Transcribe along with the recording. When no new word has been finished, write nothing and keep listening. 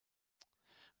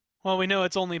Well, we know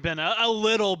it's only been a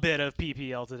little bit of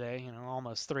PPL today,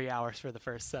 almost 3 hours for the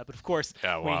first set. But of course,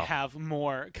 Yeah, we wow. have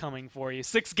more coming for you.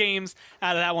 6 games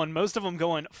out of that one, most of them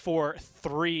going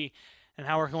 4-3. And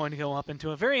now we're going to go up into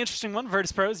a very interesting one.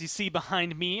 Virtus.Pro, as you see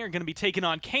behind me, are going to be taking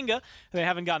on Kanga. They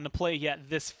haven't gotten to play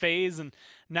yet this phase. And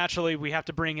naturally, we have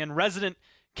to bring in resident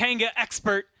Kanga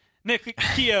expert, Nick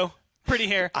Keogh. Pretty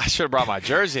hair. I should have brought my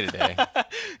jersey today. Going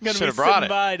to Should be have brought sitting it.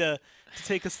 by to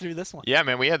take us through this one. Yeah,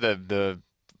 man, we had the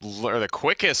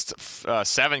quickest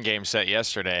 7-game set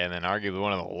yesterday, and then arguably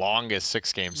one of the longest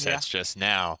 6-game sets just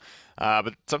now.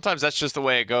 But sometimes that's just the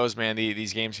way it goes, man.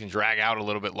 These games can drag out a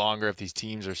little bit longer if these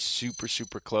teams are super,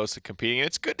 super close to competing. And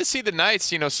it's good to see the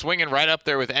Knights, swinging right up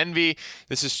there with Envy.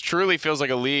 This truly feels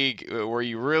like a league where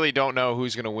you really don't know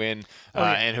who's going to win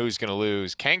and who's going to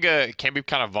lose. Kanga can be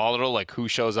kind of volatile, like who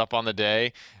shows up on the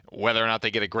day, whether or not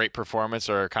they get a great performance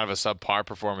or kind of a subpar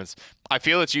performance. I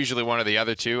feel it's usually one or the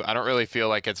other two. I don't really feel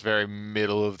like it's very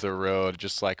middle of the road,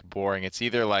 just like boring. It's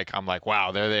either like I'm like,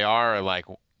 wow, there they are, or like,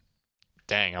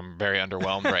 dang, I'm very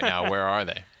underwhelmed right now. Where are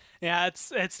they? Yeah,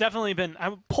 it's definitely been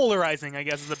polarizing, I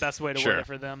guess is the best way to word it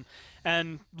for them.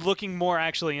 And looking more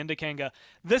actually into Kanga,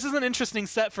 this is an interesting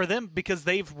set for them because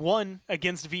they've won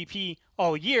against VP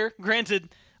all year. Granted,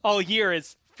 all year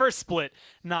is first split,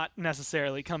 not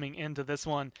necessarily coming into this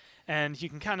one. And you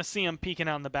can kind of see him peeking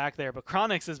out in the back there. But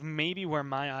Chronix is maybe where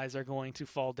my eyes are going to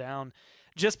fall down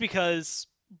just because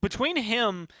between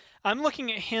him, I'm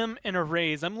looking at him and a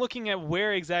raise. I'm looking at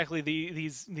where exactly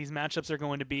these matchups are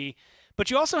going to be.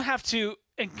 But you also have to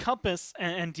encompass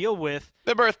and deal with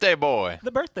the birthday boy.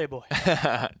 The birthday boy.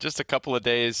 Just a couple of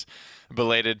days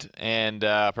belated and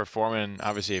performing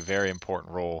obviously a very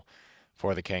important role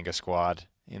for the Kanga squad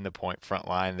in the point front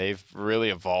line. They've really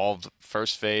evolved.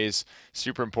 First phase,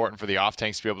 super important for the off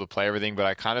tanks to be able to play everything, but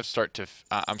I kind of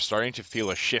I'm starting to feel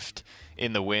a shift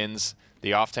in the wins.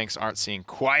 The off tanks aren't seeing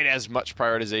quite as much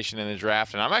prioritization in the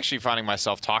draft, and I'm actually finding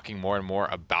myself talking more and more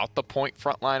about the point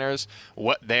frontliners,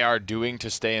 what they are doing to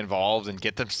stay involved and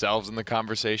get themselves in the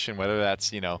conversation, whether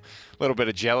that's, a little bit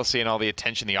of jealousy and all the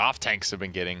attention the off tanks have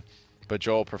been getting. But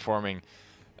Joel performing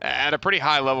at a pretty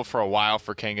high level for a while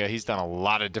for Kanga. He's done a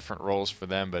lot of different roles for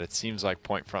them, but it seems like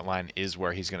point frontline is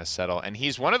where he's going to settle. And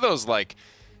he's one of those,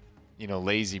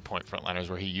 lazy point frontliners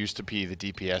where he used to be the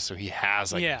DPS, so he has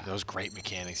those great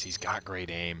mechanics. He's got great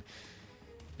aim.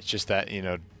 It's just that,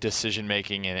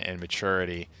 decision-making and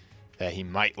maturity that he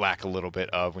might lack a little bit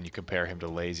of when you compare him to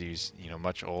Lazy, who's,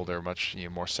 much older, much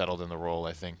more settled in the role,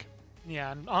 I think.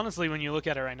 Yeah, and honestly, when you look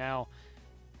at it right now,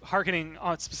 harkening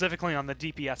on specifically on the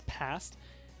DPS past,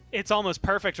 it's almost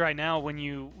perfect right now when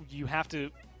you have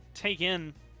to take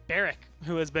in Barrick,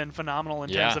 who has been phenomenal in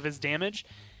terms of his damage.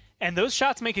 And those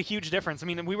shots make a huge difference. I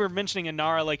mean, we were mentioning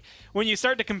Inara, when you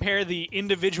start to compare the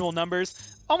individual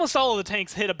numbers, almost all of the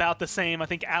tanks hit about the same. I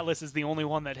think Atlas is the only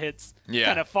one that hits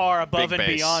kind of far above and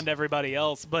beyond everybody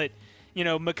else. But,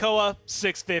 Makoa,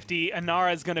 650.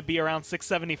 Inara is going to be around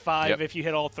 675 if you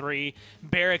hit all three.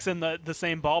 Barrick's in the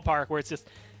same ballpark where it's just,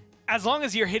 as long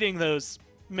as you're hitting those,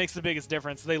 makes the biggest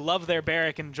difference. They love their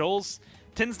Barrick, and Joel's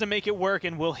tends to make it work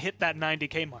and will hit that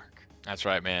 90K mark. That's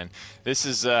right, man. This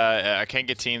is a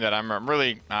Kanga team that I'm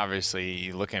really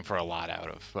obviously looking for a lot out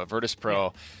of. But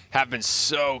Virtus.Pro have been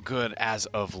so good as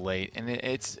of late, and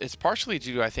it's partially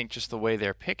due to, I think, just the way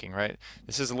they're picking, right?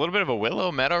 This is a little bit of a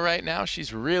Willow meta right now.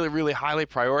 She's really, really highly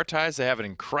prioritized. They have an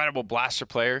incredible blaster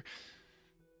player.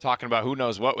 Talking about who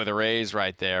knows what with a raise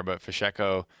right there, but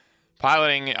Fasheko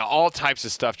piloting all types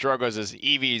of stuff. Drogos as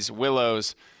Eevees,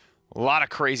 Willows, a lot of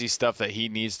crazy stuff that he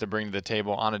needs to bring to the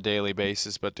table on a daily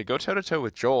basis. But to go toe-to-toe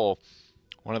with Joel,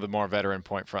 one of the more veteran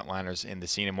point frontliners in the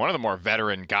scene, and one of the more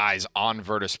veteran guys on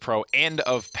Virtus.Pro and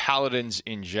of Paladins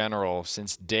in general.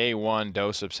 Since day one,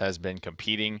 Doseps has been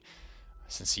competing.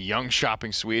 Since young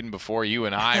shopping Sweden, before you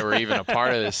and I were even a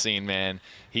part of this scene, man.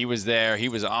 He was there. He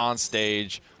was on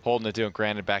stage, holding it to him.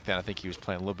 Granted, back then I think he was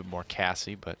playing a little bit more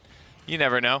Cassie, but you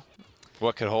never know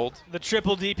what could hold. The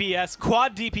triple DPS,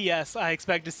 quad DPS, I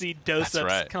expect to see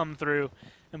Doseps come through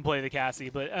and play the Cassie.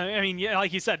 But, I mean, yeah,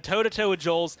 like you said, toe-to-toe with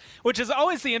Joel's, which is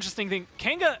always the interesting thing.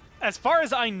 Kanga, as far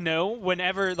as I know,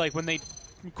 whenever, when they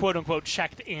quote-unquote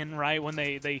checked in, right, when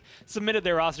they submitted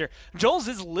their roster, Joel's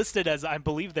is listed as, I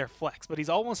believe, their flex, but he's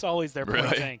almost always their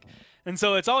point tank. And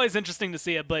so it's always interesting to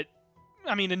see it. But,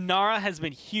 I mean, Inara has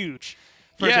been huge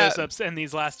for Doseps in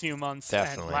these last few months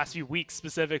and last few weeks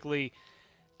specifically.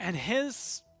 And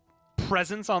his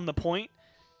presence on the point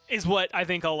is what I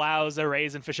think allows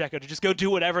Arrays and Fisheko to just go do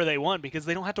whatever they want because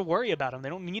they don't have to worry about him. They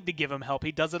don't need to give him help.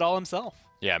 He does it all himself.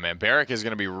 Yeah, man. Barrick is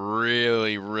going to be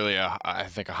really, really, I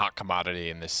think, a hot commodity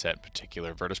in this set in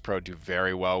particular. Virtus.Pro do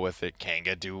very well with it.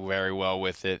 Kanga do very well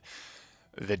with it.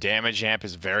 The damage amp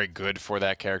is very good for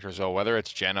that character as well, whether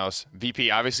it's Genos.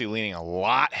 VP obviously leaning a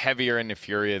lot heavier into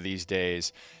Furia these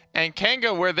days. And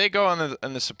Kanga, where they go on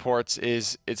the supports,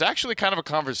 it's actually kind of a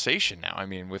conversation now. I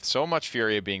mean, with so much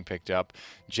Furia being picked up,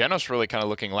 Genos really kind of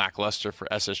looking lackluster for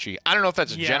SSG. I don't know if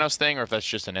that's a Genos thing or if that's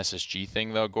just an SSG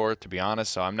thing, though, Gore, to be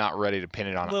honest. So I'm not ready to pin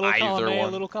it on either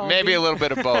one. Maybe a little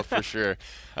bit of both for sure.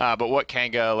 But what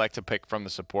Kanga elect to pick from the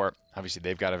support, obviously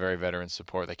they've got a very veteran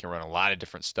support. They can run a lot of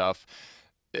different stuff.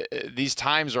 These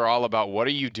times are all about what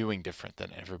are you doing different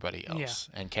than everybody else.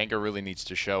 Yeah. And Kanga really needs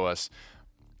to show us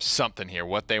something here,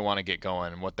 what they want to get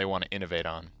going and what they want to innovate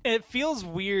on. It feels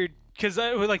weird because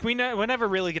we never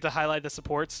really get to highlight the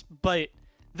supports, but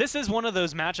this is one of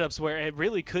those matchups where it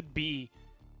really could be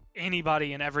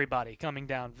anybody and everybody coming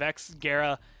down. Vex,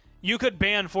 Gera, you could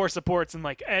ban 4 supports and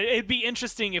it'd be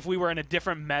interesting if we were in a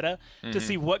different meta to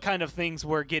see what kind of things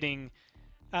we're getting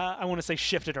I want to say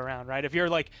shifted around, right? If you're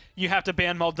you have to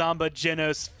ban Maldamba,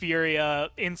 Genos, Furia,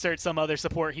 insert some other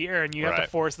support here, and you have to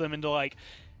force them into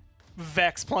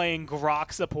Vex playing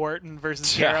Grok support and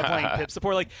versus Gera playing Pip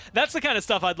support. That's the kind of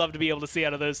stuff I'd love to be able to see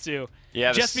out of those two.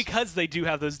 Yeah, just because they do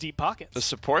have those deep pockets. The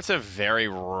supports have very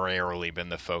rarely been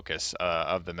the focus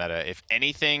of the meta. If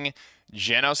anything,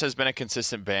 Genos has been a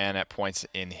consistent ban at points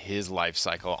in his life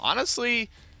cycle. Honestly,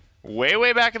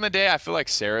 way back in the day, I feel like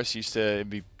Saris used to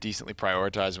be decently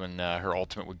prioritized when her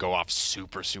ultimate would go off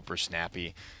super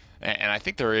snappy. And I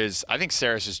think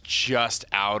Saris is just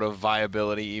out of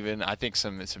viability even. I think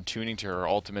some tuning to her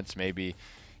ultimates maybe.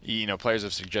 Players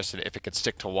have suggested if it could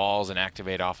stick to walls and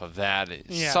activate off of that.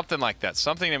 Something like that.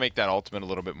 Something to make that ultimate a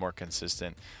little bit more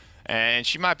consistent. And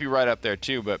she might be right up there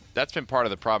too, but that's been part of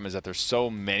the problem is that there's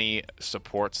so many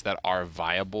supports that are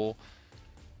viable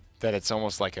that it's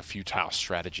almost like a futile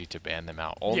strategy to ban them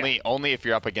out. Only if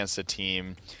you're up against a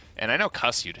team. And I know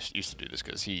Cuss used to do this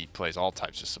because he plays all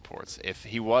types of supports. If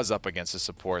he was up against a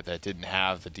support that didn't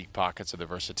have the deep pockets or the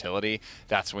versatility,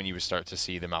 that's when you would start to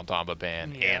see the Maldamba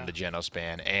ban and the Genos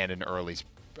ban and an early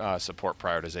support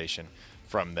prioritization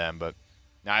from them. But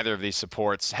neither of these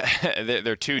supports,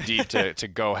 they're too deep to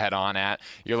go head on at.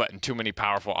 You're letting too many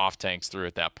powerful off tanks through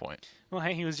at that point. Well,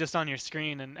 hey, he was just on your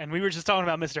screen, and we were just talking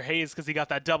about Mr. Hayes because he got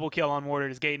that double kill on Ward at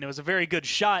his gate, and it was a very good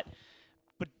shot.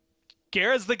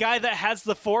 Gera's the guy that has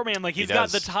the 4-man. He's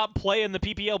got the top play in the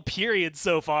PPL period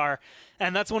so far.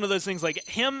 And that's one of those things,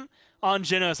 him on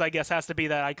Genos, I guess, has to be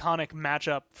that iconic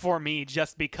matchup for me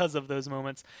just because of those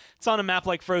moments. It's on a map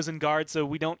like Frozen Guard, so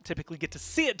we don't typically get to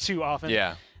see it too often.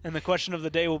 Yeah. And the question of the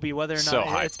day will be whether or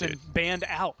not it's been banned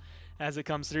out as it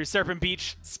comes through. Serpent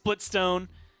Beach, Splitstone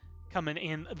coming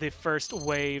in the first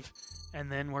wave. And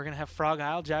then we're going to have Frog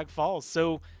Isle, Jag Falls.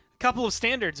 So couple of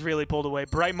standards really pulled away.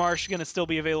 Bright Marsh going to still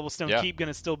be available. Stone Keep going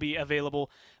to still be available,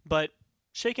 but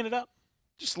shaking it up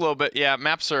just a little bit. Yeah,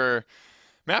 maps are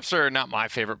not my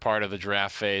favorite part of the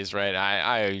draft phase, right?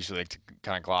 I usually like to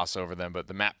kind of gloss over them, but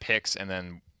the map picks and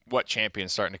then what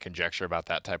champions starting to conjecture about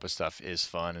that type of stuff is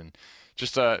fun. And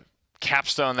just a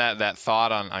capstone that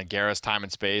thought on Gera's time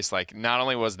and space. Not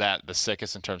only was that the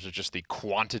sickest in terms of just the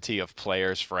quantity of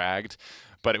players fragged,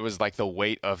 but it was the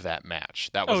weight of that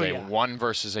match. That was a 1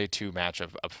 versus a 2 match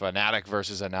of a Fnatic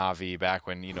versus a Na'Vi back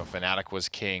when, Fnatic was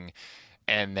king,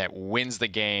 and that wins the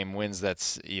game, wins that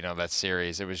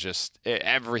series. It was just,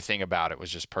 everything about it was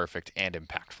just perfect and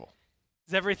impactful.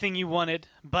 It's everything you wanted,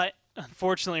 but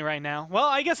unfortunately right now, well,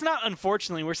 I guess not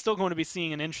unfortunately, we're still going to be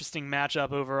seeing an interesting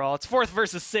matchup overall. It's 4th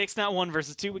versus 6th, not 1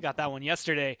 versus 2. We got that one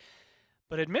yesterday.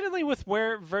 But admittedly, with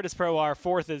where Virtus.Pro are,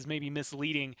 4th is maybe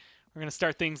misleading. We're going to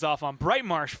start things off on Bright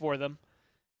Marsh for them.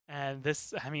 And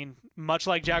this, much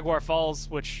like Jaguar Falls,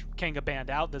 which Kanga banned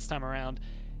out this time around,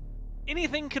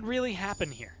 anything could really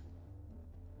happen here.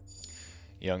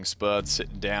 Young Spud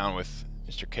sitting down with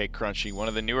Mr. K Crunchy, one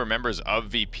of the newer members of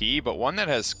VP, but one that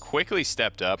has quickly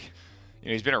stepped up.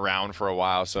 He's been around for a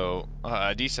while, so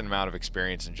a decent amount of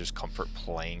experience and just comfort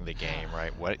playing the game,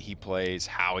 right? What he plays,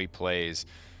 how he plays.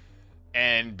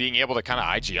 And being able to kind of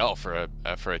IGL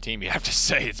for a team, you have to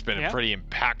say it's been a pretty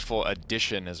impactful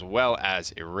addition, as well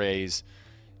as Erase.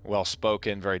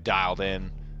 Well-spoken, very dialed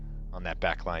in on that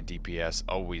backline DPS,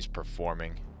 always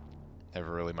performing.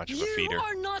 Never really much of a feeder. You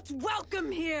are not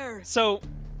welcome here! So,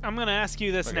 I'm going to ask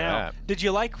you this now. Did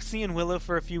you like seeing Willow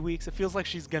for a few weeks? It feels like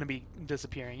she's going to be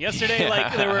disappearing. Yesterday,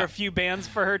 there were a few bans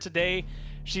for her. Today,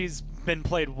 she's been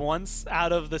played once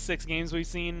out of the 6 games we've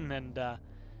seen, and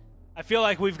I feel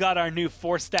like we've got our new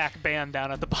 4-stack band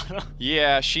down at the bottom.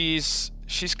 Yeah, she's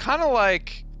kind of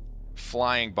like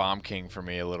Flying Bomb King for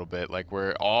me a little bit, like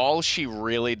where all she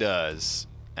really does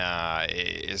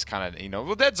is kind of,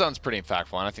 well, Dead Zone's pretty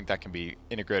impactful, and I think that can be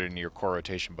integrated into your core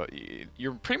rotation, but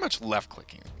you're pretty much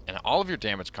left-clicking, and all of your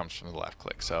damage comes from the left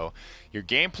click. So your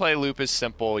gameplay loop is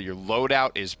simple, your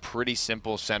loadout is pretty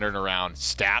simple, centered around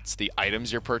stats. The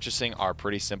items you're purchasing are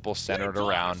pretty simple, centered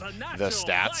around the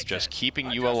stats, just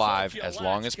keeping you alive as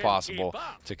long as possible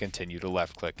to continue to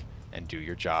left-click and do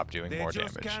your job doing more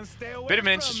damage. Bit of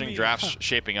an interesting draft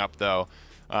shaping up, though.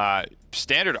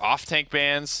 Standard off-tank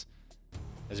bans,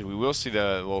 as we will see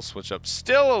the little switch up.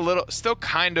 Still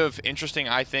kind of interesting,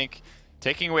 I think.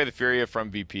 Taking away the Furia from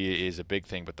VP is a big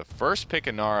thing, but the first pick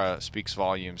of Nara speaks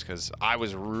volumes, because I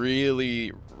was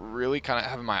really kind of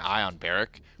having my eye on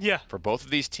Barrick for both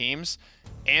of these teams,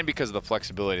 and because of the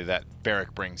flexibility that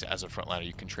Barrick brings as a frontliner.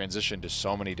 You can transition to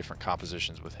so many different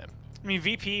compositions with him. I mean,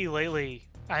 VP lately,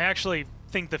 I actually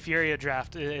think the Furia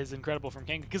draft is incredible from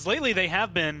Kanga, because lately they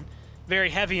have been very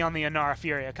heavy on the Inara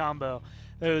Furia combo.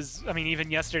 I mean, even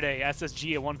yesterday,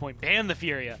 SSG at one point banned the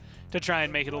Furia to try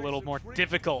and make it a little more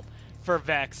difficult for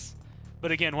Vex. But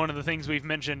again, one of the things we've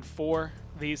mentioned for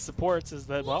these supports is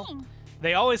that, well,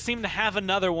 they always seem to have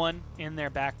another one in their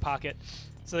back pocket.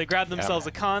 So they grab themselves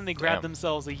a Khan, they grab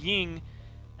themselves a Ying,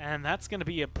 and that's going to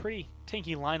be a pretty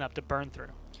tanky lineup to burn through.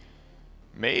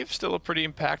 Maeve still a pretty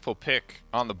impactful pick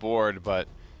on the board, but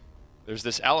there's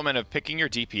this element of picking your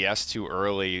DPS too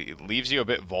early. It leaves you a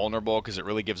bit vulnerable because it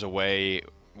really gives away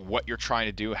what you're trying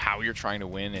to do, how you're trying to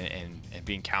win, and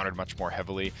being countered much more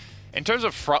heavily. In terms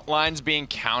of front lines being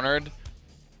countered,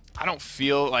 I don't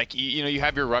feel like, you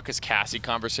have your Ruckus Cassie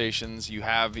conversations. You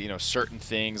have, certain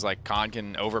things like Khan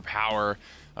can overpower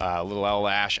little L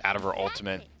Ash out of her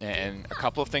ultimate and a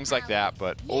couple of things like that.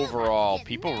 But overall,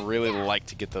 people really like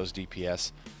to get those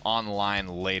DPS online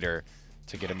later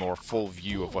to get a more full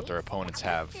view of what their opponents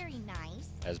have.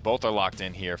 As both are locked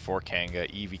in here for Kanga,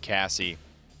 Eevee, Cassie.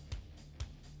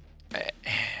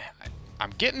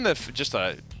 I'm getting just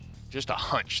a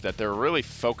hunch that they're really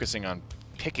focusing on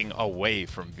picking away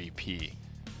from VP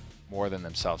more than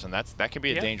themselves, and that can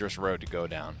be a dangerous road to go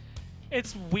down.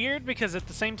 It's weird because at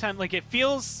the same time, like, it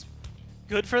feels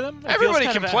good for them. Everybody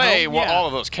can play all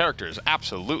of those characters,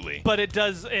 absolutely. But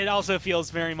it also feels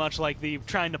very much like the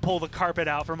trying to pull the carpet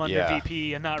out from under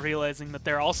VP and not realizing that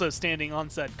they're also standing on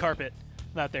said carpet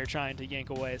that they're trying to yank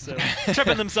away. So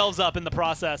tripping themselves up in the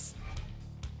process.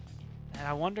 And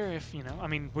I wonder if, I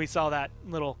mean, we saw that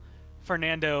little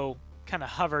Fernando kind of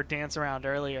hover dance around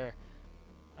earlier.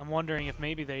 I'm wondering if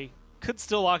maybe they could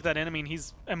still lock that in. I mean,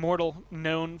 he's immortal,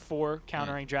 known for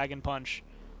countering Dragon Punch.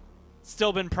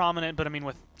 Still been prominent, but I mean,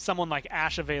 with someone like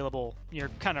Ashe available, you're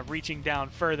kind of reaching down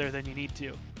further than you need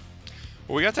to.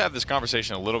 Well, we got to have this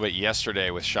conversation a little bit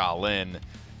yesterday with Shaolin.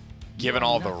 Given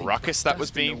all the ruckus that was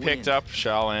being picked up,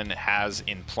 Shaolin has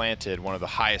implanted one of the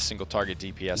highest single target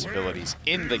DPS abilities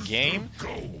in the game.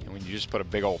 And when you just put a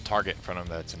big old target in front of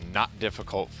him that's not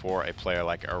difficult for a player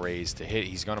like Erase to hit,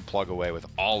 he's going to plug away with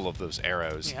all of those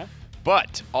arrows. Yeah.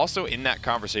 But also in that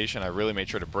conversation, I really made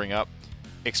sure to bring up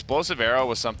Explosive Arrow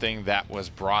was something that was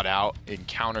brought out in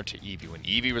counter to Eevee. When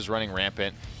Eevee was running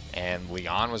rampant and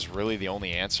Leon was really the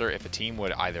only answer, if a team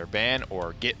would either ban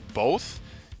or get both,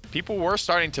 people were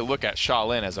starting to look at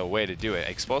Shaolin as a way to do it.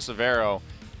 Explosive Arrow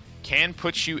can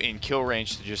put you in kill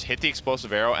range to just hit the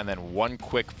Explosive Arrow, and then one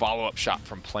quick follow-up shot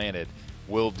from planted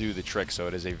will do the trick. So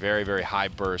it is a very, very high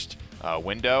burst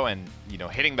window, and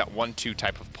hitting that 1-2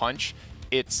 type of punch,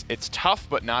 it's tough,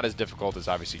 but not as difficult as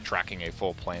obviously tracking a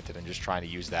full planted and just trying to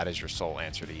use that as your sole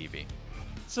answer to Eevee.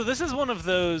 So this is one of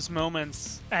those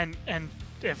moments, and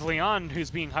if Leon,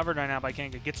 who's being hovered right now by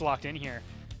Kanga, gets locked in here,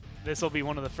 this will be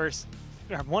one of the first,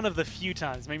 or one of the few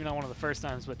times, maybe not one of the first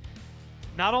times, but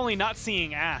not only not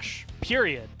seeing Ashe,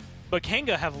 period, but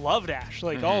Kanga have loved Ashe,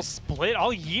 like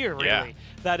all year, really. Yeah.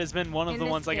 That has been one of the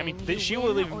ones, like, I mean, she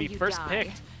will even be first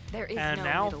picked. And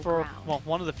now for, well,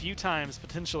 one of the few times,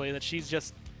 potentially, that she's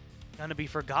just going to be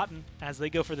forgotten as they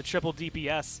go for the triple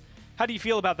DPS. How do you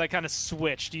feel about that kind of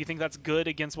switch? Do you think that's good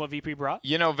against what VP brought?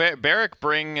 Barrick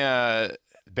brings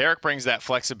that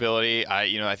flexibility.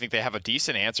 I think they have a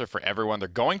decent answer for everyone. They're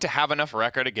going to have enough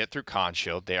record to get through Con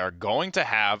Shield. They are going to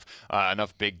have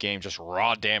enough big game, just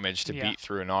raw damage to beat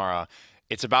through Nara.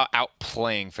 It's about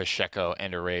outplaying Fasheko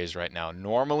and Erase right now.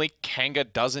 Normally, Kanga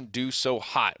doesn't do so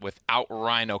hot without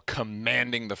Rhino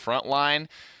commanding the front line.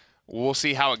 We'll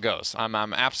see how it goes. I'm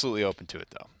absolutely open to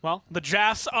it, though. Well, the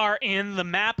drafts are in. The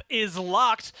map is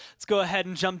locked. Let's go ahead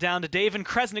and jump down to Dave and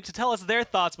Kresnik to tell us their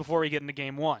thoughts before we get into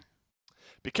Game 1.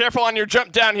 Be careful on your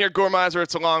jump down here, Gormizer.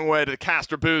 It's a long way to the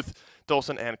caster booth.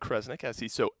 Stolson and Kresnik, as he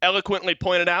so eloquently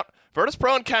pointed out.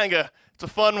 Virtus.Pro and Kanga, it's a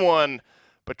fun one.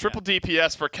 But triple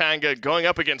DPS for Kanga going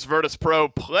up against Virtus.Pro,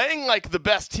 playing like the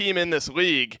best team in this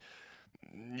league.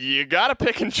 You got to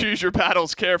pick and choose your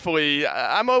battles carefully.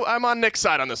 I'm on Nick's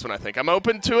side on this one, I think. I'm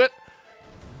open to it,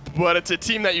 but it's a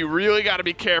team that you really got to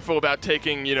be careful about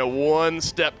taking, you know, one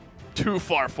step too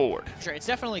far forward. Sure, it's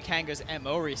definitely Kanga's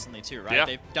MO recently too, right? Yeah.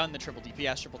 They've done the triple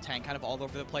DPS, triple tank kind of all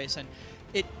over the place, and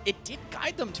it did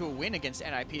guide them to a win against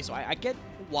NIP, so I get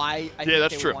why I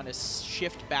think they would want to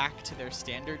shift back to their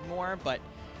standard more, but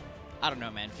I don't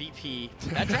know, man. VP,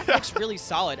 that draft looks really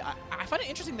solid. I find it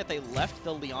interesting that they left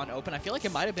the Leon open. I feel like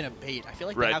it might have been a bait. I feel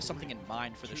like they have something in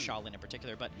mind for the Shaolin in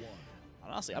particular, but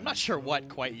honestly, I'm not sure what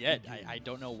quite yet. I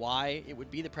don't know why it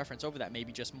would be the preference over that.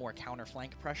 Maybe just more counter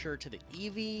flank pressure to the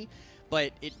EV,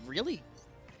 but it really,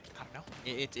 I don't know.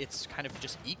 It's kind of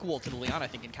just equal to the Leon, I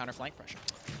think, in counter flank pressure.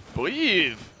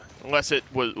 Believe, unless it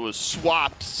was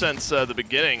swapped since the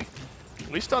beginning,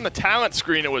 at least on the talent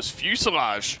screen, it was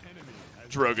Fuselage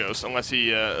Drogos, unless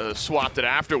he swapped it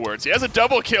afterwards. He has a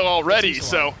double kill already,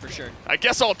 so for sure. I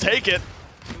guess I'll take it.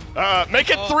 Make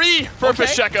it 3 for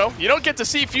Pacheco. You don't get to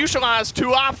see Fuselage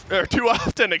too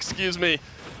often, excuse me.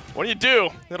 What do?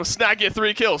 It'll snag you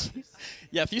 3 kills.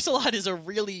 Yeah, Fuselage is a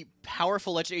really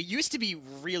powerful legendary. It used to be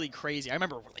really crazy. I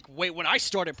remember, like, when I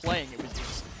started playing, it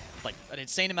was like an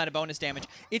insane amount of bonus damage.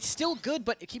 It's still good,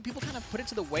 but people kind of put it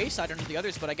to the wayside under the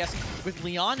others. But I guess with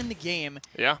Leon in the game,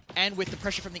 and with the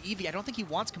pressure from the EV, I don't think he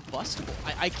wants combustible.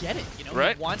 I get it, you know,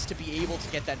 he wants to be able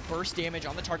to get that burst damage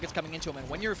on the targets coming into him. And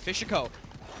when you're Pacheco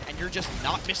and you're just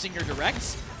not missing your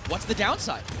directs, what's the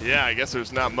downside? Yeah, I guess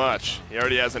there's not much. He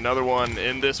already has another one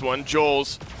in this one.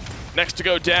 Joel's next to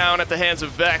go down at the hands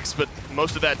of Vex, but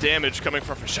most of that damage coming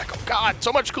from Pacheco. God,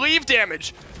 so much cleave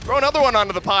damage. Throw another one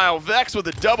onto the pile. Vex with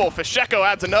a double. Pacheco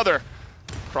adds another.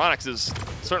 Chronix is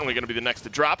certainly going to be the next to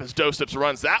drop as Dostips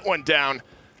runs that one down.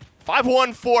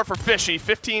 5-1-4 for Fishy.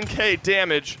 15k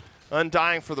damage.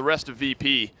 Undying for the rest of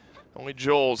VP. Only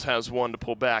Joel's has one to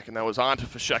pull back, and that was onto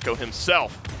Pacheco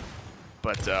himself.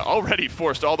 But already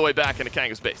forced all the way back into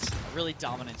Kanga's base. A really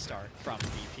dominant start from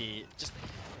VP. Just,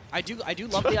 I do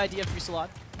love the idea of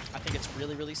Fuselage. I think it's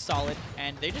really, really solid.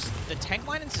 And they just, the tank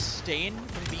line and sustain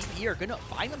from VP are going to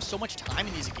buy them so much time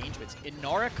in these engagements.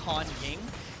 Inara, Khan, Ying,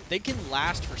 they can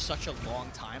last for such a long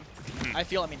time. I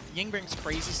feel, I mean, Ying brings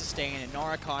crazy sustain, and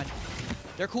Inara, Khan,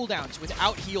 their cooldowns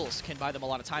without heals can buy them a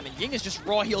lot of time. And Ying is just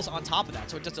raw heals on top of that,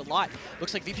 so it does a lot.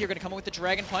 Looks like VP are going to come in with the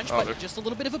Dragon Punch, but just a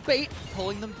little bit of a bait,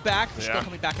 pulling them back. They're still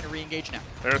coming back and re-engage now.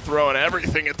 They're throwing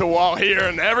everything at the wall here,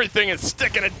 and everything is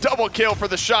sticking. A double kill for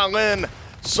the Shaolin.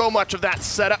 So much of that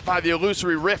set up by the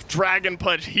Illusory Rift, Dragon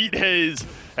Punch, Heat Haze,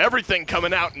 everything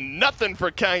coming out, nothing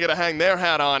for Kanga to hang their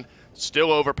hat on.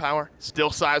 Still Overpower, still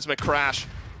Seismic Crash.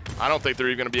 I don't think they're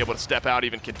even going to be able to step out,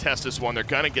 even contest this one. They're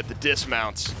going to get the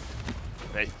dismounts.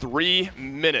 A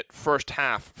 3-minute first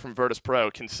half from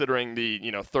Virtus.Pro, considering the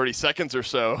 30 seconds or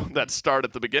so that start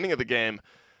at the beginning of the game.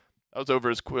 That was over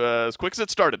as quick as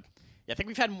it started. Yeah, I think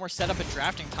we've had more setup and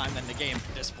drafting time than the game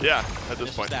at this point. Yeah, at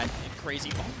this point. That crazy.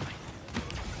 Oh my.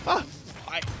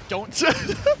 I don't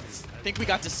think we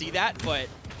got to see that, but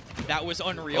that was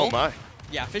unreal. Oh my.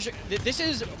 Yeah, this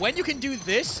is when you can do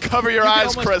this. Cover your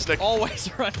eyes, Kresnik. Always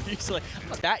run Fuselage. I'm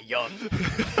not that young.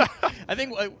 I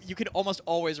think you can almost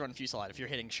always run Fuselage if you're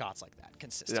hitting shots like that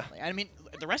consistently. Yeah. I mean,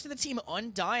 the rest of the team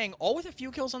undying, all with a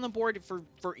few kills on the board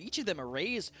for each of them. A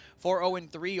raise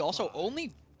 4-0-3. Also,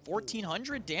 only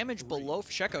 1,400 damage below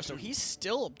Pacheco, so he's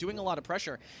still doing a lot of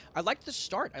pressure. I liked the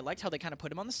start. I liked how they kind of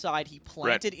put him on the side. He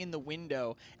planted in the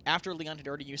window after Leon had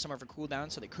already used some of her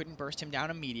cooldown, so they couldn't burst him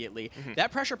down immediately.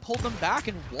 That pressure pulled them back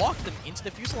and walked them into the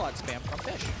Fuselage spam from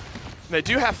Fish. They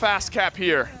do have fast cap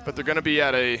here, but they're going to be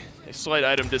at a slight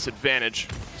item disadvantage.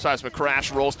 Seismic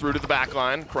Crash rolls through to the back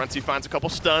line. Currency finds a couple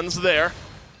stuns there.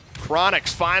 Chronix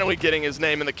finally getting his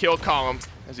name in the kill column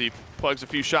as he plugs a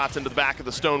few shots into the back of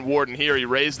the Stone Warden here. He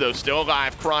raised those, still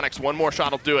alive. Chronix, one more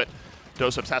shot will do it.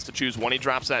 Dostips has to choose when he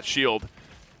drops that shield.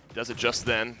 Does it just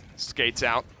then. Skates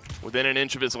out within an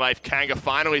inch of his life. Kanga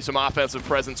finally some offensive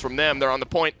presence from them. They're on the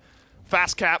point.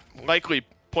 Fast cap, likely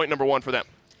point number 1 for them.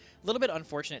 A little bit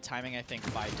unfortunate timing, I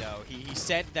think, by Doe. He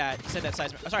sent that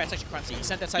seismic. Oh, sorry, it's actually Currency. He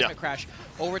sent that seismic crash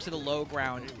over to the low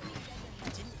ground.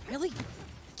 Didn't really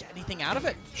get anything out of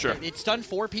it. Sure. It stunned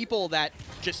 4 people that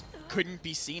just couldn't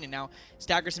be seen, and now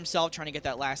staggers himself trying to get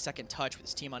that last second touch with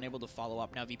his team unable to follow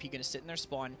up. Now VP going to sit in their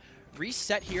spawn,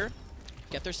 reset here,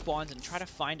 get their spawns, and try to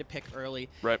find a pick early.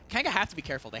 Right. Kanga have to be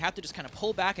careful. They have to just kind of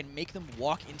pull back and make them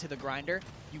walk into the grinder.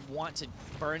 You want to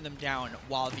burn them down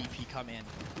while VP come in.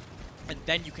 and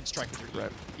then you can strike with your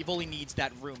right. Evoli needs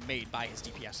that room made by his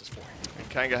DPSs for him. And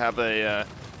Kanga have a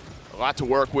lot to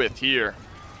work with here.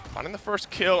 Finding the first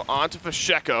kill onto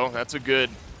Fasheko. That's a good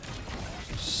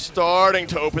starting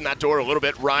to open that door a little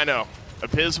bit. Rhino,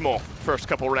 abysmal first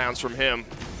couple rounds from him.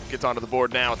 Gets onto the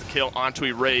board now with the kill onto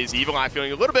Erase. Evil Eye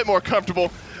feeling a little bit more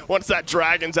comfortable once that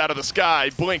dragon's out of the sky.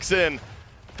 Blinks in,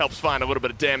 helps find a little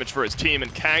bit of damage for his team,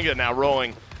 and Kanga now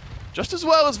rolling just as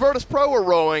well as Virtus.Pro were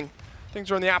rolling.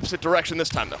 Things are in the opposite direction this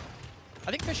time, though.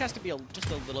 I think Fish has to be just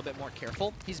a little bit more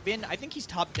careful. I think he's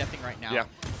top deathing right now,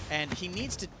 and he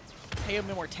needs to pay a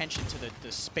bit more attention to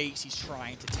the space he's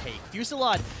trying to take.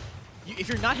 Fusillade, if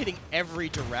you're not hitting every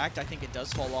direct, I think it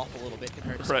does fall off a little bit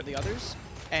compared to some of the others.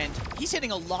 And he's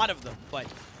hitting a lot of them, but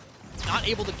not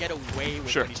able to get away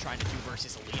with what he's trying to do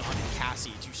versus Leon and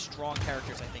Cassie, two strong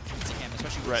characters, I think, to him,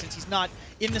 especially since he's not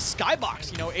in the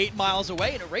skybox, 8 miles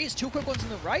away, and Erase, 2 quick ones on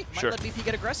the right, might let VP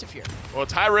get aggressive here. Well,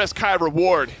 it's high risk, high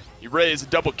reward. Erase a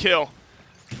double kill.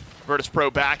 Virtus.Pro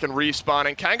back and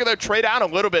respawning. Kanga, though, trade out a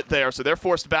little bit there, so they're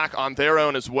forced back on their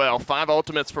own as well. 5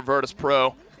 ultimates for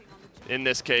Virtus.Pro. In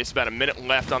this case, about a minute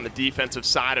left on the defensive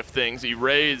side of things.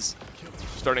 Erase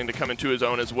starting to come into his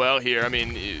own as well here. I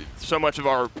mean, so much of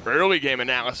our early game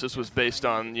analysis was based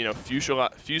on,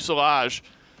 fuselage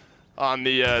on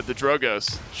the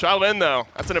Drogos. Shaolin, though,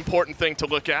 that's an important thing to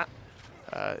look at.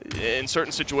 In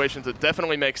certain situations, it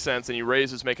definitely makes sense, and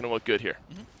Erase is making it look good here.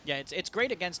 Yeah, it's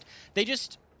great against... They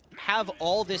just have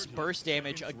all this burst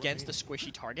damage against the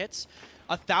squishy targets.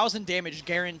 1,000 damage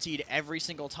guaranteed every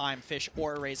single time Fish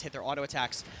or Erase hit their auto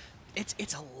attacks.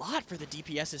 It's a lot for the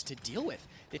DPSs to deal with.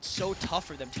 It's so tough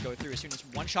for them to go through. As soon as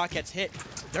one shot gets hit,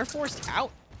 they're forced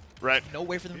out. Right. No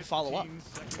way for them to follow up.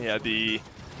 Yeah, the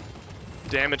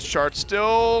damage chart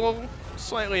still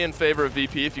slightly in favor of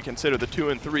VP if you consider the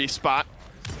 2 and 3 spot.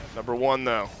 Number 1,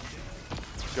 though,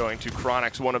 going to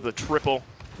Chronix, one of the triple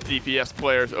DPS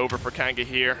players over for Kanga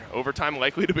here. Overtime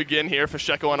likely to begin here.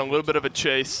 Fasheko on a little bit of a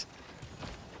chase.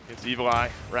 It's Evil Eye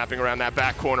wrapping around that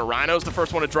back corner. Rhino's the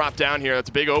first one to drop down here. That's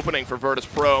a big opening for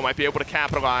Virtus.Pro. Might be able to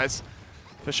capitalize.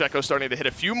 Fasheko starting to hit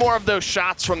a few more of those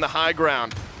shots from the high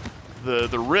ground. The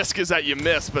risk is that you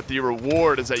miss, but the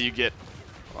reward is that you get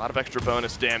a lot of extra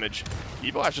bonus damage.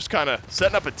 Evil Eye's just kind of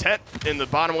setting up a tent in the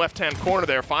bottom left-hand corner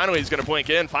there. Finally, he's going to blink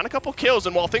in, find a couple kills,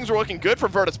 and while things are looking good for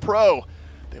Virtus.Pro,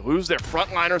 they lose their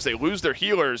frontliners, they lose their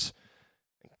healers.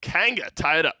 And Kanga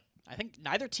tie it up. I think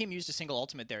neither team used a single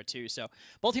ultimate there, too, so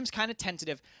both teams kind of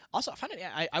tentative. Also,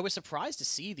 I was surprised to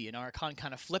see the Inara con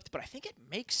kind of flipped, but I think it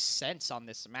makes sense on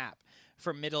this map.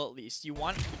 For middle, at least. Your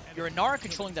Inara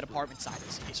controlling that apartment side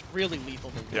is really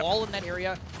lethal. The wall in that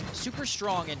area, super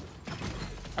strong, and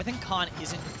I think Khan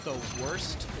isn't the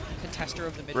worst contester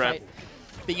of the mid-fight.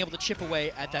 Being able to chip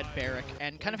away at that barrack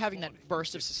and kind of having that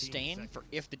burst of sustain for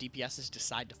if the DPSs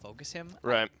decide to focus him.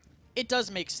 Right. It does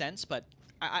make sense, but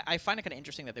I find it kind of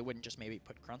interesting that they wouldn't just maybe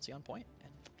put Cruncy on point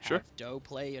and have Doe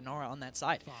play Inara on that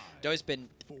side. Doe's been...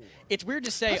 It's weird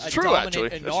to say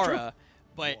dominant Inara,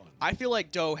 but I feel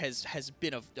like Doe has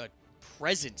been a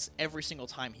presence every single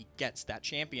time he gets that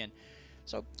champion.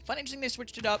 So, fun interesting they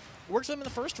switched it up. Works for them in the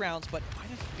first rounds, but might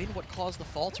have been what caused the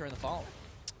falter in the following.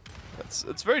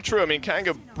 That's very true. I mean,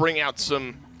 Kanga bring out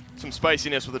some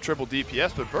spiciness with a triple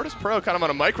DPS, but Virtus.Pro kind of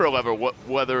on a micro level,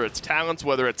 whether it's talents,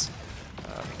 whether it's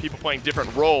people playing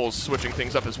different roles, switching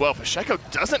things up as well. Fasheko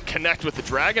doesn't connect with the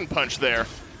Dragon Punch there.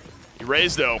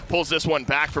 Erase, though, pulls this one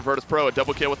back for Virtus.Pro. A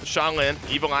double kill with the Shaolin.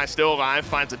 Evil Eye still alive,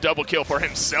 finds a double kill for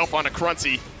himself on a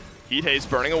Cruncy. Heat Haze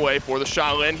burning away for the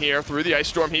Shaolin here. Through the Ice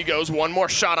Storm he goes. One more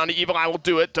shot onto Evil Eye will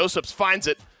do it. Dosups finds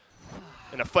it.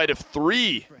 In a fight of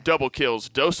 3 double kills,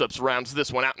 Dosups rounds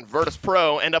this one out, and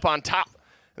Virtus.Pro end up on top.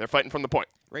 And they're fighting from the point.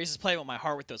 Raze is playing with my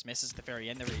heart with those misses at the very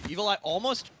end. Evil Eye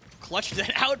almost clutched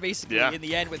it out, basically, in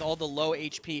the end with all the low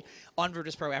HP on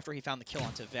Virtus.Pro after he found the kill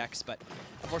onto Vex, but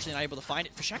unfortunately not able to find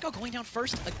it. Fasheko going down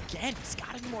first again. He's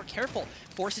got to be more careful.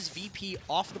 Forces VP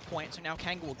off the point, so now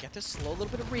Kanga will get this slow little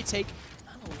bit of retake.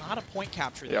 Not a lot of point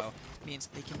capture, though. Means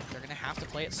they're going to have to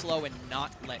play it slow and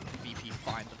not let VP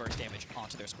find the burst damage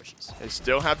onto their squishies. They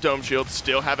still have Dome Shield,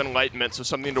 still have Enlightenment, so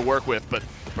something to work with, but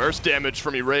burst damage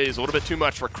from Erase, a little bit too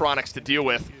much for Chronix to deal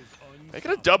with. Make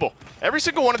it a double. Every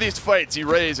single one of these fights,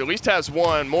 Erase at least has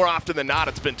 1. More often than not,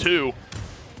 it's been 2.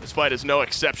 This fight is no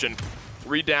exception.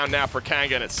 3 down now for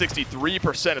Kanga, and at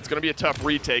 63%, it's going to be a tough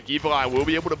retake. Evil Eye will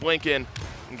be able to blink in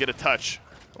and get a touch,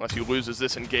 unless he loses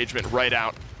this engagement right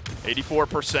out.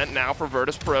 84% now for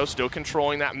Virtus.Pro, still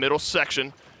controlling that middle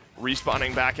section.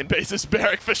 Respawning back in bases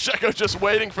barrack. Fasheko just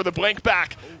waiting for the blink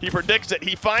back. He predicts it,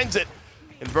 he finds it.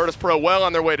 And Virtus.Pro well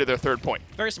on their way to their 3rd point.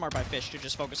 Very smart by Fish to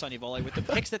just focus on Evoli. With the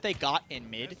picks that they got in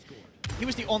mid, he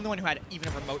was the only one who had even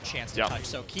a remote chance to touch.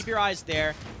 So keep your eyes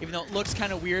there. Even though it looks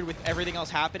kind of weird with everything else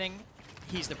happening,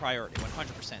 he's the priority,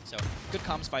 100%. So good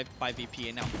comms by VP.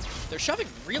 And now they're shoving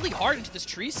really hard into this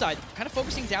tree side, kind of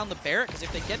focusing down the Barret, because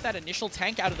if they get that initial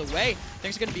tank out of the way,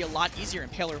 things are going to be a lot easier.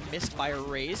 Impaler missed by a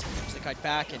raise. So they kite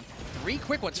back, and 3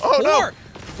 quick ones. 4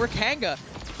 for Kanga.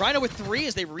 Rhino with 3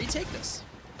 as they retake this.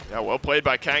 Yeah, well played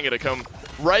by Kanga to come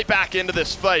right back into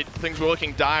this fight. Things were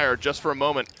looking dire just for a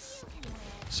moment.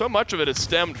 So much of it has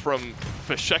stemmed from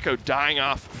Fisheko dying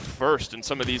off first in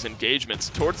some of these engagements.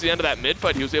 Towards the end of that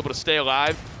mid-fight, he was able to stay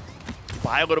alive,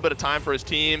 buy a little bit of time for his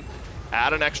team,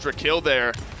 add an extra kill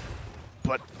there.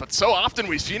 But so often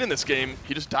we've seen in this game,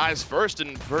 he just dies first,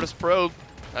 and Virtus.Pro,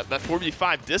 that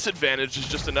 4v5 disadvantage is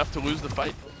just enough to lose the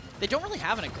fight. They don't really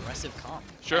have an aggressive comp.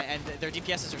 Sure. And their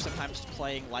DPSs are sometimes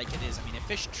playing like it is. I mean, if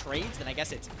Fish trades, then I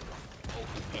guess it's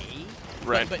okay.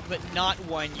 Right. But not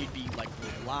one you'd be like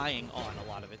relying on a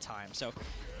lot of the time. So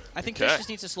I think Fish just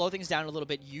needs to slow things down a little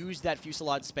bit, use that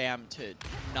Fusillade spam to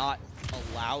not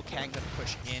allow Kanga to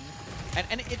push in.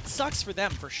 And it sucks for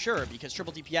them for sure, because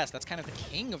triple DPS, that's kind of the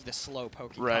king of the slow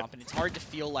pokey comp, and it's hard to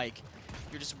feel like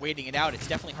you're just waiting it out. It's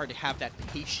definitely hard to have that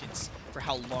patience for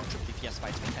how long triple DPS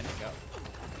fights can tend to go.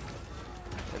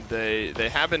 And they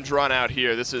have been drawn out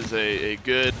here. This is a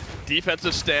good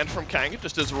defensive stand from Kanga.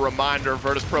 Just as a reminder,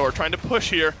 Virtus.Pro are trying to push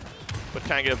here, but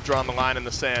Kanga have drawn the line in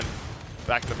the sand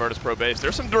back in the Virtus.Pro base.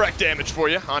 There's some direct damage for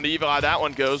you. Onto Evil Eye, that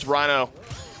one goes. Rhino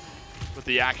with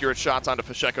the accurate shots onto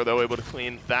Fisheko, though, able to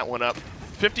clean that one up.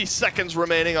 50 seconds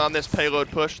remaining on this payload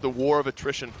push. The war of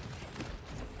attrition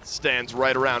stands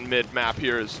right around mid-map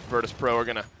here as Virtus.Pro are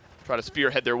going to try to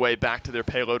spearhead their way back to their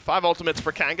payload. 5 ultimates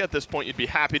for Kanga. At this point, you'd be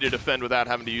happy to defend without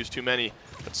having to use too many.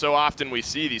 But so often we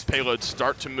see these payloads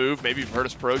start to move. Maybe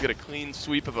Virtus.Pro get a clean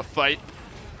sweep of a fight.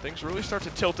 Things really start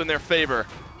to tilt in their favor.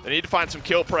 They need to find some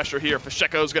kill pressure here.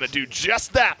 Fisheko's going to do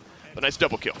just that. A nice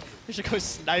double kill. Fisheko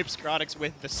snipes Chronix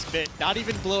with the spit, not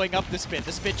even blowing up the spit.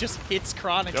 The spit just hits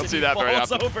Chronix don't and see he that very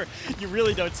falls often. over. You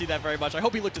really don't see that very much. I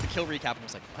hope he looked at the kill recap and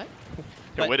was like, what?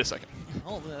 Yeah, wait a second.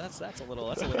 Oh, that's a little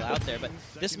out there. But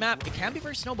this map, it can be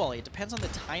very snowbally. It depends on the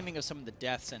timing of some of the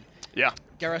deaths. And yeah,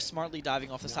 Gera smartly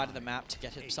diving off the side of the map to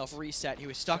get himself reset. He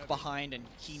was stuck behind, and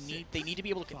they need to be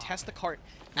able to contest the cart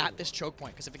at this choke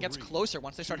point, because if it gets closer,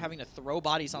 once they start having to throw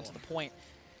bodies onto the point,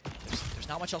 there's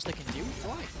not much else they can do.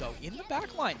 Live, though, in the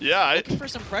back line. Yeah. Looking for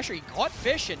some pressure. He caught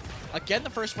Fish, and again, the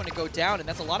first one to go down, and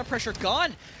that's a lot of pressure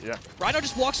gone. Yeah. Rhino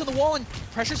just walks on the wall, and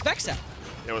pressures Vex out.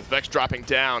 Yeah, with Vex dropping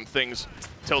down, things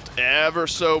tilt ever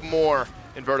so more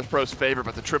in Virtus.Pro's favor,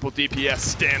 but the triple DPS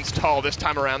stands tall this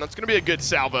time around. That's going to be a good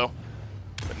salvo,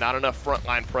 but not enough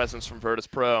frontline presence from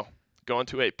Virtus.Pro. Going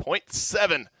to a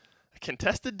 0.7. A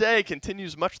contested day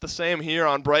continues much the same here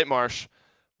on Brightmarsh.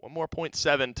 One more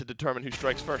 0.7 to determine who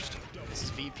strikes first. This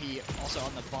is VP also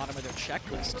on the bottom of their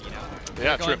checklist, you know.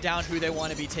 Yeah, They're going down who they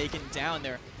want to be taken down.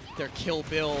 Their kill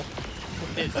bill,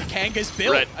 the Kanga's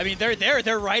bill. Right. I mean,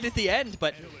 they're right at the end,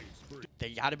 but they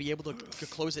got to be able to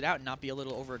close it out and not be a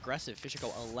little over-aggressive.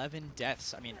 Fisheko, 11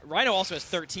 deaths. I mean, Rhino also has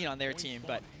 13 on their team,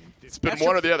 but it's been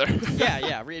one or the other.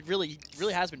 yeah, it really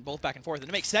has been both back and forth, and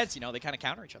it makes sense, you know. They kind of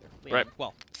counter each other. Leon, right.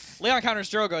 Well, Leon counters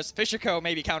Drogoz. Fisheko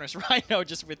maybe counters Rhino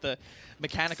just with the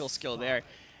mechanical skill there.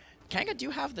 Kanga do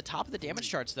have the top of the damage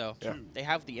charts, though. Yeah. They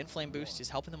have the Inflame boost. Is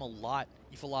helping them a lot.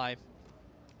 Evil Eye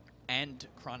and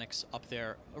Chronix up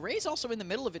there. Array's also in the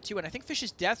middle of it, too, and I think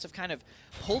Fish's deaths have kind of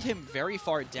pulled him very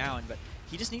far down, but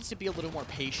he just needs to be a little more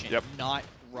patient, not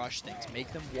rush things.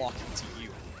 Make them walk into you.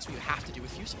 That's what you have to do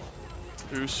with Fusillade.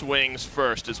 Who swings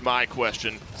first is my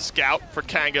question. Scout for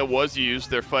Kanga was used.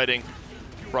 They're fighting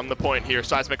from the point here.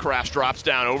 Seismic Crash drops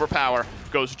down. Overpower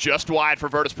goes just wide for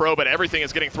Virtus.Pro, but everything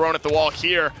is getting thrown at the wall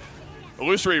here.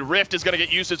 Illusory Rift is going to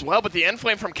get used as well, but the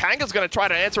Endflame from Kanga is going to try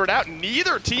to answer it out.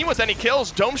 Neither team with any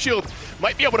kills. Dome Shield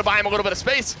might be able to buy him a little bit of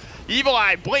space. Evil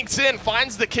Eye blinks in,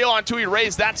 finds the kill on Tui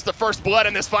Raze. That's the first blood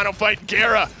in this final fight.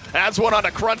 Gera adds one onto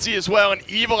Cruncy as well, and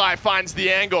Evil Eye finds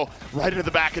the angle right into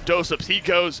the back of Dosups. He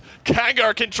goes. Kanga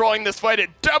are controlling this fight. A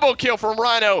double kill from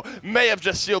Rhino may have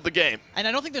just sealed the game. And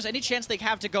I don't think there's any chance they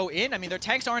have to go in. I mean, their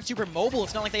tanks aren't super mobile.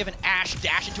 It's not like they have an Ashe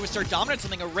dash into a Sir Dominant or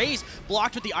something. A Raze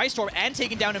blocked with the Ice Storm and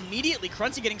taken down immediately.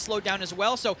 Cruncy getting slowed down as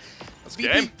well. So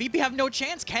VP have no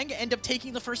chance. Kanga end up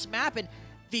taking the first map, and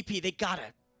VP, they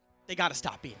gotta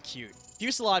stop being cute.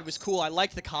 Fusillade was cool. I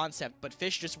liked the concept, but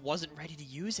Fish just wasn't ready to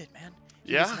use it, man.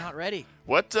 He was not ready.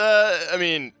 What, I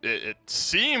mean, it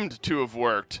seemed to have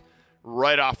worked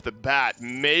right off the bat.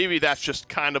 Maybe that's just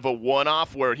kind of a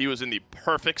one-off where he was in the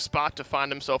perfect spot to find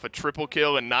himself a triple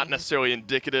kill and not necessarily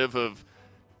indicative of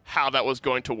how that was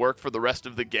going to work for the rest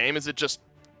of the game. Is it just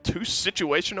too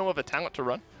situational of a talent to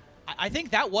run? I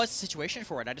think that was the situation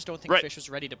for it. I just don't think Fish was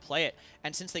ready to play it.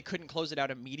 And since they couldn't close it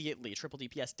out immediately, triple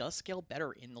DPS does scale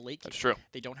better in the late game. That's true.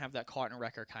 They don't have that caught and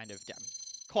wrecker kind of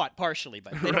caught partially,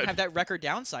 but they don't have that wrecker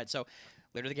downside. So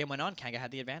later the game went on, Kanga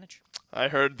had the advantage. I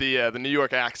heard the New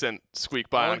York accent squeak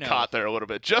by on Caught there a little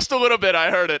bit. Just a little bit, I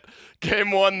heard it.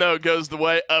 Game 1, though, goes the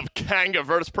way of Kanga.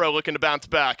 Virtus.Pro looking to bounce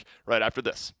back right after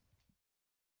this.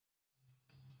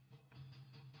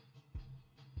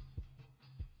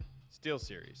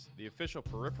 SteelSeries, the official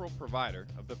peripheral provider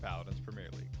of the Paladins Premier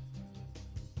League.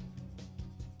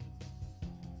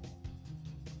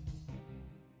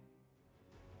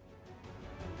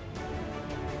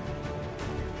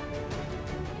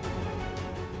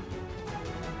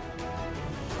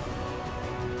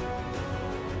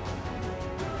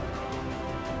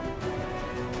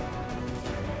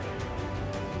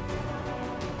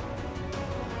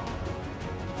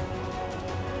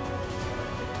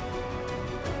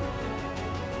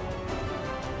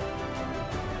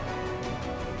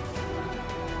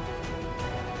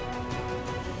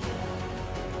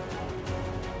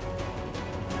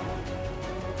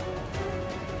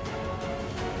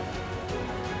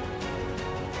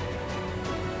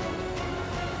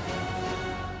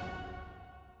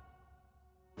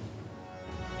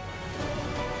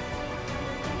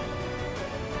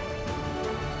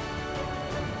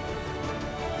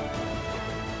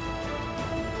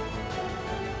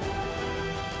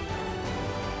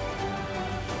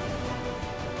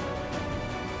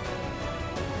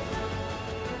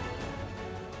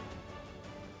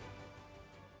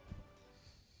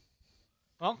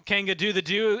 Well, Kanga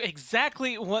do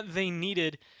exactly what they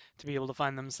needed to be able to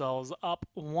find themselves up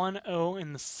 1-0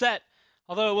 in the set.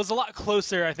 Although it was a lot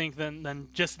closer, I think, than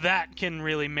just that can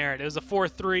really merit. It was a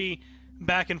 4-3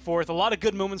 back and forth. A lot of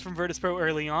good moments from Virtus.Pro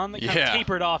early on that kind of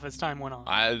tapered off as time went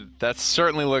on. That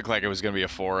certainly looked like it was going to be a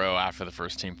 4-0 after the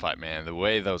first team fight, man. The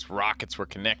way those rockets were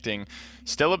connecting,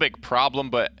 still a big problem,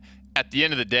 but at the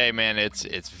end of the day, man,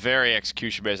 it's very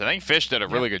execution-based. I think Fish did a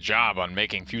really good job on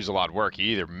making Fusillade work. You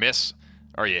either miss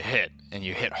or you hit, and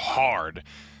you hit hard.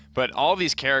 But all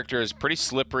these characters, pretty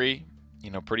slippery,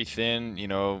 pretty thin,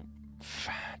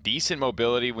 decent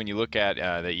mobility when you look at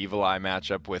the Evil Eye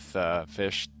matchup with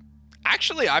Fish.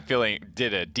 Actually, I feel like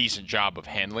did a decent job of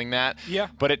handling that. Yeah.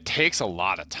 But it takes a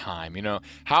lot of time.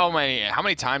 How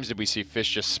many times did we see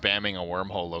Fish just spamming a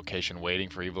wormhole location, waiting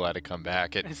for Evil Eye to come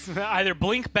back? It's either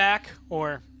blink back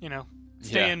or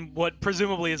stay in what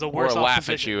presumably is a worse or laugh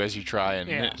position. at you as you try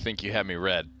and think you have me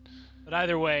read. But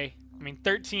either way,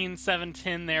 13, 7,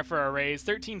 10 there for our Rays.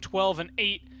 13, 12, and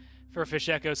 8 for Fish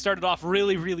Echo. Started off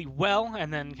really, really well,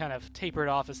 and then kind of tapered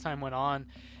off as time went on.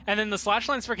 And then the slash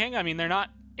lines for Kanga, they're not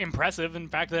impressive. In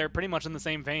fact, they're pretty much in the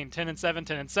same vein. 10 and 7,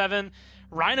 10 and 7.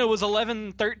 Rhino was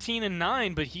 11, 13, and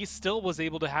 9, but he still was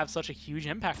able to have such a huge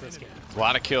impact this game. A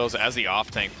lot of kills as the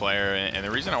off-tank player, and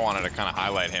the reason I wanted to kind of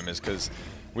highlight him is because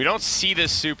we don't see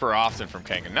this super often from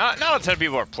Kanga. Not a ton of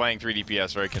people are playing 3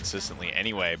 DPS very consistently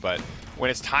anyway, but when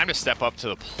it's time to step up to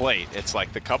the plate, it's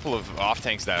like the couple of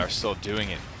off-tanks that are still doing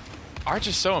it are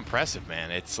just so impressive,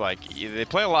 man. It's like they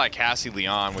play a lot of Cassie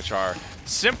Leon, which are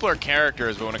simpler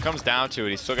characters, but when it comes down to it,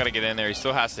 he's still got to get in there. He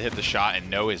still has to hit the shot and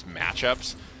know his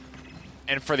matchups.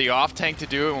 And for the off-tank to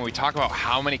do it, when we talk about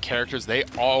how many characters they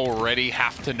already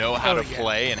have to know how to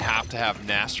play and have to have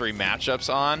mastery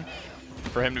matchups on,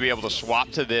 for him to be able to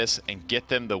swap to this and get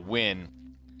them the win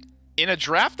in a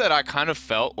draft that I kind of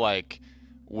felt like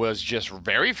was just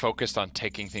very focused on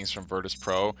taking things from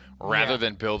Virtus.Pro rather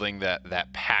than building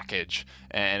that package.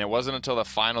 And it wasn't until the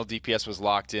final DPS was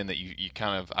locked in that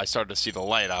I started to see the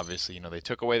light, obviously. They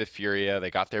took away the Furia, they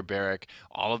got their Barrack,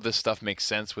 all of this stuff makes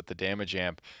sense with the damage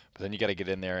amp, but then you got to get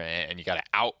in there and you got to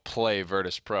outplay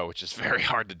Virtus.Pro, which is very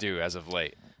hard to do as of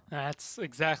late. That's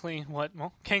exactly what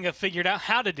Kanga figured out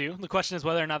how to do. The question is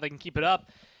whether or not they can keep it up.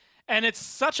 And it's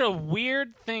such a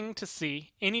weird thing to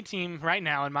see any team right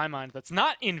now, in my mind, that's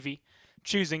not Envy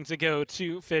choosing to go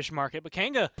to Fish Market. But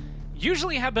Kanga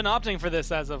usually have been opting for this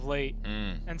as of late.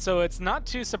 And so it's not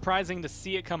too surprising to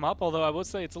see it come up, although I will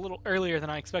say it's a little earlier than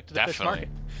I expected at Fish Market.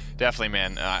 Definitely,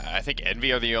 man. I think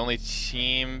Envy are the only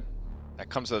team that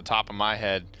comes to the top of my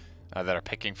head that are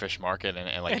picking Fish Market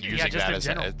and like using that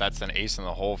as that's an ace in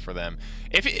the hole for them.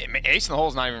 Ace in the hole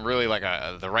is not even really like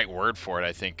the right word for it,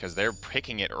 I think, because they're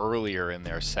picking it earlier in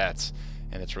their sets,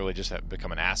 and it's really just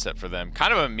become an asset for them.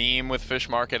 Kind of a meme with Fish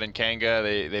Market and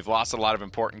Kanga. They've lost a lot of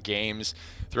important games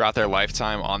throughout their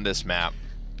lifetime on this map,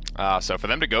 so for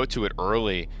them to go to it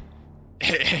early,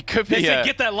 it could be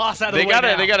get that loss out of the way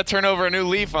now. They got to turn over a new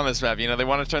leaf on this map. They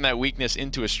want to turn that weakness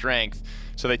into a strength.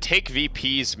 So they take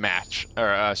VP's map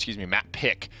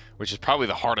pick, which is probably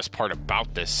the hardest part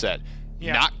about this set.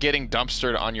 not getting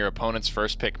dumpstered on your opponent's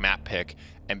first pick map pick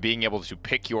and being able to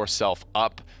pick yourself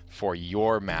up for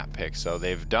your map pick. So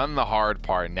they've done the hard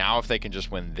part. Now if they can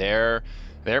just win their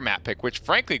map pick, which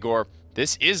frankly, Gore,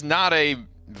 this is not a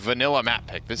vanilla map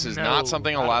pick. This is not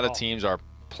something a lot of teams are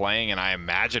playing and I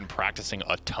imagine practicing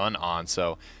a ton on.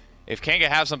 So if Kanga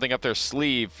have something up their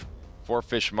sleeve for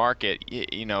Fish Market,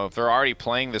 you know, if they're already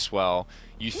playing this well,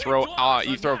 you throw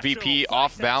VP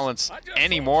off balance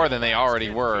any more than they already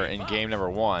were in game number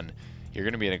 1, you're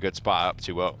going to be in a good spot up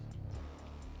 2-0.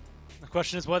 The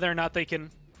question is whether or not they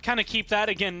can kind of keep that.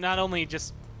 Again, not only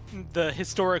just the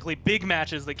historically big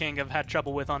matches that Kanga have had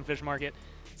trouble with on Fish Market,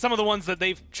 some of the ones that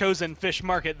they've chosen Fish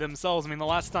Market themselves. I mean, the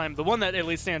last time, the one that at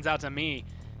least stands out to me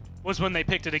was when they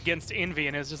picked it against Envy,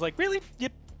 and it was just like, really?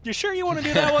 You sure you want to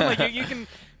do that one? Like, you can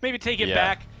maybe take it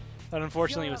back. But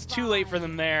unfortunately, it was too late for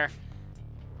them there.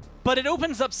 But it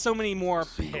opens up so many more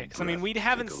picks. I mean, we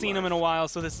haven't seen them in a while,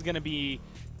 so this is going to be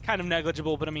kind of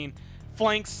negligible. But, I mean,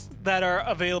 flanks that are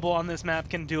available on this map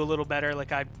can do a little better.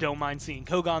 Like, I don't mind seeing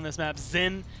Koga on this map.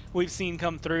 Zen, we've seen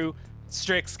come through.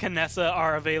 Strix, Kanessa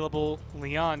are available.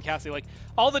 Leon, Cassie, like,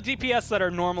 all the DPS that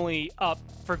are normally up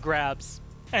for grabs,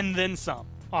 and then some,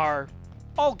 are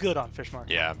all good on Fish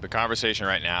Market. Yeah, the conversation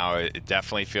right now, it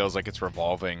definitely feels like it's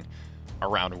revolving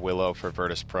around Willow for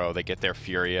Virtus.Pro. They get their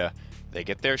Furia. They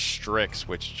get their Strix,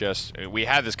 which just, we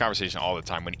had this conversation all the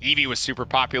time. When Eevee was super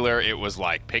popular, it was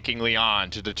like picking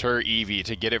Leon to deter Eevee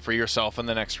to get it for yourself in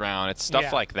the next round. It's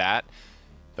stuff like that,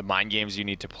 the mind games you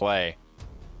need to play.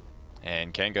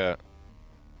 And Kanga,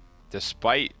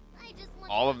 despite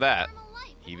all of that,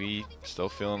 Eevee still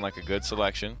feeling like a good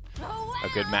selection, a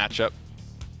good matchup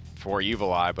for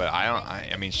Evil Eye. But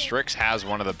I mean, Strix has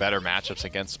one of the better matchups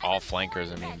against all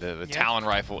flankers. I mean, the Talon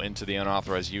Rifle into the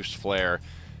unauthorized use flare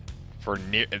for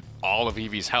all of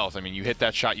Eevee's health. I mean, you hit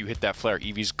that shot, you hit that flare,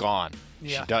 Eevee's gone.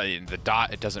 Yeah. The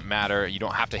dot, it doesn't matter. You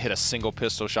don't have to hit a single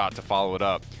pistol shot to follow it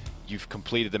up. You've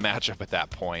completed the matchup at that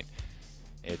point.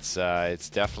 It's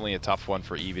definitely a tough one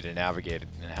for Eevee to navigate,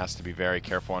 and it has to be very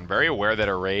careful and very aware that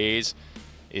Arrays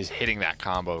is hitting that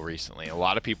combo recently. A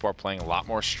lot of people are playing a lot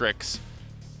more Strix.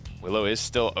 Willow is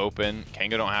still open.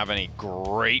 Kanga don't have any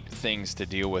great things to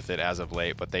deal with it as of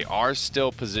late, but they are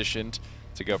still positioned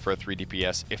to go for a 3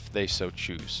 DPS if they so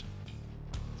choose.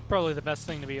 It's probably the best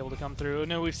thing to be able to come through.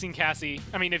 No, we've seen Cassie.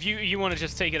 I mean, if you want to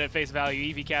just take it at face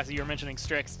value, Eevee, Cassie, you're mentioning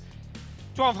Strix.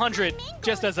 1200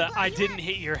 just as a I didn't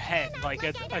hit your head, like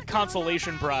a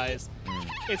consolation prize.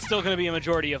 It's still going to be a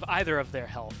majority of either of their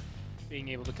health being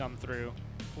able to come through.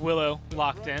 Willow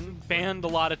locked in. Banned a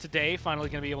lot of today, finally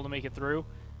going to be able to make it through.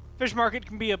 Fish Market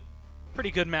can be a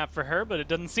pretty good map for her, but it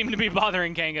doesn't seem to be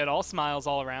bothering Kanga at all. Smiles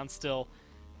all around still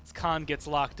as Khan gets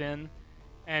locked in.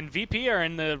 And VP are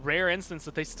in the rare instance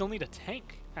that they still need a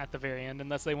tank at the very end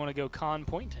unless they want to go Khan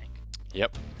point tank.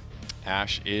 Yep.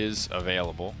 Ashe is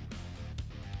available.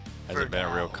 Hasn't been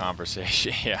a real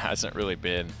conversation. Yeah, hasn't really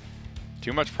been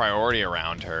too much priority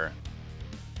around her.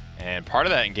 And part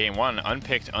of that in game 1,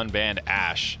 unpicked, unbanned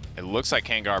Ashe. It looks like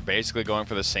Kanga are basically going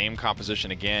for the same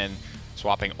composition again,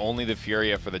 swapping only the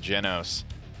Furia for the Genos.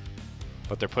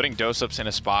 But they're putting Dosups in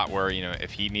a spot where, you know,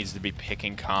 if he needs to be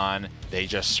picking Khan, they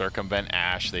just circumvent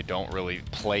Ashe. They don't really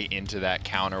play into that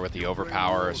counter with the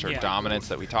overpower or sort of dominance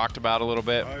that we talked about a little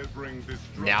bit.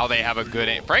 Now they have a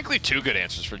good, frankly, 2 good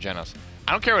answers for Genos.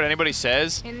 I don't care what anybody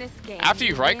says. In this game, after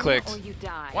you've right-clicked,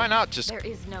 why not just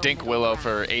no dink Willow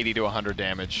for 80 to 100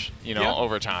 damage, you know,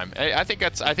 over time? I think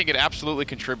it absolutely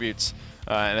contributes,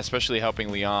 and especially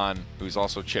helping Leon, who's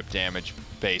also chip damage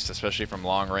based, especially from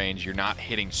long range. You're not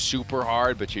hitting super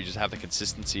hard, but you just have the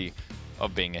consistency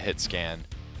of being a hit scan.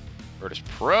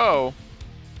 Virtus.Pro,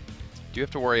 do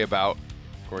have to worry about,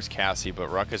 of course, Cassie, but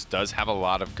Ruckus does have a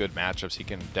lot of good matchups. He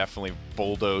can definitely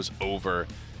bulldoze over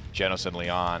Genos and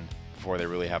Leon before they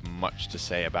really have much to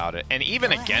say about it. And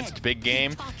even against big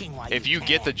game, if you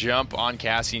get the jump on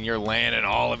Cassie and you're landing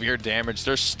all of your damage,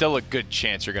 there's still a good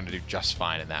chance you're going to do just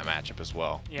fine in that matchup as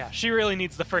well. Yeah, she really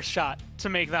needs the first shot to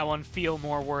make that one feel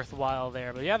more worthwhile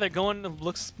there. But yeah, they're going,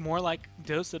 looks more like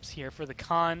Dosups here for the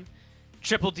Khan.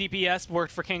 Triple DPS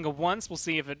worked for Kanga once. We'll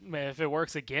see if it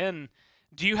works again.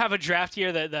 Do you have a draft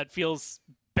here that feels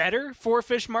better for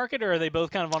Fish Market, or are they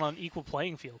both kind of on an equal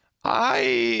playing field?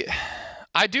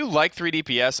 I do like 3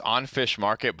 DPS on Fish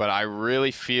Market, but I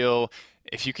really feel,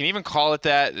 if you can even call it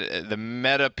that, the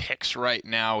meta picks right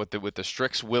now with the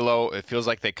Strix Willow, it feels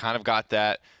like they kind of got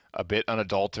that a bit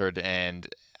unadulterated,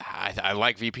 and I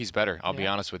like VP's better. I'll be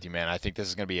honest with you, man. I think this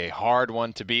is going to be a hard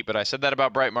one to beat, but I said that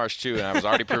about Bright Marsh too, and I was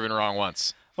already proven wrong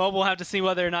once. Well, we'll have to see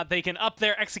whether or not they can up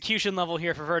their execution level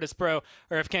here for Virtus.Pro,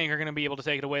 or if Kang are going to be able to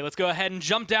take it away. Let's go ahead and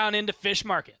jump down into Fish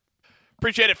Market.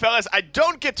 Appreciate it, fellas. I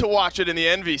don't get to watch it in the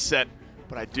Envy set,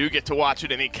 but I do get to watch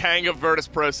it in the Kanga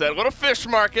Virtus.Pro set. A little fish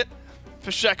market.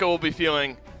 Fisheko will be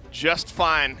feeling just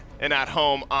fine and at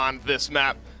home on this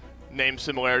map. Name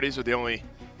similarities are the only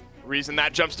reason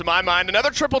that jumps to my mind.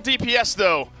 Another triple DPS,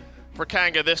 though, for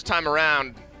Kanga this time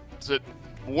around. Does it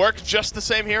work just the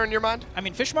same here in your mind? I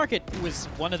mean, Fish Market was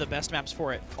one of the best maps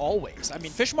for it always. I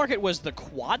mean, Fish Market was the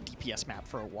quad DPS map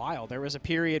for a while. There was a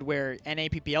period where NA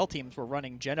PPL teams were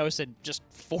running Genos and just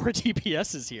 4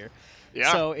 DPSs here.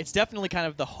 Yeah. So it's definitely kind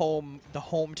of the home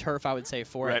turf, I would say,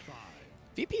 for it.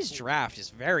 VP's draft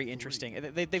is very interesting.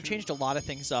 They've changed a lot of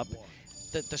things up.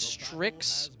 The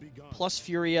Strix plus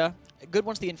Furia, good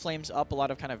once the Inflames up, a lot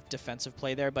of kind of defensive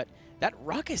play there. But that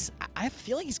Ruckus, I have a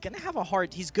feeling he's going to have a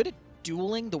hard... He's good at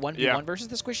dueling the 1v1 versus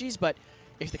the squishies, but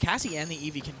if the Cassie and the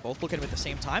Eevee can both look at him at the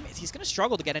same time, he's going to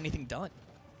struggle to get anything done.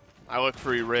 I look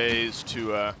for Erase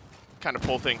to kind of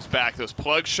pull things back. Those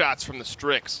plug shots from the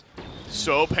Strix,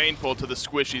 so painful to the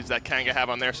squishies that Kanga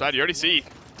have on their side. You already see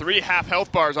 3 half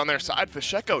health bars on their side.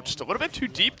 Fisheko just a little bit too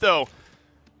deep, though.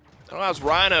 That allows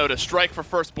Rhino to strike for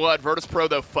first blood. Virtus.Pro,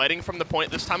 though, fighting from the point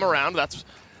this time around. That's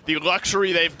the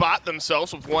luxury they've bought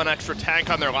themselves with 1 extra tank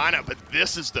on their lineup, but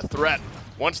this is the threat.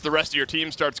 Once the rest of your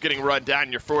team starts getting run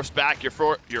down, you're forced back, you're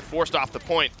forced off the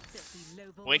point.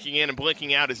 Blinking in and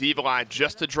blinking out is Evil Eye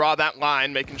just to draw that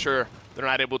line, making sure they're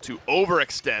not able to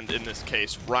overextend in this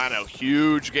case. Rhino,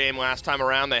 huge game last time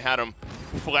around. They had him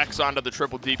flex onto the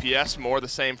triple DPS, more the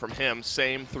same from him.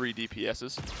 Same 3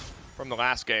 DPSs from the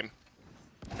last game.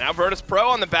 Now Virtus.Pro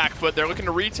on the back foot. They're looking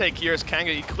to retake here as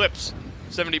Kanga eclipse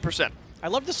 70%. I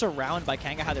love the surround by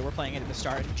Kanga, how they were playing it at the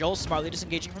start. Joel's smartly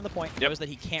disengaging from the point. Knows that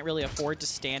he can't really afford to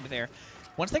stand there.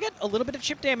 Once they get a little bit of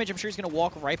chip damage, I'm sure he's going to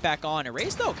walk right back on.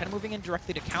 Erase, though, kind of moving in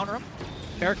directly to counter him.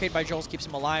 Barricade by Joel's keeps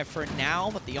him alive for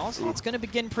now, but the onslaught's going to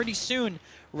begin pretty soon.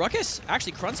 Ruckus,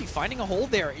 actually, Cruncy finding a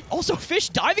hold there. Also, Fish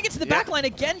diving into the backline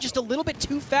again, just a little bit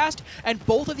too fast, and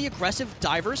both of the aggressive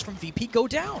divers from VP go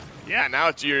down. Yeah, now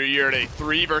it's you're at a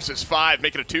 3 versus 5,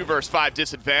 making a 2 versus 5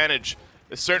 disadvantage.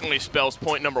 This certainly spells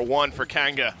point number 1 for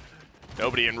Kanga.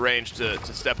 Nobody in range to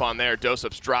step on there.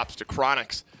 Dosups drops to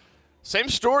Chronix. Same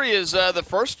story as the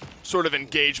first sort of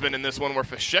engagement in this one where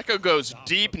Fisheko goes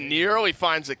deep, nearly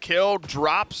finds a kill,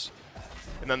 drops,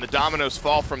 and then the dominoes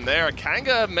fall from there.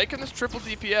 Kanga making this triple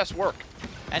DPS work.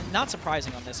 And not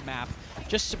surprising on this map.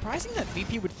 Just surprising that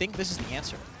VP would think this is the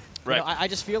answer. Right. You know, I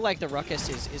just feel like the Ruckus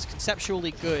is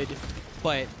conceptually good,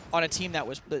 but on a team that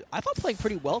was, I thought, playing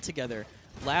pretty well together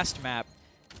last map,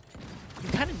 you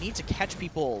kind of need to catch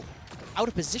people out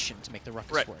of position to make the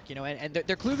Ruckus work, you know, and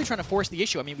they're clearly trying to force the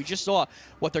issue. I mean, we just saw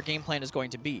what their game plan is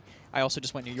going to be. I also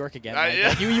just went New York again.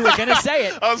 I knew you were going to say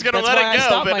it. I was going to let it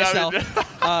go, but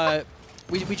myself.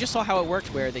 We just saw how it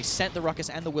worked, where they sent the Ruckus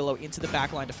and the Willow into the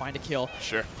backline to find a kill.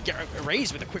 Sure.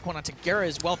 Erase with a quick one onto Gera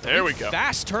as well. There we go.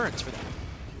 Fast turns for them.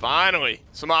 Finally,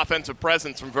 some offensive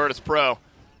presence from Virtus.Pro.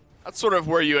 That's sort of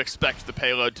where you expect the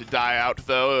payload to die out,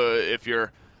 though, if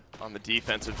you're on the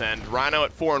defensive end. Rhino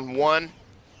at 4-1,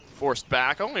 forced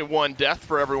back. Only 1 death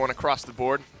for everyone across the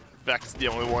board. Vex the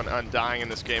only one undying in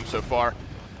this game so far.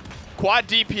 Quad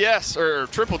DPS, or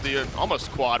triple D,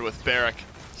 almost quad with Barrick.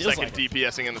 Second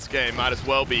DPSing in this game, might as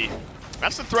well be.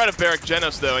 That's the threat of Barrick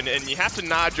Genos, though, and you have to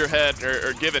nod your head,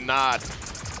 or give a nod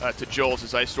to Joel's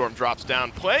as Ice Storm drops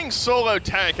down. Playing solo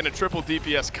tank in a triple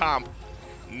DPS comp,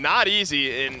 not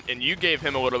easy, and you gave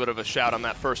him a little bit of a shout on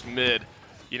that first mid.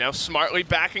 You know, smartly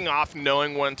backing off,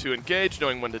 knowing when to engage,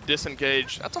 knowing when to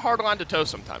disengage. That's a hard line to toe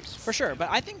sometimes. For sure, but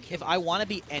I think if I want to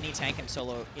be any tank in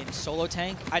solo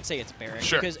tank, I'd say it's Barrick.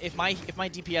 Sure. Because if my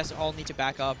DPS all need to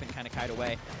back up and kind of kite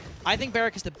away, I think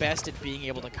Barrick is the best at being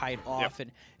able to kite off. And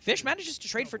Fish manages to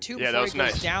trade for 2 before he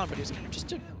goes down, but it was kind of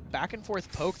just a back and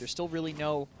forth poke. There's still really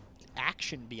no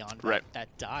action beyond that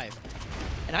dive.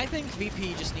 And I think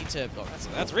VP just needs to... Oh,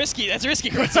 that's risky. That's risky.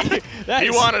 He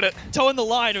wanted it. Toeing the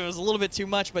line. It was a little bit too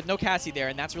much, but no Cassie there,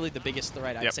 and that's really the biggest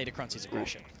threat, I'd say, to Cruncy's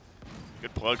aggression.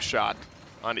 Good plug shot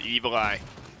onto Evil Eye.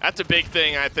 That's a big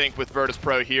thing, I think, with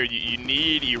Virtus.Pro here. You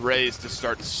need Erase to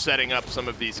start setting up some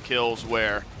of these kills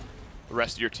where the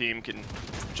rest of your team can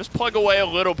just plug away a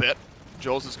little bit.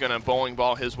 Jules is going to bowling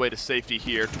ball his way to safety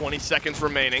here. 20 seconds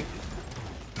remaining.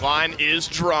 Line is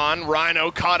drawn. Rhino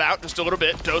caught out just a little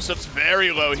bit. Dosup's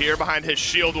very low here behind his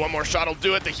shield. 1 more shot will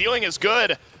do it. The healing is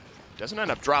good. Doesn't end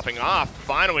up dropping off.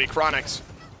 Finally, Chronix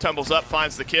tumbles up,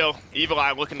 finds the kill. Evil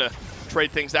Eye looking to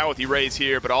trade things out with Erase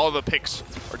here, but all of the picks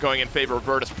are going in favor of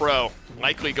Virtus.Pro.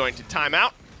 Likely going to time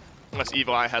out, unless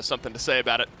Evil Eye has something to say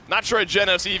about it. Not sure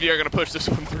Genos Eevee are going to push this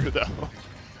one through, though.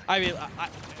 I mean,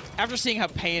 after seeing how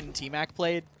Pay and T-Mac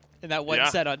played in that one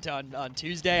set on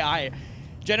Tuesday,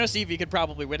 Genos EV could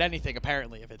probably win anything,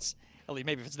 apparently, if it's, at least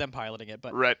maybe if it's them piloting it.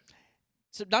 But right.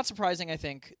 So not surprising, I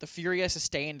think. The Furia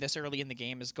sustained this early in the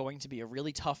game is going to be a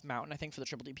really tough mountain, I think, for the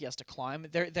triple DPS to climb.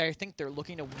 I think they're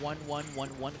looking to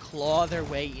 1-1-1-1 claw their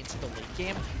way into the late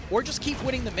game, or just keep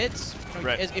winning the mids. You know,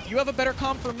 right. If you have a better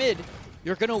comp for mid,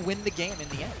 you're going to win the game in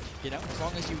the end, you know, as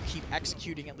long as you keep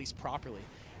executing at least properly.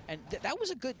 And that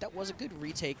was a good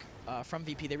retake from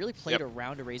VP. They really played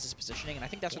around Erase's positioning, and I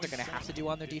think that's what they're going to have to do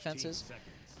on their defenses.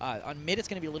 On mid, it's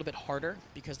going to be a little bit harder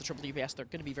because the triple DPS, they're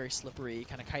going to be very slippery,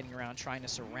 kind of kiting around, trying to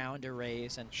surround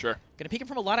Erase, and going to peek him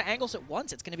from a lot of angles at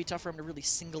once. It's going to be tough for him to really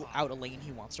single out a lane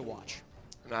he wants to watch.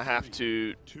 And I have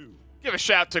to give a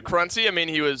shout to Cruncy. I mean,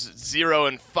 he was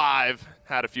 0-5,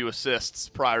 had a few assists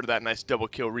prior to that nice double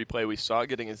kill replay we saw,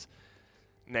 getting his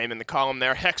name in the column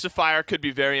there. Hexafire could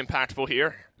be very impactful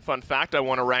here. Fun fact, I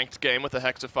won a ranked game with a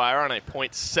Hexafire on a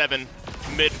 0.7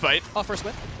 mid fight. Oh, first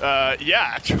win?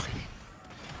 Yeah, actually.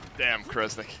 Damn,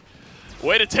 Krusnik.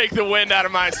 Way to take the wind out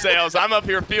of my sails. I'm up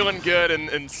here feeling good,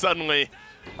 and suddenly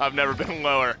I've never been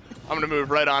lower. I'm going to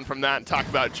move right on from that and talk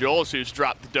about Jules, who's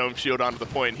dropped the dome shield onto the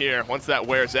point here. Once that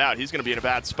wears out, he's going to be in a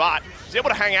bad spot. He's able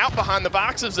to hang out behind the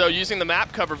boxes, though, using the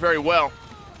map cover very well.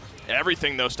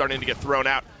 Everything, though, starting to get thrown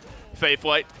out.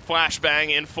 Faithlight,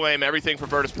 Flashbang, Inflame, everything for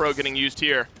Virtus.Pro getting used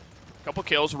here. Couple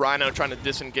kills, Rhino trying to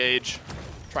disengage,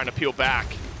 trying to peel back.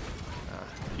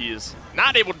 He is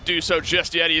not able to do so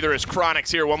just yet, either as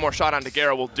Chronix here. One more shot on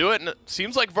Daguerre will do it, and it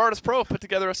seems like Virtus.Pro have put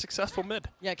together a successful mid.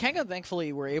 Yeah, Kanga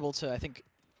thankfully were able to, I think,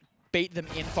 bait them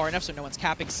in far enough so no one's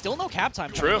capping. Still no cap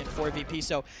time coming in for VP,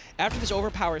 so after this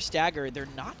overpower stagger, they're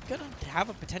not going to have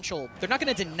a potential, they're not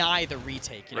going to deny the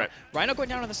retake. You know? Rhino going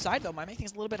down on the side, though, might make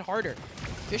things a little bit harder.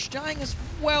 Fish dying as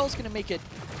well is going to make it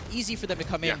easy for them to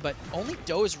come in, but only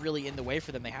Doe's really in the way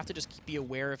for them. They have to just be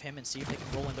aware of him and see if they can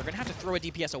roll in. They're going to have to throw a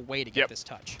DPS away to get this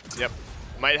touch.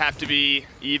 Might have to be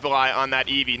Evil Eye on that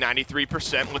Eevee,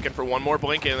 93%, looking for one more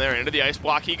blink in there. Into the ice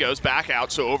block he goes, back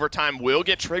out, so overtime will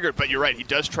get triggered, but you're right, he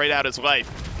does trade out his life.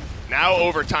 Now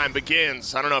overtime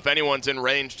begins. I don't know if anyone's in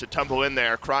range to tumble in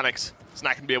there. Chronix is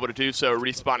not going to be able to do so,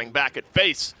 respawning back at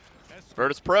base.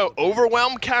 Virtus.Pro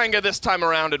overwhelm Kanga this time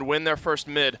around and win their first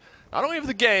mid, not only of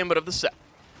the game, but of the set.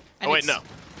 And oh wait, no,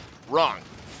 wrong.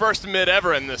 First mid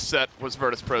ever in this set was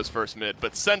Virtus.Pro's first mid,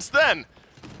 but since then,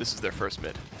 this is their first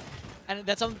mid. And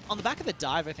that's on the back of the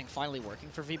dive, I think, finally working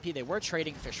for VP. They were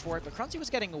trading Fish for it, but Cruncy was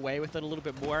getting away with it a little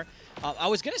bit more. I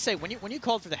was going to say, when you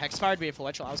called for the Hexafire to be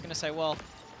influential, I was going to say, well,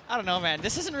 I don't know, man.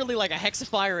 This isn't really like a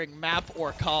Hexifiring map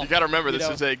or comp. You got to remember, this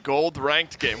is a gold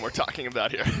ranked game we're talking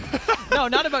about here. No,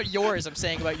 not about yours. I'm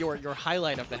saying about your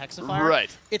highlight of the Hexafire.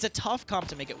 Right. It's a tough comp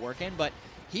to make it work in, but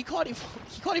he caught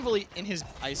Evil in his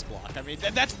ice block. I mean,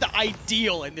 that's the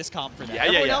ideal in this comp for that.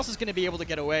 Everyone else is going to be able to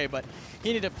get away, but he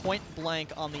needed a point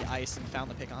blank on the ice and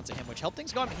found the pick onto him, which helped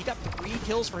things go. I mean, he got 3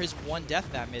 kills for his 1 death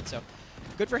that mid, so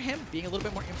good for him, being a little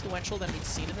bit more influential than we'd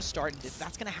seen in the start. And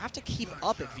that's going to have to keep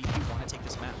up if VP want to take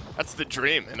this map. That's the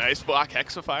dream, an ice block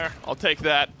Hexafire. I'll take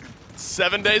that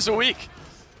 7 days a week.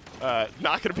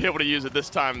 Not going to be able to use it this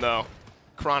time, though.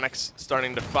 Chronix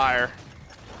starting to fire.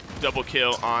 Double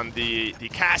kill on the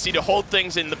Cassie to hold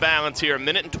things in the balance here. 1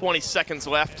 minute and 20 seconds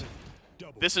left.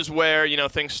 This is where, you know,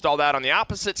 things stalled out on the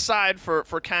opposite side for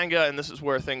Kanga, and this is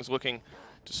where things looking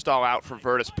to stall out for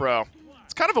Virtus.Pro.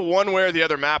 It's kind of a one way or the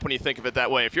other map when you think of it that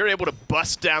way. If you're able to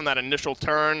bust down that initial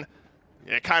turn,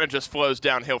 it kind of just flows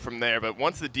downhill from there. But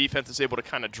once the defense is able to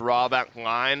kind of draw that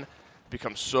line,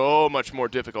 becomes so much more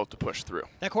difficult to push through.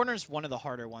 That corner is one of the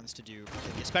harder ones to do,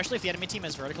 especially if the enemy team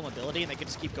has vertical mobility and they can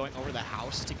just keep going over the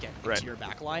house to get into your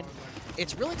back line.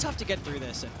 It's really tough to get through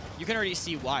this, and you can already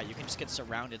see why. You can just get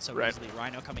surrounded so easily.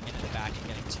 Rhino coming into the back and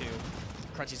getting 2.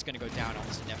 Cruncy's going to go down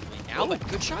almost indefinitely now, but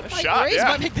good shot by Grace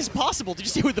might make this possible. Did you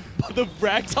see what the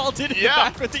ragdoll did in the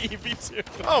back with the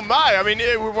EV2? Oh my, I mean,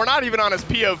 we're not even on his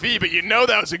POV, but you know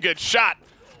that was a good shot.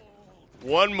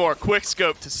 One more quick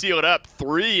scope to seal it up.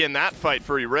 3 in that fight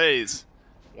for Erase.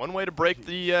 One way to break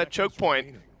the choke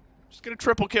point. Just get a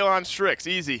triple kill on Strix,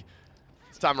 easy.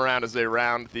 This time around as they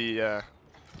round the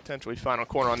potentially final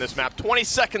corner on this map. 20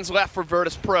 seconds left for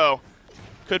Virtus.Pro.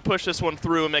 Could push this one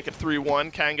through and make it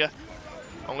 3-1. Kanga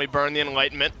only burn the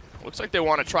Enlightenment. Looks like they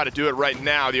want to try to do it right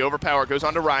now. The overpower goes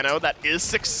on to Rhino. That is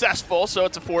successful, so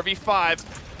it's a 4v5.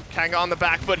 Kanga on the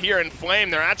back foot here in Flame.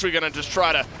 They're actually going to just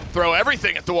try to throw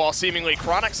everything at the wall, seemingly.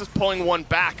 Chronix is pulling one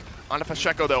back onto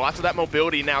Pacheco, though. Lots of that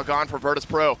mobility now gone for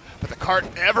Virtus.Pro. But the cart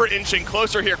ever inching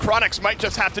closer here. Chronix might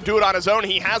just have to do it on his own.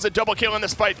 He has a double kill in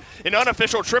this fight. An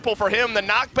unofficial triple for him. The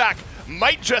knockback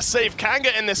might just save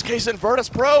Kanga in this case. In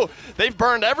Virtus.Pro, they've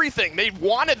burned everything. They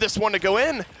wanted this one to go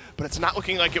in, but it's not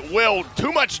looking like it will.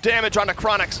 Too much damage onto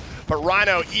Chronix. But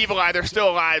Rhino, Evil Eye, they're still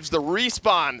alive. The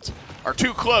respawns are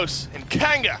too close, and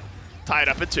Kanga tied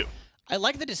up at 2. I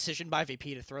like the decision by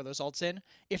VP to throw those ults in.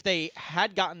 If they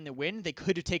had gotten the win, they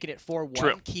could have taken it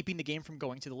 4-1, keeping the game from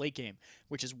going to the late game,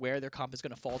 which is where their comp is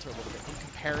going to falter a little bit in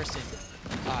comparison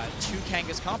to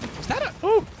Kanga's comp. Was that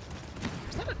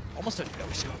almost a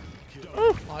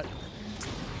no-scope?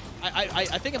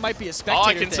 I think it might be a spectator All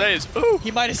I can thing. say is, ooh. He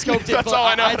might have scoped it, That's but all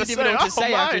I know I how to didn't even know what to say.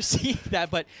 say Oh after my. seeing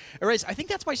that. But anyways, I think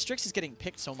that's why Strix is getting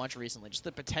picked so much recently. Just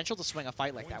the potential to swing a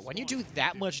fight like that. When you do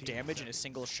that much damage in a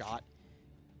single shot,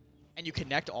 and you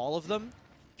connect all of them,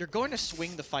 you're going to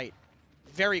swing the fight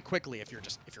very quickly if you're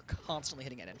constantly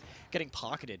hitting it and getting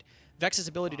pocketed. Vex's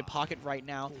ability to pocket right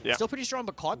now, still pretty strong,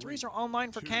 but Claw 3s are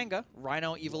online for Kanga.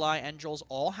 Rhino, Evil Eye, and Jules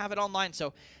all have it online,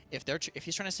 so if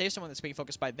he's trying to save someone that's being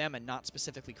focused by them and not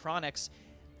specifically Chronix,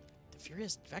 the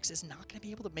Furious Vex is not going to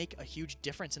be able to make a huge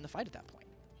difference in the fight at that point.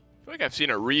 I feel like I've seen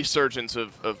a resurgence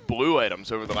of blue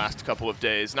items over the last couple of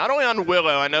days. Not only on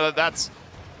Willow, I know that's,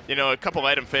 you know, a couple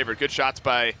item favored. Good shots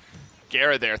by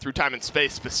Gara there through time and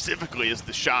space specifically as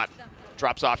the shot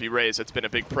drops off Erase. It's been a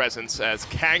big presence as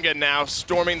Kanga now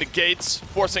storming the gates,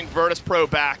 forcing Virtus.Pro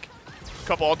back. A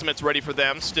couple ultimates ready for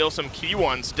them. Still some key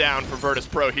ones down for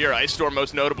Virtus.Pro here. Ice Storm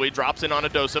most notably drops in on a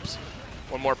Doseps.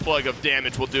 One more plug of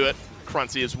damage will do it.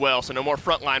 Cruncy as well, so no more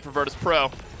front line for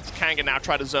Virtus.Pro. Kanga now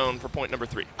try to zone for point number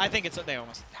 3. I think they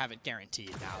almost have it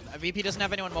guaranteed now. VP doesn't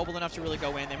have anyone mobile enough to really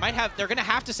go in. They're going to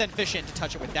have to send Fish in to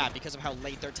touch it with that because of how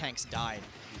late their tanks died.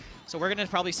 So we're going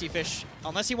to probably see Fish,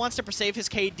 unless he wants to save his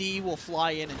KD, will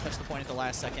fly in and touch the point at the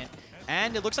last second.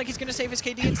 And it looks like he's going to save his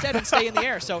KD instead and stay in the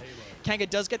air. So Kanga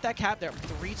does get that cap there.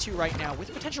 3-2 right now with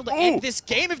the potential to end this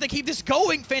game if they keep this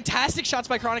going. Fantastic shots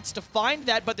by Chronix to find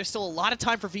that, but there's still a lot of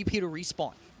time for VP to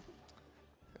respawn.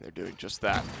 They're doing just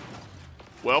that.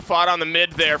 Well fought on the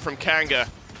mid there from Kanga.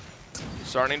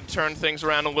 Starting to turn things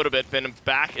around a little bit. Been a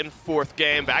back and forth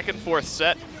game, back and forth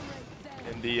set.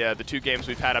 In the 2 games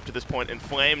we've had up to this point. And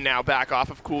Flame now back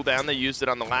off of cooldown. They used it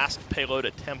on the last payload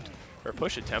attempt, or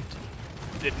push attempt.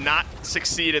 Did not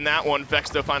succeed in that one. Vex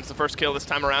though finds the first kill this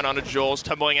time around onto Jules.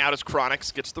 Tumbling out as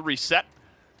Chronix gets the reset.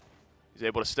 He's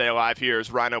able to stay alive here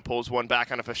as Rhino pulls one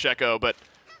back onto Fasheko, but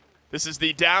this is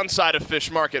the downside of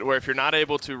Fish Market, where if you're not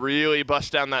able to really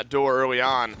bust down that door early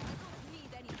on,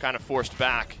 you're kind of forced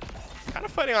back. Kind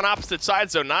of fighting on opposite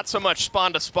sides though, not so much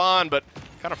spawn to spawn, but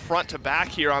kind of front to back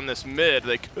here on this mid.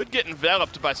 They could get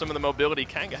enveloped by some of the mobility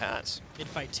Kanga has.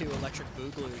 Mid-fight 2, Electric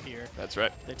Boogaloo here. That's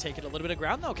right. They're taking a little bit of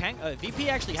ground though. VP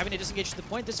actually having to disengage to the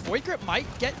point. This Void Grip might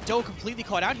get Doe completely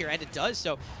caught out here, and it does,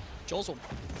 so Jules will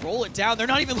roll it down. They're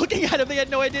not even looking at him. They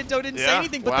had no idea Doe didn't say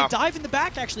anything, but the dive in the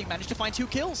back actually managed to find 2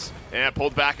 kills. Yeah,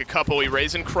 pulled back a couple. He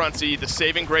raised in Cruncy. The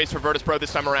saving grace for Virtus.Pro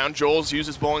this time around. Jules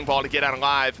uses Bowling Ball to get out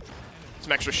alive.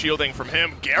 Some extra shielding from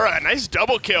him. Gara, a nice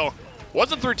double kill.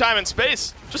 Wasn't through time and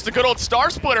space. Just a good old Star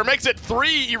Splitter. Makes it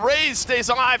 3. Erase stays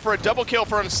alive for a double kill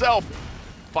for himself.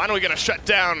 Finally going to shut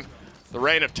down the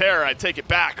Reign of Terror. I take it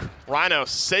back. Rhino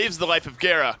saves the life of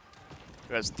Gara,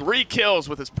 who has 3 kills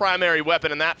with his primary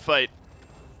weapon in that fight.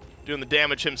 Doing the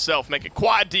damage himself. Make it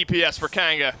quad DPS for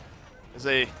Kanga as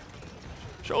they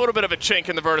show a little bit of a chink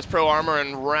in the Virtus.Pro armor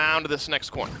and round this next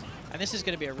corner. And this is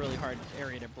going to be a really hard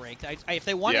area to break. If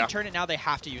they want to turn it now, they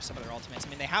have to use some of their ultimates. I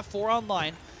mean, they have 4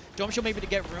 online. Dome Shield maybe to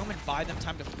get room and buy them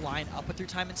time to line up with through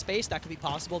time and space. That could be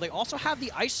possible. They also have the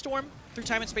Ice Storm through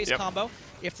time and space combo.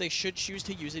 If they should choose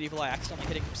to use it, Evil Eye accidentally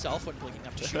hitting himself when blinking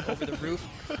up to shoot over the roof.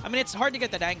 I mean, it's hard to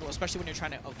get that angle, especially when you're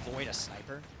trying to avoid a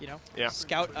sniper, you know? Yeah.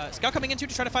 Scout coming in to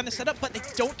try to find the setup, but they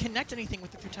don't connect anything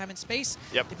with it through time and space.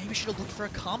 Yep. They maybe should have looked for a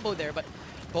combo there, but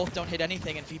both don't hit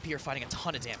anything, and VP are fighting a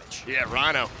ton of damage. Yeah,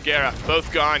 Rhino, Gara,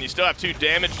 both gone. You still have 2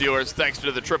 damage dealers thanks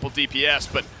to the triple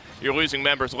DPS, but you're losing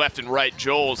members left and right.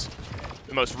 Jules,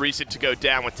 the most recent to go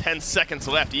down with 10 seconds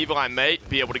left. Evil Eye may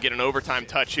be able to get an overtime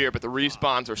touch here, but the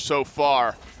respawns are so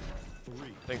far.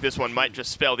 I think this one might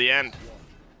just spell the end.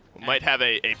 We might have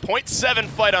a 0.7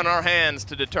 fight on our hands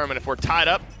to determine if we're tied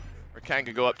up or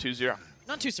Kanga go up 2-0.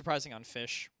 Not too surprising on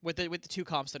Fish with the 2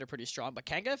 comps that are pretty strong, but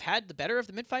Kanga have had the better of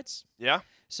the mid-fights. Yeah.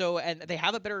 So, and they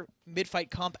have a better mid-fight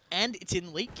comp, and it's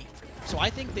in late game for them. So I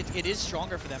think that it is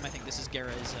stronger for them. I think this is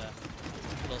Gara's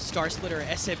little Star Splitter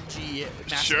SMG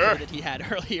massacre that he had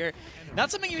earlier.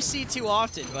 Not something you see too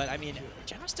often, but I mean,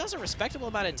 Genos does a respectable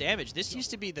amount of damage. This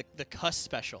used to be the cuss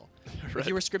special. If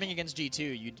you were scrimming against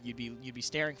G2, you'd be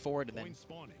staring forward and then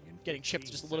getting chipped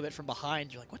just a little bit from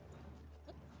behind. You're like, what?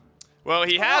 Well,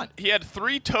 he had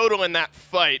 3 total in that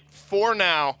fight, 4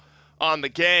 now on the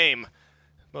game.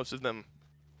 Most of them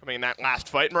coming in that last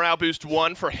fight. Morale boost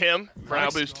 1 for him.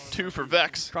 Morale boost 2 for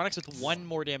Vex. Chronix with 1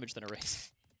 more damage than Erase.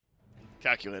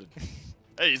 Calculated.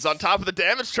 Hey, he's on top of the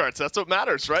damage charts. That's what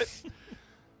matters, right?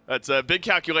 That's big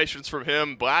calculations from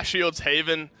him. Blast Shields,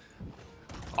 Haven,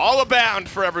 all abound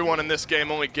for everyone in this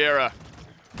game. Only Gera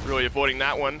really avoiding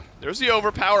that one. There's the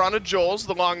overpower onto Joel's.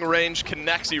 The long range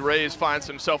connects. He Raze finds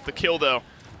himself the kill, though.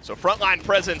 So frontline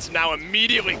presence now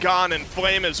immediately gone, and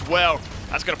Flame as well.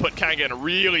 That's going to put Kanga in a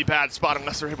really bad spot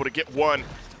unless they're able to get one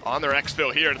on their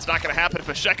exfil here. And it's not going to happen if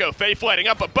Pacheco Faith lighting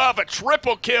up above. A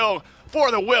triple kill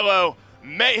for the Willow.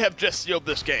 May have just sealed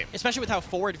this game. Especially with how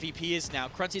forward VP is now.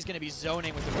 Crunty's going to be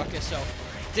zoning with the Ruckus, so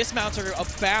dismounts are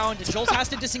abound, and Joel's has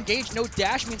to disengage. No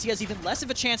dash means he has even less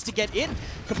of a chance to get in.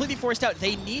 Completely forced out.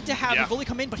 They need to have Bully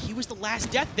come in, but he was the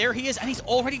last death. There he is, and he's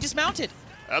already dismounted.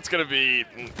 That's gonna be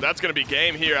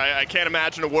game here. I can't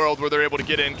imagine a world where they're able to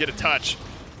get in, get a touch.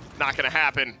 Not gonna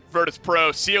happen.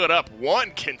 Virtus.Pro seal it up.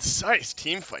 One concise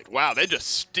team fight. Wow, they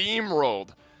just steamrolled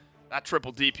that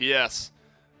triple DPS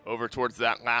over towards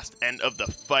that last end of the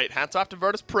fight. Hats off to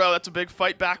Virtus.Pro. That's a big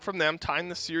fight back from them, tying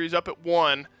the series up at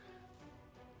 1.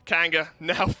 Kanga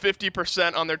now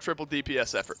 50% on their triple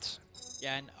DPS efforts.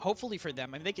 Yeah, and hopefully for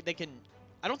them, I mean, they can.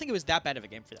 I don't think it was that bad of a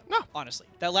game for them. No, honestly,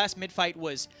 that last mid fight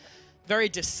was very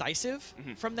decisive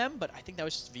from them, but I think that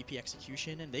was just VP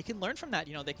execution, and they can learn from that.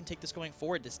 You know, they can take this going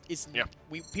forward. This is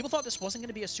people thought this wasn't going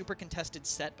to be a super contested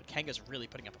set, but Kanga's really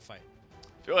putting up a fight.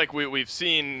 I feel like we've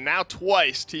seen now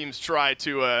twice teams try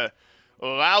to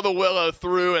allow the Willow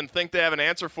through and think they have an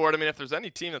answer for it. I mean, if there's any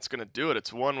team that's going to do it,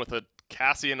 it's one with a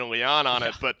Cassie and a Leon on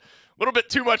it, but a little bit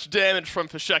too much damage from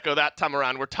Pacheco that time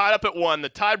around. We're tied up at 1.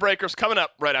 The tiebreaker's coming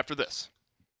up right after this.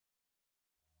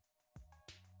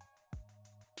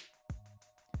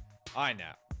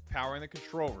 INAP, powering the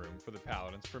control room for the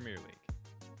Paladins Premier League.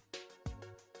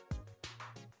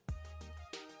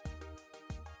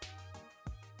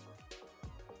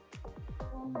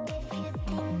 If you're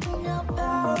thinking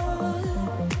about,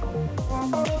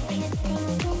 if you're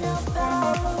thinking about,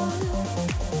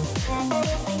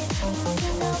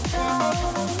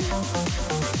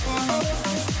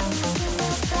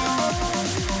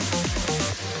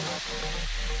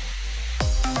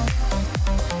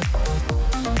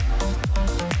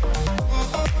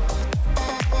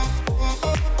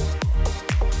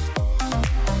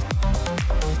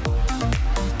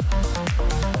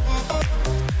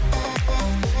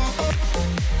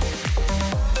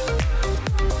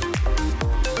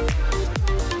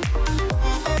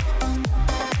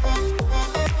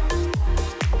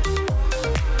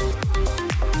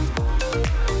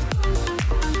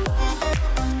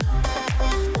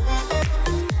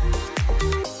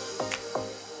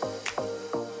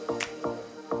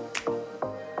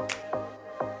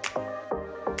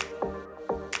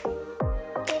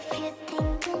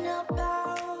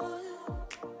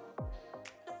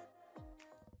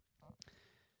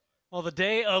 Well, the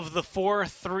day of the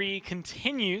 4-3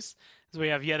 continues as we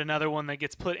have yet another one that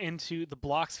gets put into the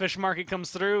blocks. Fish Market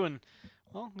comes through, and,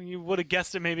 well, you would have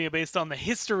guessed it maybe based on the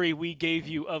history we gave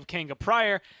you of Kanga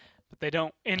prior, but they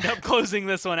don't end up closing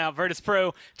this one out.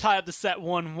 Virtus.Pro tie up the set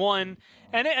 1-1.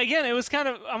 And again, it was kind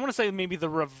of, I want to say maybe the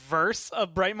reverse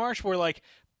of Brightmarsh, where like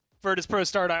Virtus.Pro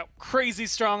started out crazy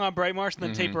strong on Brightmarsh and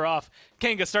then taper off.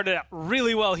 Kanga started out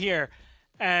really well here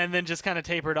and then just kind of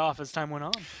tapered off as time went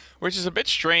on. Which is a bit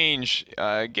strange,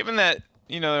 given that,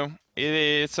 you know,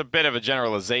 it's a bit of a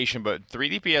generalization, but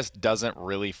 3 DPS doesn't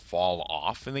really fall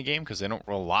off in the game because they don't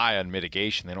rely on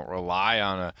mitigation. They don't rely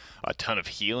on a ton of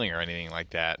healing or anything like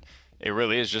that. It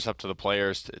really is just up to the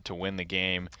players to win the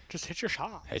game. Just hit your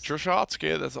shots. Hit your shots,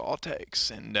 kid. That's all it takes.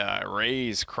 And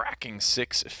Raze cracking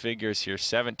 6 figures here,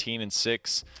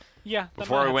 17-6. Yeah.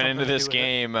 Before we went into this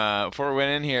game, before we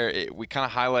went in here, we kind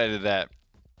of highlighted that,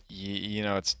 you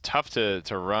know, it's tough to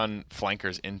run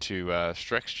flankers into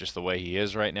Strix just the way he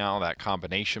is right now. That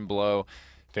combination blow,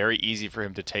 very easy for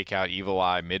him to take out Evil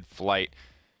Eye mid-flight,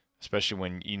 especially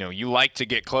when, you know, you like to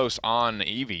get close on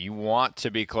Eevee. You want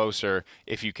to be closer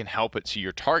if you can help it to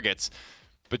your targets,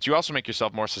 but you also make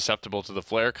yourself more susceptible to the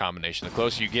flare combination. The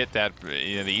closer you get, that,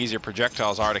 you know, the easier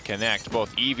projectiles are to connect.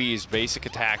 Both Eevee's basic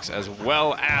attacks as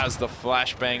well as the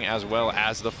flashbang as well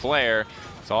as the flare.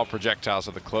 It's all projectiles,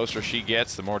 so the closer she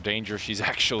gets, the more danger she's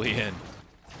actually in.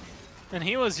 And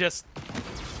he was just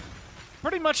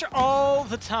pretty much all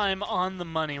the time on the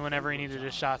money whenever he needed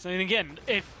his shots. And again,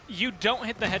 if you don't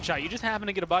hit the headshot, you just happen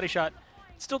to get a body shot,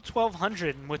 it's still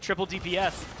 1,200. And with triple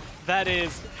DPS, that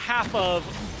is half of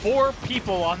 4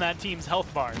 people on that team's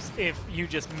health bars if you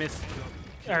just miss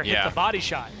or hit the body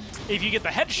shot. If you get the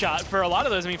headshot, for a lot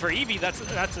of those, I mean, for Eevee,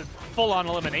 that's a full-on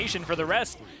elimination. For the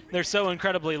rest, they're so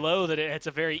incredibly low that it's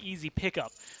a very easy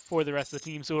pickup for the rest of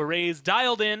the team. So a Raze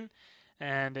dialed in,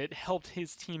 and it helped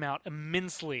his team out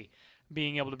immensely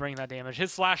being able to bring that damage.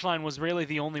 His slash line was really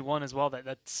the only one as well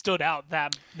that stood out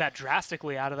that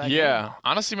drastically out of that game.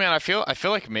 Honestly, man, I feel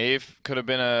like Maeve could have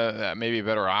been maybe a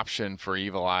better option for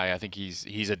Evil Eye. I think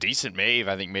he's a decent Maeve.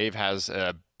 I think Maeve has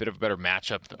a bit of a better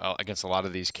matchup against a lot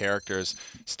of these characters.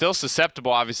 Still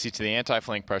susceptible, obviously, to the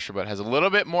anti-flank pressure, but has a little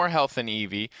bit more health than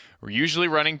Eevee. We're usually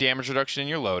running damage reduction in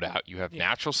your loadout. You have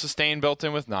natural sustain built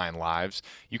in with 9 lives.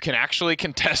 You can actually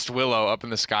contest Willow up in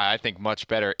the sky, I think, much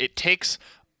better. It takes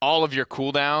all of your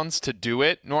cooldowns to do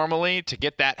it normally, to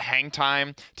get that hang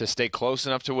time, to stay close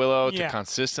enough to Willow, to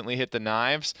consistently hit the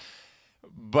knives.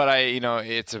 But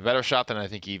it's a better shot than I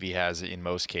think Eevee has in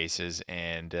most cases,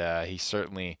 and he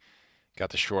certainly got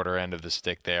the shorter end of the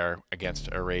stick there against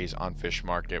Arrays on Fish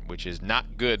Market, which is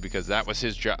not good because that was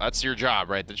his job. That's your job,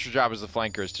 right? That's your job as the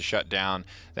flanker, is to shut down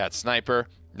that sniper.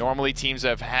 Normally, teams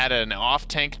have had an off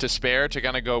tank to spare to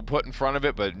kind of go put in front of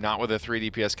it, but not with a 3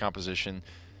 DPS composition.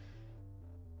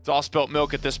 It's all spilt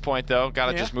milk at this point, though.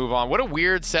 Got to just move on. What a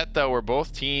weird set, though, where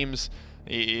both teams,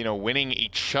 winning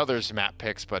each other's map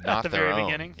picks, but not their own. At the very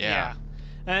beginning. Yeah.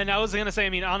 And I was going to say,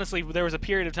 honestly, there was a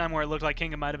period of time where it looked like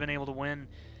Kanga might have been able to win.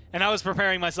 And I was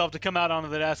preparing myself to come out onto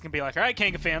the desk and be like, all right,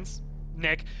 Kanga fans,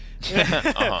 Nick,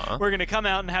 we're going to come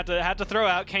out and have to throw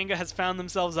out. Kanga has found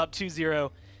themselves up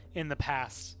 2-0 in the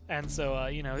past. And so,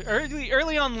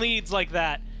 early on leads like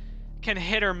that can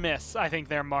hit or miss, I think,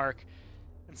 their mark.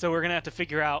 And so we're going to have to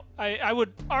figure out. I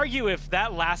would argue if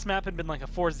that last map had been like a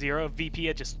 4-0, VP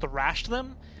had just thrashed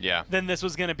them, then this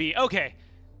was going to be, okay,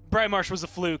 Bright Marsh was a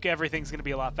fluke, everything's going to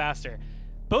be a lot faster.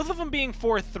 Both of them being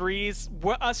 4-3s,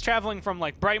 us traveling from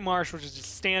like Bright Marsh, which is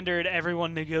just standard,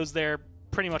 everyone who goes there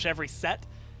pretty much every set,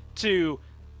 to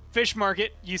Fish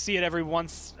Market, you see it every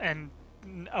once and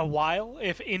a while.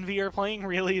 If Envy are playing,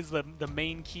 really is the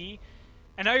main key.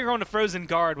 And now you're going to Frozen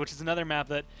Guard, which is another map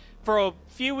that for a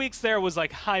few weeks there was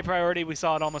like high priority. We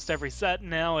saw it almost every set.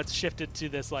 Now it's shifted to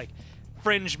this like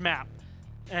fringe map.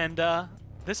 And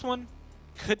this one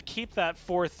could keep that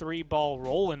 4-3 ball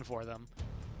rolling for them.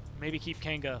 Maybe keep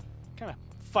Kanga kind of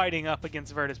fighting up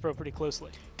against Virtus.Pro pretty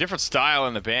closely. Different style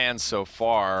in the bans so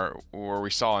far, where we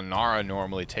saw Nara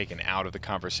normally taken out of the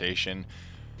conversation.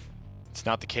 It's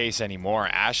not the case anymore.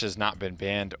 Ashe has not been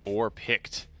banned or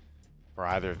picked for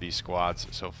either of these squads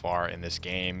so far in this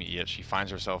game, yet she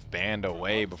finds herself banned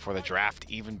away before the draft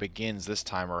even begins this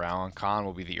time around. Khan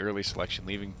will be the early selection,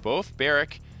 leaving both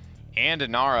Barrick and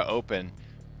Inara open.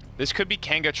 This could be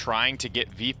Kanga trying to get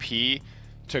VP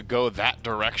to go that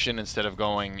direction instead of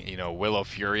going, Willow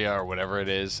Furia or whatever it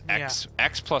is. X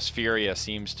plus Furia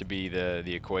seems to be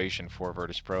the equation for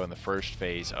Virtus.Pro in the first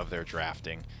phase of their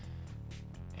drafting.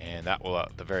 And that will,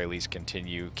 at the very least,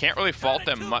 continue. Can't really fault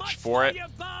them much for it.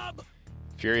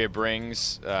 Furia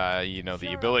brings,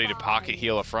 the ability to pocket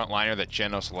heal a frontliner that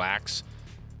Genos lacks.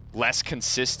 Less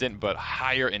consistent, but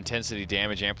higher intensity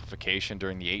damage amplification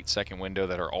during the 8-second window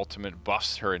that her ultimate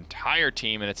buffs her entire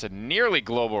team, and it's a nearly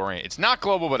global range. It's not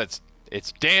global, but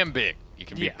it's damn big. You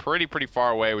can be pretty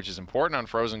far away, which is important on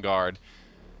Frozen Guard.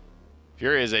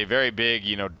 Furia is a very big,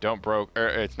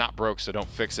 it's not broke, so don't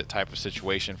fix it type of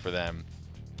situation for them.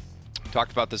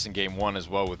 Talked about this in game 1 as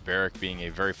well, with Barrick being a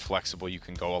very flexible, you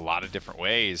can go a lot of different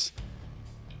ways.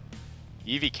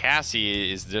 Eevee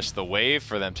Cassie is just the wave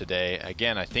for them today.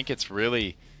 Again, I think it's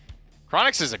really...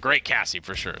 Chronix is a great Cassie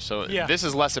for sure, so this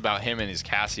is less about him and his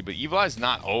Cassie, but Evil Eye's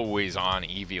not always on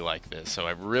Eevee like this, so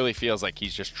it really feels like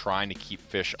he's just trying to keep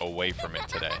Fish away from it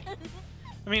today.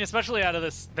 I mean, especially out of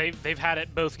this, they've had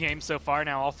it both games so far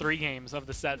now, all 3 games of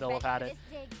the set they'll have had it.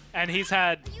 And he's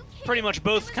had pretty much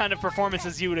both kind of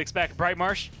performances you would expect. Bright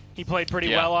Marsh, he played pretty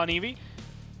well on Eevee.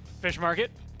 Fish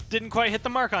Market didn't quite hit the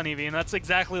mark on Eevee, and that's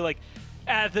exactly like,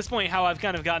 at this point, how I've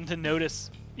kind of gotten to notice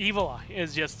Evil Eye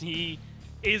is just he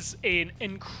is an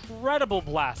incredible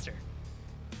blaster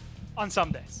on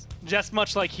some days. Just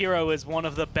much like Hero is one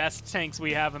of the best tanks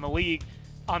we have in the league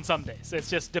on some days.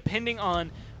 It's just depending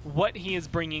on what he is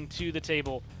bringing to the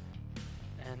table.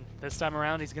 And this time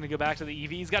around, he's going to go back to the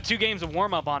Eevee. He's got 2 games of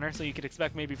warm-up on her, so you could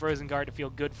expect maybe Frozen Guard to feel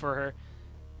good for her.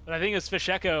 But I think it was Fish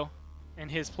Echo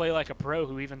and his play like a pro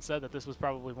who even said that this was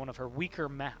probably one of her weaker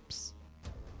maps.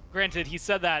 Granted, he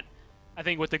said that, I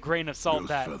think, with a grain of salt,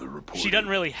 that she doesn't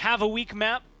really have a weak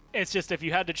map. It's just if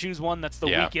you had to choose one that's the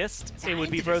weakest, it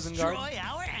would be Frozen Guard.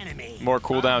 More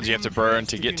cooldowns you have to burn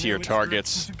to get to your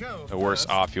targets, the worse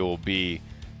off you will be.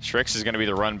 Strix is going to be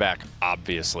the run back,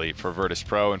 obviously, for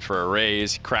Virtus.Pro and for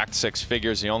Arrays. Cracked 6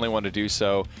 figures, the only one to do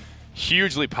so.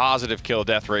 Hugely positive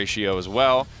kill-death ratio as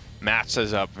well.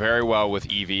 Matches up very well with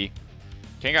Eevee.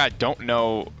 Kanga, I don't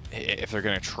know if they're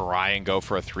going to try and go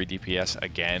for a 3 DPS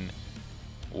again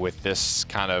with this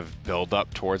kind of build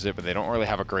up towards it, but they don't really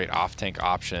have a great off-tank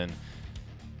option.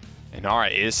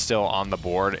 Inara is still on the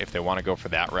board if they want to go for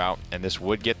that route, and this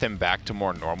would get them back to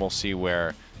more normalcy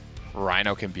where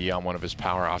Rhino can be on one of his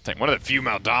power off tank. One of the few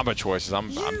Maldamba choices.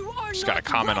 I'm just got to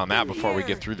comment on that before we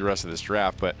get through the rest of this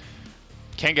draft. But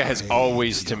Kanga has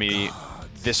always, to me,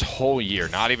 this whole year,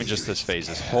 not even just this phase,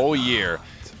 this whole year,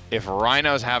 if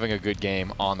Rhino's having a good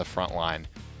game on the front line,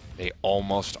 they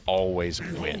almost always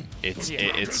win. It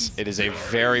is a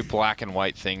very black and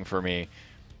white thing for me.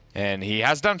 And he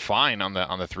has done fine on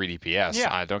the 3 DPS.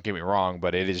 Yeah. Don't get me wrong,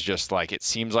 but it is just like, it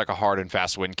seems like a hard and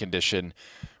fast win condition.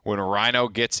 When Rhino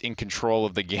gets in control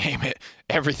of the game,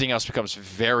 everything else becomes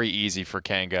very easy for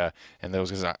Kanga, and those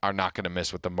guys are not going to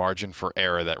miss with the margin for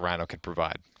error that Rhino can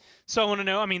provide. So I want to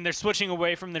know, I mean, they're switching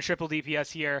away from the triple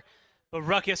DPS here, but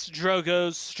Ruckus,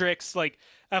 Drogos, Strix, like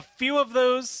a few of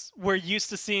those we're used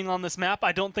to seeing on this map.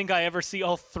 I don't think I ever see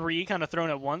all three kind of thrown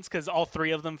at once because all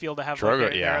three of them feel to have Drogo,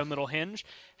 like their own little hinge.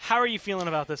 How are you feeling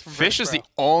about this from Fish Virtus.Pro? is the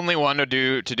only one to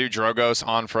do Drogos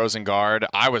on Frozen Guard.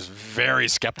 I was very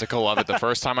skeptical of it the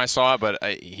first time I saw it, but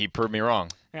he proved me wrong.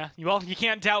 Yeah, well, you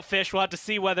can't doubt Fish. We'll have to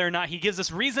see whether or not he gives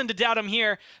us reason to doubt him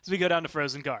here as we go down to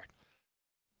Frozen Guard.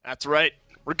 That's right.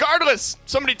 Regardless,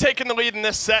 somebody taking the lead in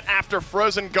this set after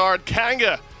Frozen Guard.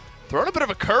 Kanga throwing a bit of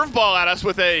a curveball at us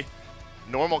with a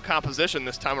normal composition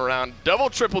this time around. Double,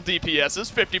 triple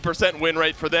DPSs, 50% win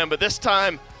rate for them, but this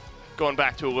time going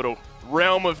back to a little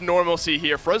realm of normalcy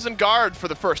here. Frozen Guard for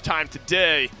the first time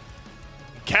today.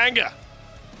 Kanga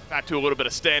back to a little bit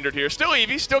of standard here. Still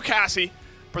Eevee, still Cassie,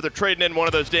 but they're trading in one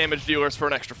of those damage dealers for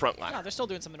an extra frontline. No, they're still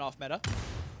doing something off meta.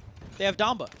 They have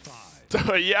Damba.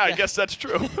 Yeah, I guess that's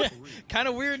true. Kind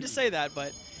of weird to say that,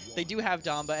 but they do have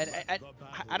Damba, and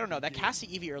I don't know, that Cassie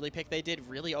Eevee early pick they did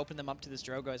really opened them up to this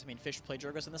Drogos. I mean, Fish played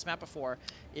Drogos in this map before.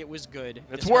 It was good.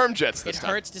 It's Worm Jets this time.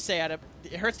 It hurts to say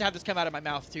it hurts to have this come out of my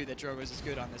mouth too that Drogos is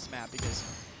good on this map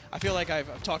because I feel like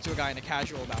I've talked to a guy in a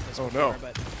casual about this before,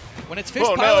 but when it's Fish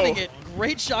piloting it,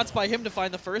 great shots by him to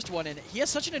find the first one, and he has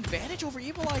such an advantage over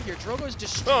Evil Eye here. Drogos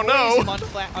destroys him on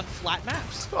flat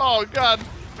maps. Oh god,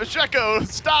 Pacheco,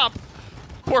 stop!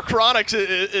 Poor Chronix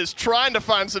is trying to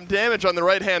find some damage on the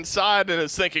right-hand side and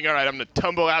is thinking, all right, I'm going to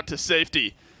tumble out to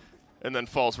safety, and then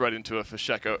falls right into a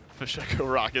Pacheco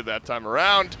rocket that time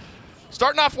around.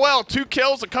 Starting off well, 2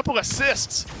 kills, a couple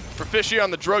assists for Fishy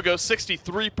on the Drogo,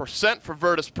 63% for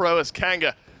Virtus.Pro as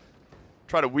Kanga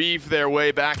try to weave their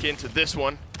way back into this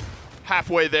one.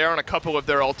 Halfway there on a couple of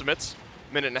their ultimates.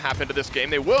 Minute and a half into this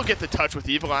game. They will get the touch with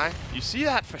Evil Eye. You see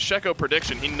that Pacheco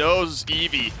prediction. He knows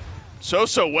Eevee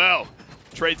so well.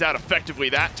 Trades out effectively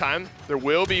that time. There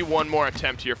will be one more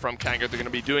attempt here from Kanga. They're going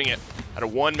to be doing it at a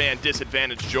one-man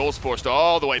disadvantage. Joel's forced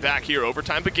all the way back here.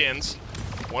 Overtime begins.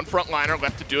 One frontliner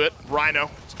left to do it. Rhino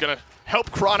is going to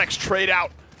help Chronix trade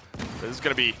out. This is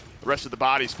going to be the rest of the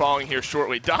bodies falling here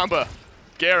shortly. Damba,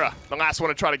 Guerra, the last one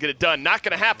to try to get it done. Not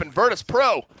going to happen.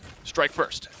 Virtus.Pro, strike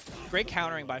first. Great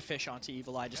countering by Fish onto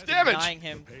Evil Eye. Just denying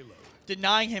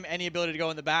him any ability to go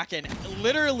in the back, and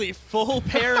literally full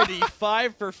parity,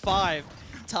 5 for 5.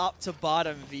 Top to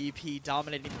bottom VP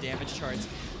dominating the damage charts.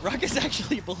 Ruckus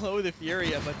actually below the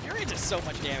Furia, but Furia does so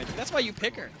much damage. That's why you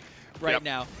pick her right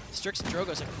now. Strix and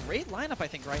Drogos, a great lineup, I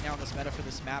think, right now in this meta for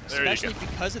this map, especially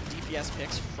because of the DPS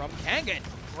picks from Kanga. And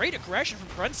great aggression from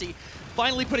Pruncy,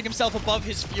 finally putting himself above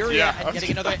his Furia and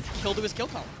getting another kill to his kill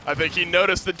column. I think he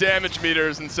noticed the damage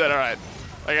meters and said, all right,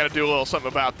 I got to do a little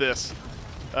something about this.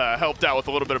 Helped out with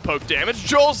a little bit of poke damage.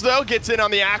 Jules, though, gets in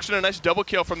on the action. A nice double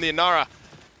kill from the Inara.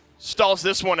 Stalls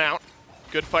this one out.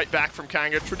 Good fight back from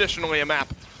Kanga. Traditionally a map,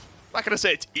 I'm not going to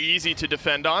say it's easy to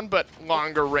defend on, but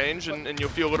longer range, and you'll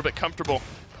feel a little bit comfortable.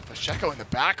 Pacheco in the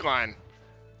back line,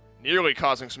 nearly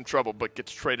causing some trouble, but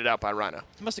gets traded out by Rhino.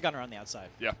 He must have gone around the outside.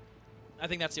 Yeah. I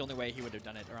think that's the only way he would have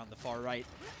done it, around the far right.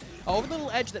 Over the little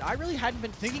edge that I really hadn't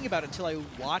been thinking about until I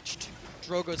watched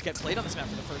Drogos get played on this map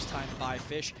for the first time by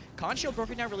Fish. Conshield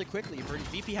broke it down really quickly.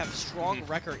 VP have a strong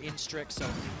wrecker in Strix, so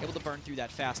able to burn through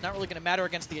that fast. Not really going to matter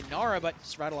against the Inara, but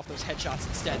just rattle off those headshots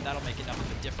instead. That'll make enough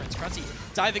of a difference. Pruncy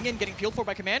diving in, getting peeled for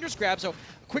by Commander's Grab, so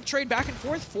quick trade back and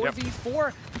forth,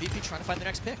 4v4. VP trying to find the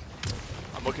next pick.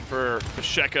 I'm looking for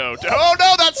Pacheco. Oh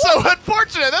no, that's so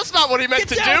unfortunate. That's not what he meant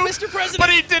to do. Mr. President. But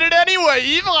he did it anyway.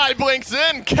 Evil Eye blinks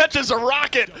in, catches a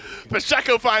rocket.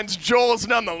 Pacheco finds Joel's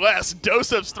nonetheless.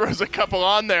 Doseps throws a couple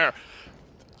on there.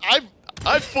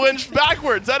 I flinched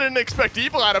backwards. I didn't expect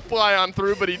Evil Eye to fly on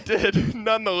through, but he did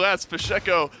nonetheless.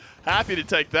 Pacheco happy to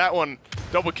take that one.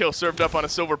 Double kill served up on a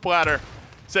silver platter.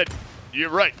 Said, you're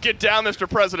right, get down, Mr.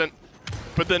 President.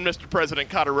 But then Mr. President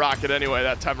caught a rocket anyway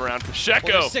that time around. Pacheco.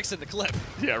 Well, there's 6 in the clip.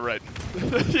 Yeah, right.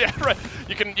 Yeah, right.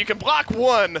 You can block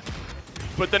 1,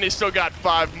 but then he's still got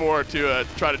 5 more to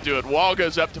try to do it. Wall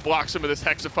goes up to block some of this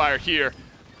Hexafire here.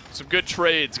 Some good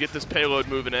trades. Get this payload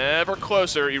moving ever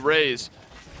closer. Erase.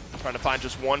 Trying to find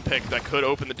just one pick that could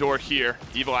open the door here.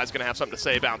 Evil Eye's going to have something to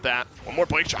say about that. One more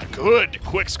blade shot. Good.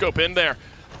 Quick scope in there.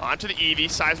 Onto the Eevee.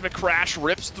 Seismic Crash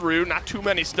rips through. Not too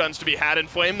many stuns to be had. In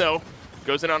Flame, though,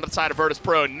 goes in onto the side of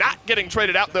Virtus.Pro. Not getting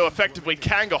traded out, though, effectively.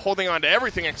 Kanga holding on to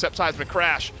everything except Seismic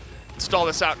Crash. Stall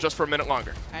this out just for a minute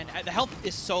longer. And the health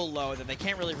is so low that they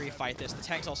can't really refight this. The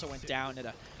tanks also went down at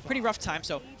a pretty rough time.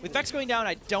 So with Vex going down,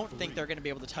 I don't think they're going to be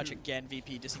able to touch again.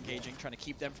 VP disengaging, trying to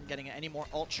keep them from getting any more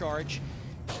ult charge.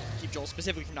 Keep Joel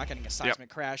specifically from not getting a Seismic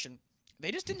Crash. And they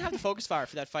just didn't have the focus fire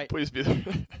for that fight. Please be there.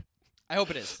 I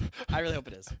hope it is. I really hope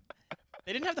it is.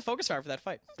 They didn't have the focus fire for that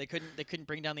fight. They couldn't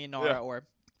bring down the Inara or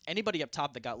anybody up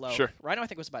top that got low. Sure. Rhino, I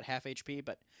think, was about half HP,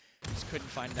 but just couldn't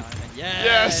find Diamond.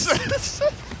 Yes!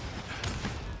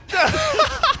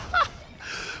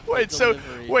 Wait,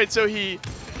 so he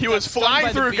was flying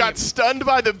through, got stunned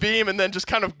by the beam, and then just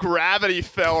kind of gravity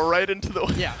fell right into the...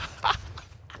 Yeah.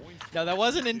 No, that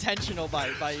wasn't intentional by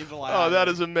Evil Eye. Oh, that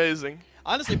is amazing.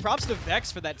 Honestly, props to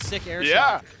Vex for that sick air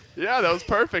shot. Yeah, that was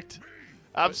perfect.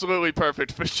 Absolutely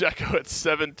perfect. Fasheko at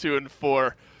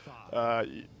 7-2-4.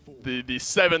 The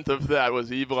seventh of that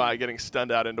was Evil Eye getting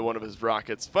stunned out into one of his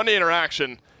rockets. Funny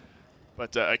interaction,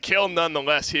 but a kill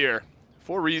nonetheless here.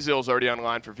 4 rezills already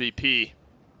online for VP.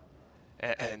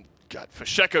 And God,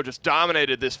 Fasheko just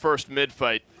dominated this first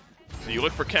mid-fight. So you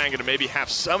look for Kanga to maybe have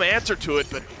some answer to it,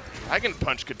 but Dragon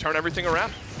Punch could turn everything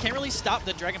around. Can't really stop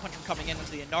the Dragon Punch from coming in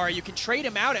into the Inara. You can trade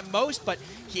him out at most, but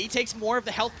he takes more of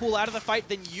the health pool out of the fight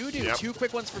than you do. 2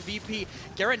 quick ones for VP.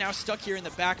 Garrett now stuck here in the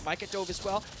back. Might get dove as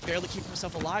well. Barely keeping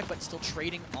himself alive, but still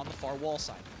trading on the far wall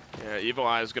side. Yeah, Evil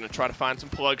Eye is going to try to find some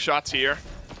plug shots here.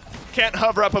 Can't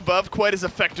hover up above quite as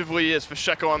effectively as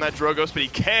Fasheko on that Drogos, but he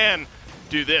can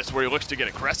do this where he looks to get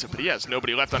aggressive, but he has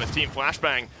nobody left on his team.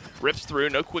 Flashbang rips through.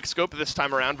 No quick scope this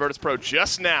time around. Virtus.Pro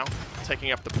just now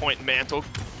taking up the point mantle,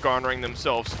 garnering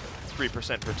themselves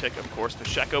 3% per tick, of course.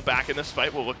 Fasheko back in this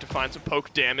fight will look to find some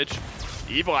poke damage.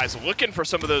 Evil Eye's looking for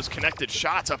some of those connected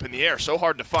shots up in the air. So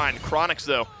hard to find. Chronix,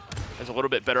 though, has a little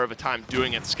bit better of a time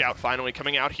doing it. Scout finally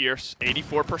coming out here.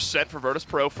 84% for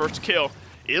Virtus.Pro. First kill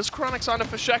is Chronix onto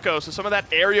Fasheko, so some of that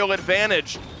aerial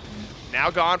advantage now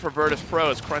gone for Virtus.Pro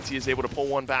as Cruncy is able to pull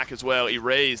one back as well.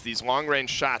 Erase these long-range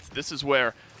shots. This is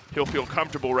where he'll feel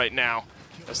comfortable right now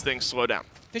as things slow down.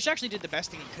 Fish actually did the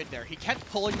best thing he could there. He kept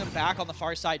pulling them back on the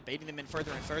far side, baiting them in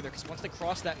further and further, because once they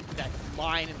crossed that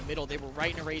line in the middle, they were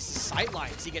right in Erase's sight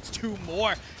lines. He gets 2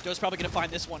 more. Joe's probably going to find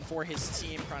this one for his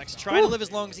team. Chronix trying to live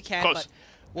as long as he can, but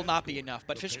will not be enough.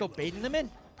 But Fishko baiting them in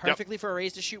perfectly for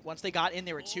Erase to shoot. Once they got in,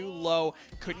 they were too low,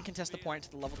 couldn't contest the point to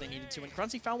the level they needed to. And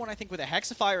Cruncy found one, I think, with a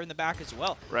Hexafire in the back as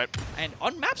well. Right. And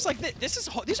on maps like this,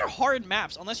 these are hard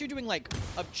maps. Unless you're doing, like,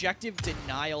 objective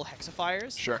denial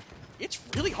Hexafires. Sure. It's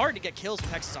really hard to get kills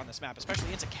with Hexes on this map,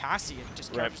 especially into Cassie and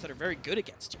just characters that are very good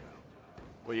against you.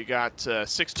 Well, you got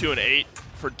 6-2 and 8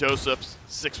 for Dosups,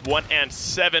 6-1 and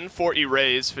 7 for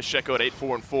Erase. Fasheko at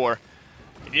 8-4-4.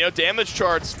 And, you know, damage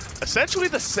charts essentially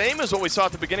the same as what we saw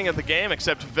at the beginning of the game,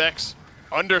 except Vex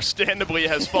understandably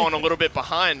has fallen a little bit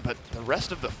behind, but the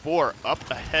rest of the 4 up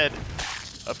ahead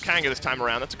of Kanga this time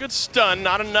around. That's a good stun,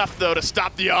 not enough though to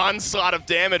stop the onslaught of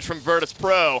damage from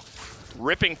Virtus.Pro.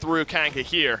 Ripping through Kanga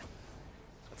here.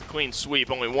 That's a clean sweep,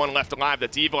 only 1 left alive.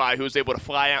 That's Evil Eye, who's able to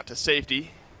fly out to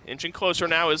safety. Inching closer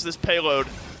now is this payload.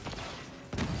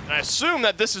 And I assume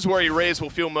that this is where Erase will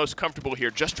feel most comfortable here.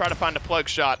 Just try to find a plug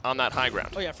shot on that high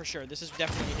ground. Oh yeah, for sure. This is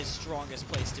definitely his strongest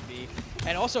place to be.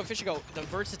 And also, Fishigo, the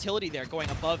versatility there, going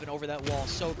above and over that wall,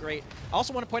 so great. I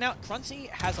also want to point out, Cruncy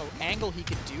has an angle he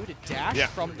can do to dash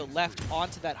from the left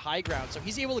onto that high ground. So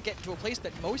he's able to get into a place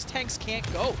that most tanks can't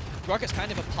go. Rock is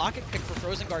kind of a pocket pick for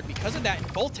Frozen Guard because of that.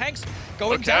 And both tanks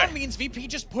going down means VP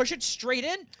just push it straight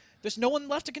in. There's no one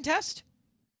left to contest.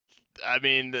 I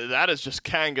mean, that is just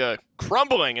Kanga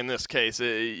crumbling in this case.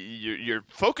 You're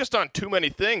focused on too many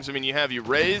things. I mean, you have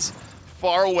Erase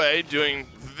far away doing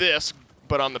this,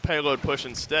 but on the payload push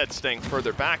instead, staying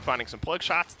further back, finding some plug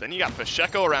shots. Then you got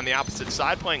Fasheko around the opposite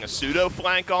side, playing a pseudo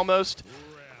flank almost.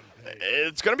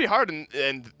 It's going to be hard,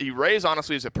 and Erase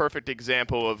honestly is a perfect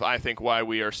example of, I think, why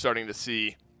we are starting to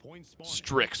see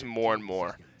Strix more and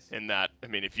more. In that, I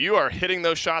mean, if you are hitting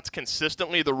those shots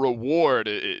consistently, the reward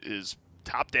is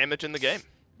top damage in the game.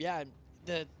 Yeah,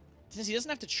 since he doesn't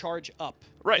have to charge up,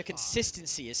 the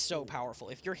consistency is so powerful.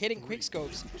 If you're hitting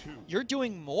quickscopes, you're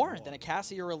doing more than a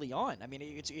Cassie or a Leon. I mean,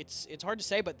 it's hard to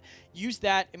say, but use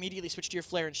that, immediately switch to your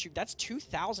flare and shoot. That's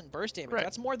 2,000 burst damage.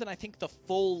 That's more than I think the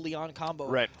full Leon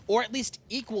combo, or at least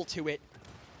equal to it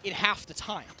in half the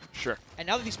time. Sure. And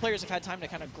now that these players have had time to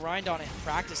kind of grind on it and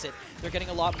practice it, they're getting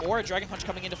a lot more. Dragon Punch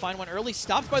coming in to find one early.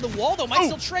 Stopped by the wall, though. Might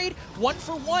still trade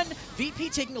 1-for-1. VP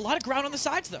taking a lot of ground on the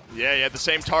sides, though. Yeah, he had the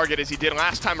same target as he did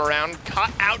last time around.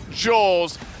 Cut out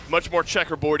Joel's. Much more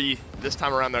checkerboardy this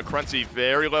time around, though. Cruncy,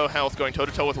 very low health, going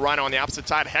toe-to-toe with Rhino on the opposite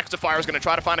side. Hexafire is going to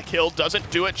try to find a kill. Doesn't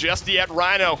do it just yet.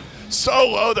 Rhino so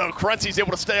low, though. Cruncy's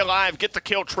able to stay alive, get the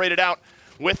kill, traded out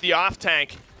with the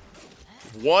off-tank.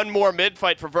 One more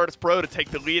mid-fight for Virtus.Pro to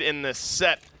take the lead in this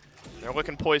set. They're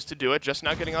looking poised to do it, just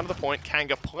now getting onto the point.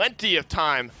 Kanga, plenty of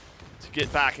time to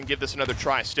get back and give this another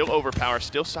try. Still overpower,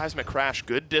 still seismic crash.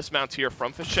 Good dismounts here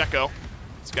from Fasheko.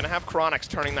 It's going to have Chronix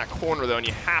turning that corner, though, and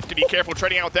you have to be careful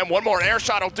trading out with them. One more air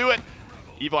shot will do it.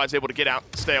 Evi's able to get out,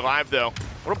 stay alive, though.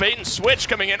 Little bait and switch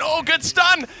coming in. Oh, good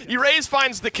stun! Erase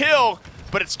finds the kill,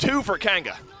 but it's 2 for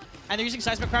Kanga. And they're using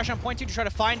Seismic Crash on point 2 to try to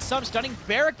find some. Stunning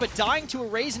Barrack, but dying to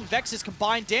Erase and Vex's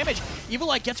combined damage. Evil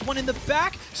Eye gets one in the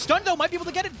back. Stun, though, might be able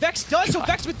to get it. Vex does, so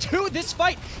Vex with 2 this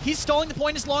fight. He's stalling the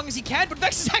point as long as he can, but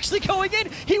Vex is actually going in.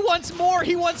 He wants more.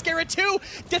 He wants Garrett 2.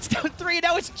 Gets down 3, and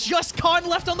now it's just Khan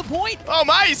left on the point. Oh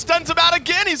my, he stuns him out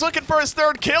again. He's looking for his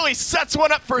 3rd kill. He sets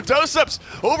one up for Dosups.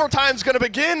 Overtime's going to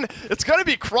begin. It's going to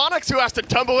be Chronix who has to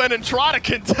tumble in and try to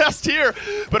contest here,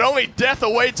 but only death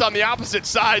awaits on the opposite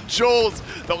side. Joel's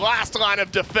the last line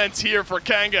of defense here for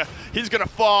Kanga. He's going to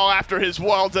fall after his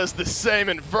wall does the same,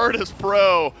 and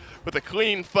Virtus.Pro with a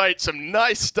clean fight. Some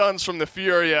nice stuns from the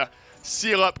Furia.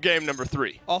 Seal up game number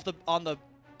 3. On the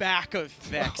back of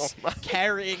Vex,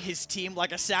 carrying his team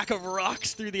like a sack of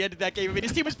rocks through the end of that game. I mean,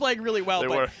 his team was playing really well,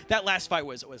 but that last fight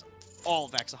was all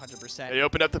Vex 100%. He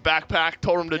opened up the backpack,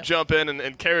 told him to jump in,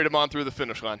 and carried him on through the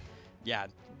finish line. Yeah,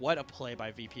 what a play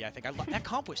by VP. I think that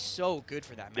comp was so good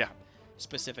for that map,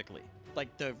 specifically.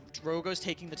 Like, the Drogo's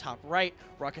taking the top right,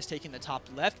 Ruckus taking the top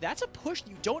left. That's a push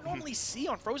you don't normally see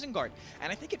on Frozen Guard. And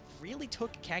I think it really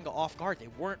took Kanga off guard. They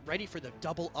weren't ready for the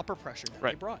double upper pressure that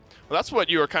they brought. Well, that's what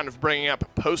you were kind of bringing up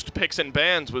post-picks and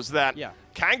bans, was that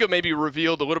Kanga maybe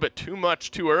revealed a little bit too much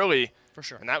too early. For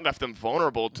sure. And that left them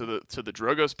vulnerable to the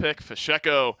Drogo's pick.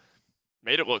 Fasheko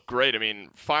made it look great. I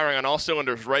mean, firing on all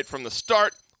cylinders right from the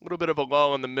start. A little bit of a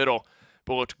lull in the middle,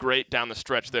 but looked great down the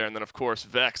stretch there. And then, of course,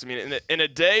 Vex. I mean, in a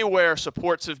day where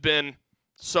supports have been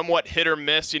somewhat hit or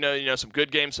miss, you know, some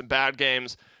good games, some bad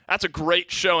games, that's a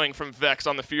great showing from Vex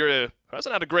on the Furia, who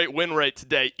hasn't had a great win rate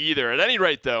today either. At any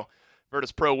rate, though,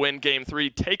 Virtus.Pro win Game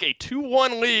 3, take a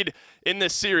 2-1 lead in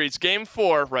this series. Game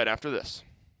 4 right after this.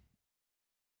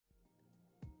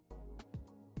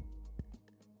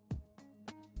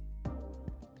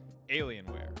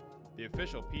 Alienware, the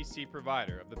official PC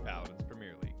provider of the Paladins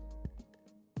Premier League.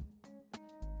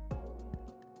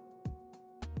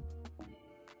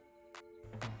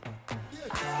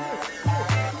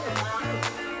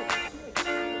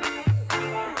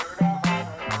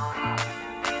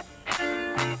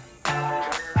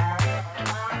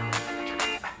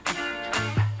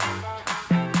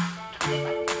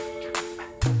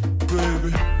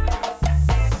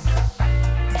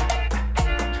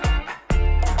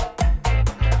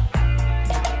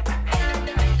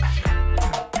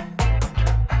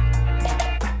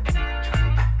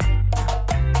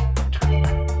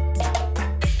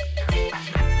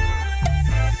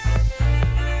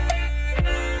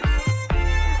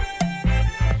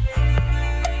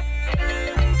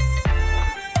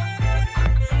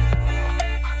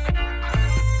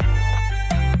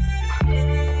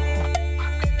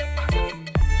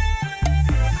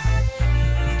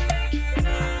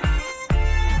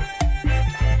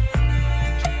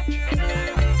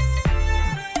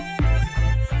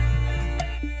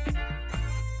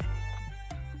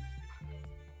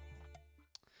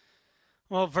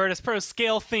 Well, Virtus.Pro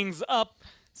scale things up.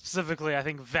 Specifically, I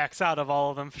think Vex out of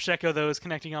all of them. Fasheko, though, is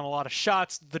connecting on a lot of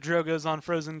shots. The Drogo's on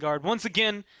Frozen Guard. Once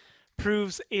again,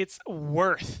 proves its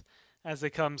worth as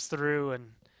it comes through.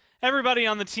 And everybody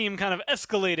on the team kind of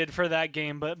escalated for that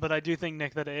game. But I do think,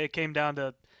 Nick, that it came down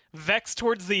to Vex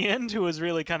towards the end, who was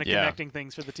really kind of connecting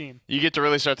things for the team. You get to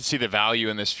really start to see the value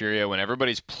in this Furia when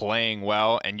everybody's playing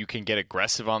well and you can get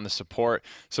aggressive on the support.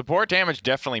 Support damage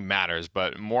definitely matters,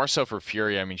 but more so for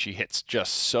Furia. I mean, she hits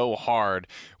just so hard.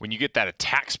 When you get that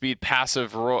attack speed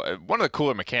passive, one of the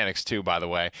cooler mechanics too, by the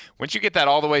way. Once you get that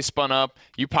all the way spun up,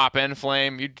 you pop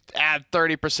Enflame, you add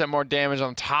 30% more damage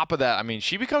on top of that. I mean,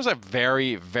 she becomes a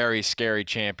very, very scary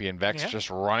champion. Vex just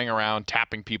running around,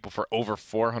 tapping people for over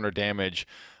 400 damage.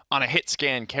 On a hit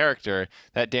scan character,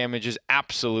 that damage is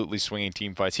absolutely swinging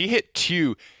team fights. He hit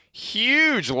 2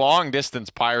 huge long-distance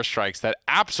Pyre Strikes that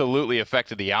absolutely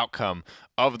affected the outcome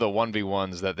of the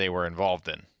 1v1s that they were involved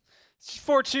in.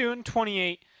 Fortune,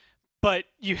 28 but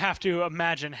you have to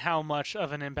imagine how much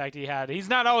of an impact he had. He's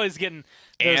not always getting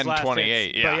those and last 28,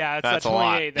 hits, yeah, but yeah, it's that's that a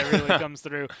lot. 28 that really comes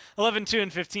through. 11, 2,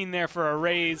 and 15 there for a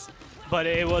raise, but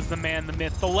it was the man, the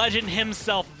myth, the legend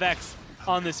himself, Vex,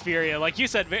 on this Furia. Like you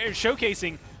said,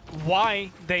 showcasing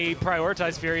why they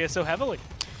prioritize Furia so heavily.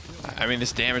 I mean,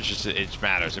 this damage just it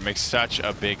matters. It makes such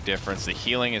a big difference. The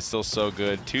healing is still so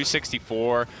good.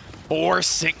 264,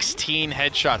 416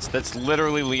 headshots. That's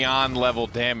literally Leon level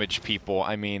damage, people.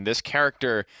 I mean, this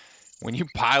character, when you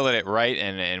pilot it right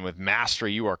and with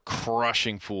mastery, you are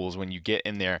crushing fools when you get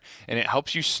in there, and it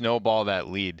helps you snowball that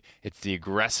lead. It's the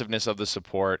aggressiveness of the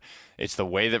support. It's the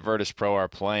way that Virtus.Pro are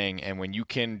playing, and when you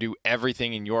can do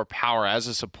everything in your power as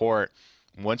a support,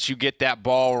 once you get that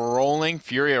ball rolling,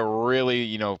 Furia really,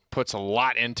 you know, puts a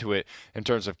lot into it in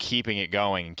terms of keeping it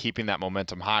going and keeping that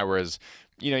momentum high. Whereas,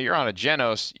 you know, you're on a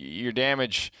Genos, your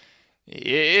damage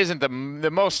isn't the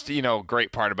most, you know,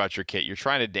 great part about your kit. You're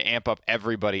trying to amp up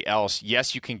everybody else.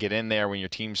 Yes, you can get in there when your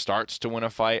team starts to win a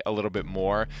fight a little bit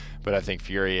more, but I think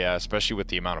Furia, especially with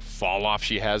the amount of fall off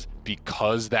she has,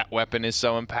 because that weapon is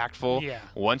so impactful,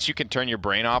 once you can turn your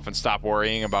brain off and stop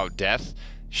worrying about death,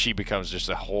 she becomes just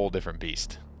a whole different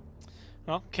beast.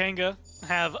 Well, Kanga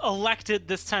have elected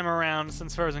this time around,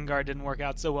 since Frozen Guard didn't work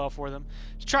out so well for them,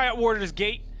 to try out Warder's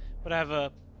Gate, but I have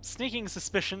a sneaking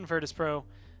suspicion Virtus.Pro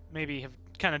maybe have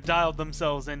kind of dialed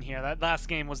themselves in here. That last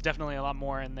game was definitely a lot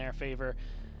more in their favor.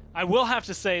 I will have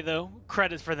to say, though,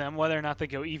 credit for them. Whether or not they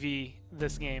go EV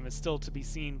this game is still to be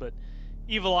seen, but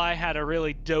Evil Eye had a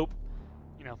really dope,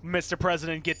 you know, Mr.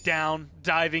 President get down,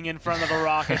 diving in front of a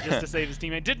rocket just to save his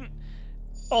teammate. Didn't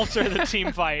alter the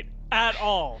team fight at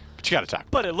all. But you got to talk.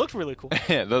 But it looked really cool.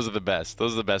 Yeah, those are the best.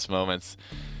 Those are the best moments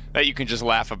that you can just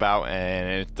laugh about,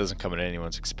 and it doesn't come at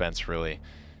anyone's expense, really.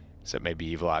 Except maybe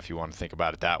Evil Eye if you want to think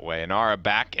about it that way. Nara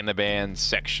back in the ban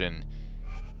section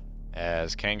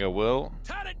as Kanga will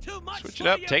switch it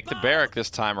up, take the Barrack this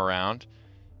time around,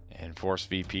 and force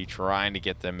VP trying to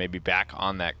get them maybe back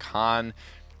on that con.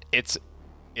 It's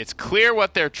clear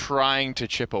what they're trying to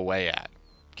chip away at,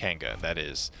 Kanga, that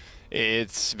is.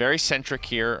 It's very centric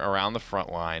here around the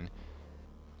front line.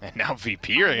 And now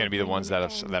VP are going to be the ones that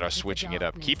are switching it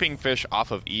up. Keeping Fish off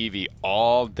of Eevee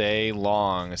all day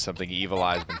long is something Evil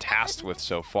Eye has been tasked with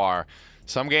so far.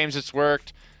 Some games it's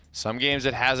worked, some games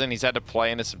it hasn't. He's had to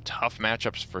play into some tough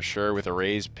matchups for sure, with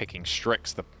Arrays picking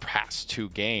Strix the past 2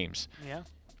 games. Yeah.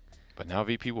 But now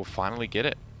VP will finally get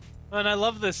it. And I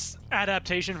love this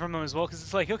adaptation from them as well, because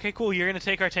it's like, okay, cool, you're going to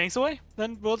take our tanks away?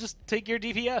 Then we'll just take your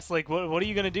DPS. Like, what are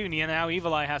you going to do? And now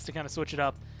Evil Eye has to kind of switch it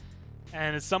up.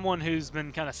 And as someone who's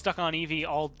been kind of stuck on Eevee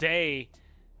all day,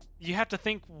 you have to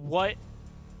think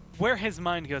where his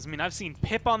mind goes. I mean, I've seen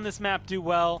Pip on this map do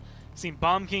well. I've seen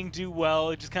Bomb King do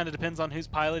well. It just kind of depends on who's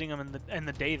piloting him and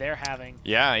the day they're having.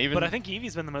 Yeah, but I think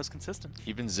Eevee's been the most consistent.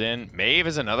 Even Xin. Maeve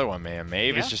is another one, man.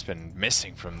 Maeve has just been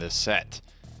missing from this set.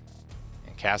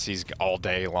 And Cassie's all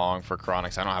day long for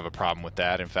Chronix. I don't have a problem with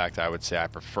that. In fact, I would say I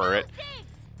prefer it.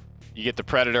 You get the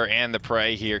Predator and the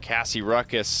Prey here. Cassie,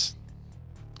 Ruckus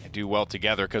do well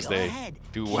together because they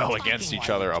do well against each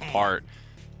other apart.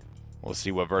 We'll see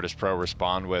what Virtus.Pro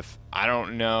respond with. I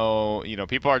don't know. You know,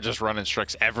 people are just running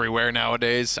Strix everywhere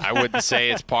nowadays. I wouldn't say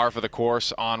it's par for the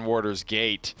course on Warder's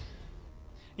Gate.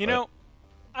 You know,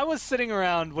 I was sitting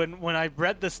around when I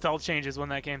read the stealth changes when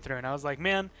that came through, and I was like,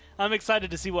 man, I'm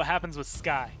excited to see what happens with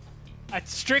Skye.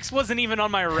 Strix wasn't even on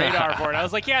my radar for it. I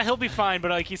was like, yeah, he'll be fine,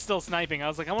 but like he's still sniping. I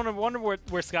was like, I wonder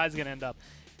where Skye's going to end up.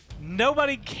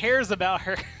 Nobody cares about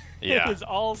her. Yeah. It is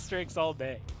all Strix all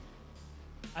day.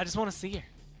 I just want to see her.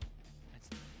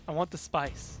 I want the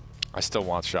spice. I still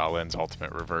want Shaolin's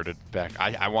ultimate reverted back.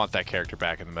 I want that character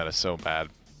back in the meta so bad.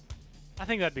 I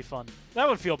think that'd be fun. That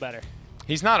would feel better.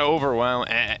 He's not overwhelmed.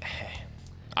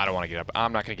 I don't want to get up.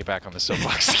 I'm not going to get back on the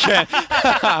soapbox again.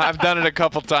 I've done it a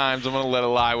couple times. I'm going to let it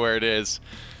lie where it is.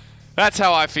 That's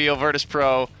how I feel.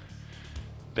 Virtus.Pro,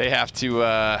 they have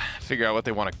to figure out what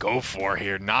they want to go for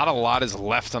here. Not a lot is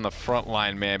left on the front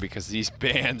line, man, because these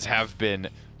bans have been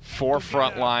 4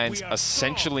 front lines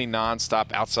essentially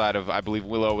nonstop outside of, I believe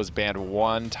Willow was banned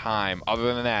 1 time.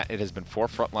 Other than that, it has been 4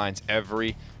 front lines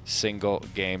every single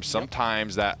game.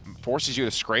 Sometimes that forces you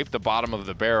to scrape the bottom of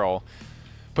the barrel,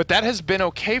 but that has been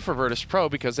okay for Virtus.Pro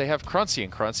because they have Cruncy,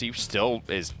 and Cruncy still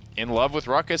is in love with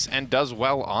Ruckus and does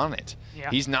well on it. Yeah.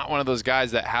 He's not one of those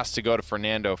guys that has to go to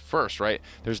Fernando first, right?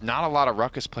 There's not a lot of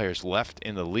Ruckus players left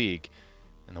in the league,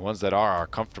 and the ones that are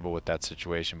comfortable with that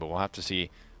situation, but we'll have to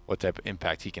see what type of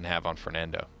impact he can have on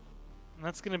Fernando. And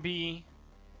that's going to be,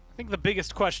 I think, the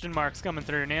biggest question marks coming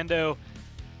through. Nando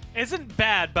isn't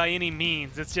bad by any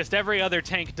means. It's just every other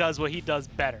tank does what he does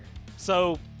better.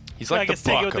 So He's like the take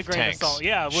it Buck with of a grain tanks. of salt.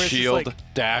 Yeah, where it's just Shield,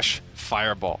 like, dash,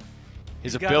 fireball.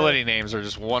 His gotta- ability names are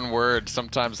just one word,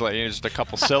 sometimes like just a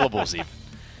couple syllables even.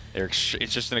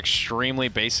 It's just an extremely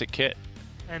basic kit.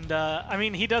 And I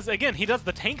mean, he does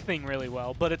the tank thing really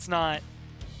well, but it's not,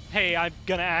 hey, I'm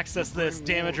gonna access this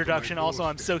damage reduction. Also,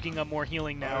 I'm soaking up more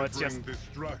healing now. It's just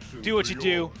do what you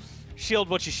do, shield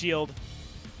what you shield.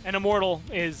 And Immortal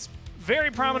is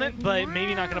very prominent, but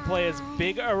maybe not gonna play as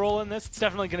big a role in this. It's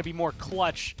definitely gonna be more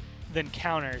clutch than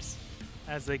counters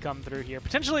as they come through here.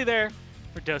 Potentially there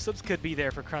for Dosups, could be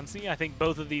there for Cruncy. I think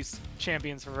both of these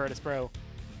champions for Virtus.Pro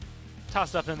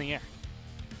tossed up in the air.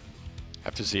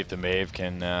 Have to see if the Mave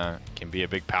can be a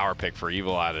big power pick for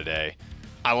Evil Eye today.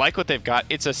 I like what they've got.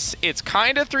 It's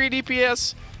kind of 3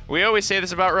 DPS. We always say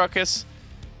this about Ruckus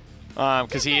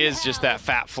because he is just that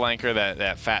fat flanker,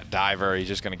 that fat diver. He's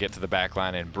just going to get to the back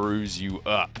line and bruise you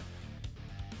up.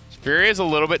 Fury is a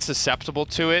little bit susceptible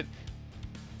to it,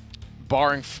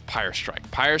 barring Pyre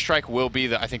Strike. Pyre Strike will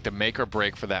be, I think, the make or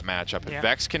break for that matchup. If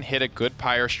Vex can hit a good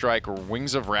Pyre Strike or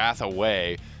Wings of Wrath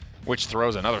away, which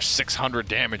throws another 600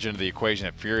 damage into the equation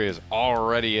that Fury is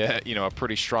already a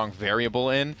pretty strong variable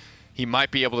in, he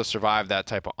might be able to survive that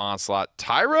type of onslaught.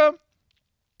 Tyra,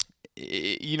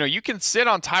 you can sit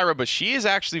on Tyra, but she is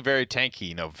actually very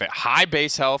tanky. High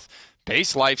base health,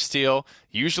 base lifesteal,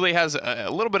 usually has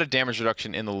a little bit of damage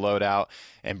reduction in the loadout,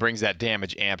 and brings that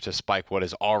damage amp to spike what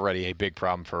is already a big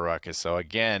problem for Ruckus. So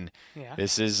again,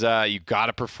 this is you got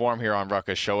to perform here on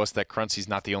Ruckus. Show us that Cruncy's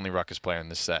not the only Ruckus player in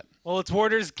this set. Well, it's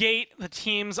Warder's Gate. The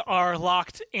teams are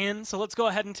locked in, so let's go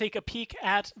ahead and take a peek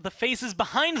at the faces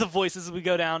behind the voices as we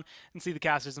go down and see the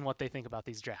casters and what they think about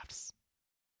these drafts.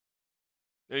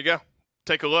 There you go.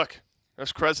 Take a look.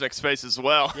 There's Kresnik's face as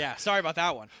well. Yeah, sorry about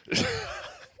that one.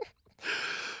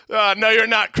 No, you're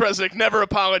not, Kresnik. Never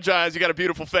apologize. You got a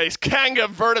beautiful face. Kanga,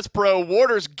 Virtus.Pro,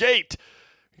 Warder's Gate.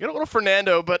 You got a little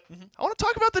Fernando, but I want to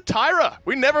talk about the Tyra.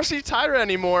 We never see Tyra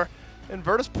anymore. And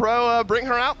Virtus.Pro bring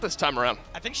her out this time around.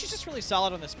 I think she's just really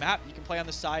solid on this map. You can play on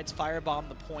the sides, firebomb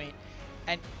the point.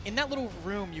 And in that little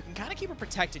room, you can kind of keep her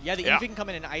protected. Yeah, the Eevee can come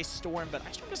in an Ice Storm, but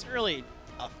Ice Storm doesn't really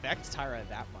affect Tyra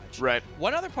that much. Right.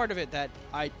 One other part of it that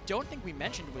I don't think we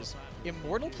mentioned was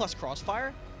Immortal plus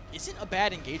Crossfire isn't a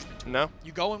bad engagement. No.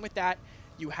 You go in with that,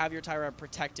 you have your Tyra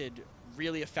protected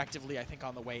really effectively, I think,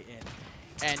 on the way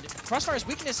in. And Crossfire's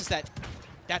weakness is that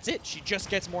that's it. She just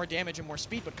gets more damage and more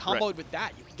speed, but comboed with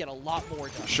that, you can get a lot more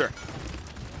done. Sure.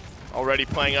 Already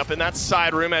playing up in that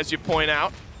side room, as you point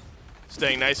out.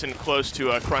 Staying nice and close to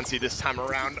Cruncy this time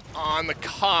around on the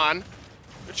con.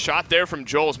 Good shot there from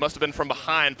Joels. Must have been from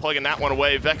behind, plugging that one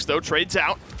away. Vex, though, trades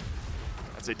out.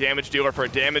 That's a damage dealer for a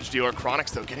damage dealer.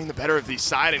 Chronix, though, getting the better of these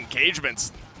side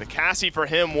engagements. The Cassie, for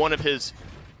him, one of his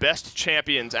best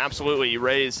champions. Absolutely.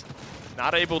 Ray's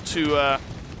not able to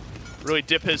really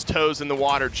dip his toes in the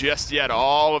water just yet.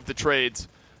 All of the trades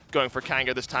going for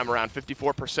Kanga this time around.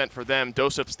 54% for them.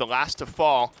 Dosup's the last to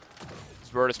fall.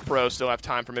 Virtus.Pro still have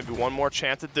time for maybe one more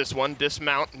chance at this one.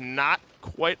 Dismount not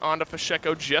quite onto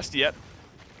Fasheko just yet.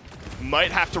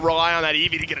 Might have to rely on that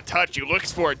Eevee to get a touch. He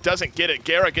looks for it, doesn't get it.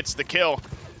 Gara gets the kill.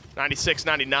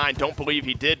 96-99. Don't believe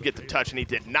he did get the touch, and he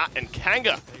did not. And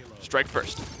Kanga strike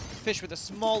first. Fish with a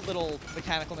small little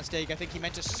mechanical mistake. I think he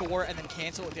meant to soar and then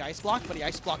cancel with the ice block, but he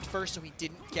ice blocked first, so he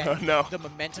didn't get the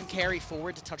momentum carry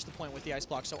forward to touch the point with the ice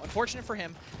block. So unfortunate for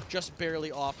him, just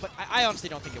barely off. But I honestly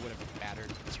don't think it would have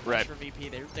mattered for VP.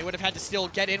 They would have had to still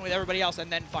get in with everybody else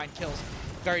and then find kills.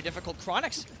 Very difficult.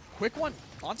 Chronix, quick one.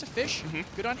 Onto Fish.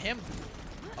 Good on him.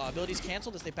 Abilities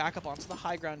canceled as they back up onto the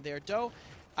high ground there. Doe.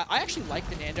 I actually like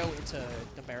the Nando into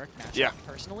the Merrick matchup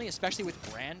personally, especially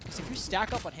with Brand, because if you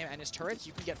stack up on him and his turrets,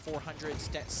 you can get 400,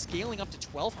 scaling up to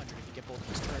 1,200 if you get both of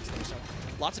his turrets there. So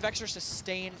lots of extra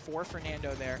sustain for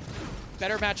Fernando there.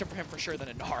 Better matchup for him for sure than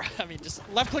Inara. I mean, just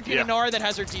left-clicking Inara that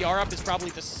has her DR up is probably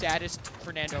the saddest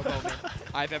Fernando moment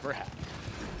I've ever had.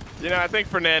 You know, I think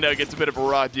Fernando gets a bit of a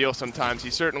raw deal sometimes. He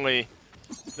certainly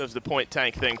does the point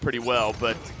tank thing pretty well,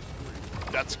 but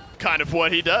that's kind of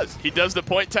what he does. He does the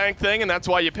point tank thing, and that's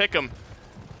why you pick him.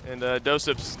 And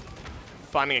Dosup's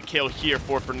finding a kill here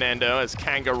for Fernando as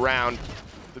Kanga round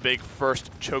the big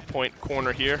first choke point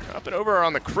corner here. Up and over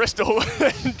on the crystal,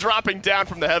 dropping down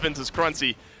from the heavens as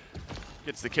Cruncy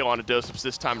gets the kill onto Dosup's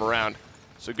this time around.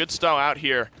 So good stall out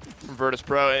here from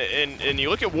Virtus.Pro. And you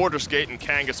look at Warder's Gate and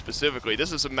Kanga specifically,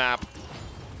 this is a map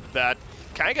that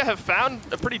Kanga have found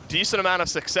a pretty decent amount of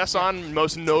success on,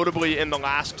 most notably in the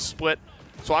last split.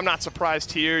 So I'm not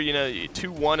surprised here. You know,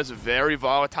 2-1 is a very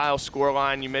volatile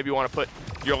scoreline. You maybe want to put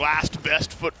your last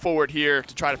best foot forward here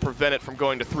to try to prevent it from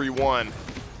going to 3-1.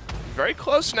 Very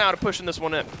close now to pushing this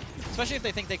one in. Especially if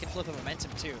they think they can flip the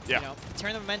momentum too. Yeah. You know,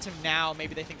 turn the momentum now.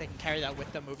 Maybe they think they can carry that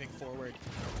with them moving forward.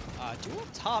 Duel up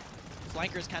top.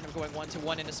 Flankers kind of going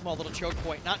 1-to-1 in a small little choke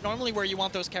point. Not normally where you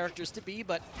want those characters to be,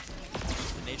 but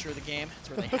it's the nature of the game. It's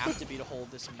where they have to be to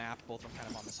hold this map. Both of them kind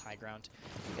of on this high ground.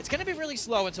 It's going to be really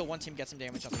slow until one team gets some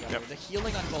damage on the other. The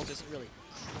healing on both isn't really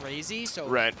crazy,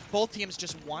 so both teams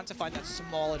just want to find that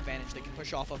small advantage they can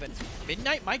push off of it.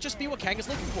 Midnight might just be what Kanga's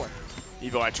looking for.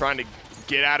 Evi trying to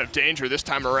get out of danger this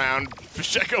time around.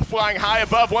 Pacheco flying high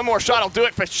above. One more shot will do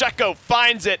it. Pacheco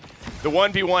finds it. The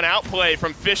 1v1 outplay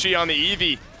from Fishy on the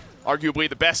Eevee. Arguably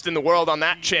the best in the world on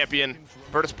that champion.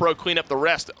 Virtus.Pro clean up the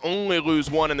rest. Only lose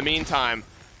one in the meantime.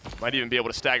 Might even be able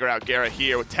to stagger out Gera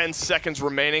here with 10 seconds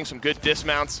remaining. Some good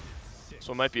dismounts. This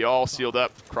one might be all sealed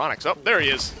up. Chronix. Oh, there he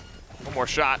is. One more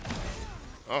shot.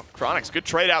 Oh, Chronix. Good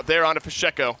trade out there onto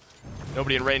Pacheco.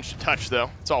 Nobody in range to touch, though.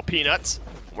 It's all peanuts.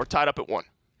 We're tied up at 1.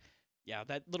 Yeah,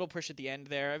 that little push at the end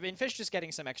there. I mean, Fish just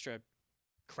getting some extra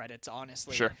credits,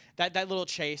 honestly. Sure. That little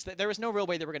chase, there was no real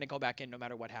way they were going to go back in no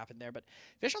matter what happened there. But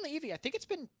Fish on the Eevee, I think it's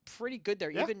been pretty good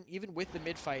there, even with the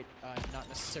mid-fight, not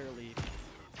necessarily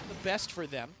the best for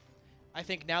them. I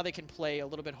think now they can play a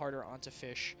little bit harder onto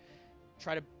Fish,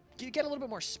 try to get a little bit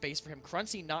more space for him.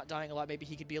 Cruncy not dying a lot, maybe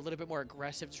he could be a little bit more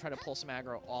aggressive to try to pull some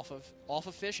aggro off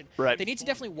of Fish. And they need to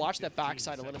definitely watch that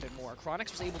backside a little bit more.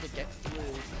 Chronix was able to get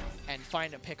through and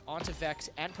find a pick onto Vex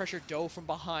and pressure Doe from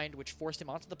behind, which forced him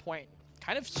onto the point.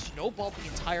 Kind of snowballed the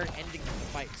entire ending of the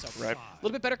fight. So a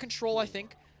little bit better control, I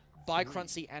think, by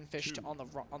Cruncy and Fish on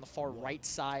the far right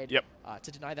side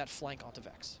to deny that flank onto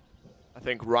Vex. I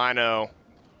think Rhino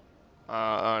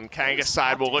on Kanga's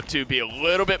side will look to be a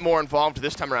little bit more involved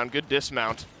this time around. Good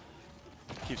dismount.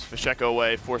 Keeps Pacheco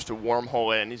away, forced to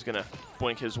wormhole in. He's going to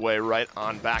blink his way right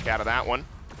on back out of that one.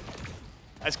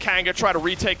 As Kanga try to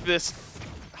retake this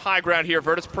high ground here,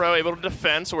 Virtus.Pro able to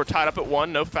defend, so we're tied up at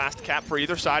 1. No fast cap for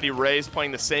either side. Erase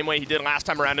playing the same way he did last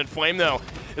time around. And Flame, though,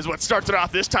 is what starts it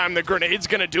off this time. The grenade's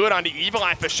going to do it onto Evil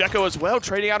Eye. Pacheco as well,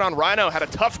 trading out on Rhino. Had a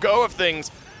tough go of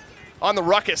things on the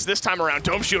Ruckus this time around.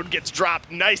 Dome Shield gets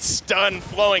dropped. Nice stun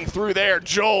flowing through there.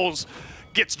 Joel's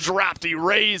gets dropped.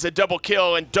 Erase a double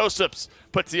kill, and Dosups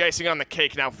puts the icing on the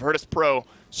cake. Now Virtus.Pro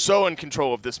so in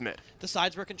control of this mid. The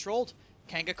sides were controlled.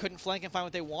 Kanga couldn't flank and find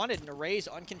what they wanted, and Erase,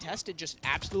 uncontested, just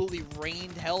absolutely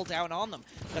rained hell down on them.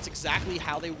 That's exactly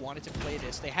how they wanted to play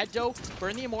this. They had Doe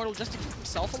burn the Immortal just to keep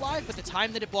himself alive, but the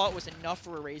time that it bought was enough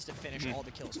for Erase to finish all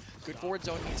the kills. Good forward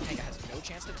zone means Kanga has no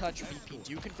chance to touch. VP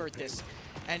do convert this,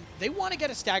 and they want to get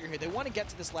a stagger here. They want to get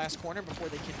to this last corner before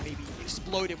they can maybe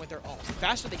explode it with their ults. The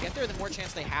faster they get there, the more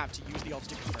chance they have to use the ults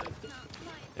to convert.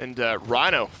 And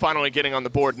Rhino finally getting on the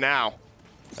board now.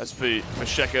 As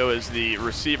Pacheco is the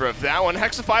receiver of that one.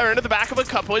 Hexafire into the back of a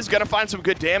couple. He's going to find some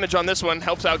good damage on this one.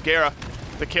 Helps out Gera.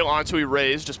 The kill onto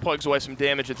Erase. Just plugs away some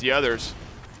damage at the others.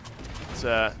 It's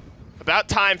about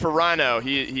time for Rhino.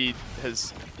 He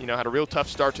has had a real tough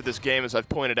start to this game, as I've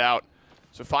pointed out.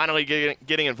 So finally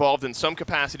getting involved in some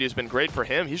capacity has been great for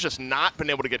him. He's just not been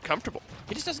able to get comfortable.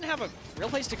 He just doesn't have a real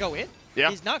place to go in. Yeah.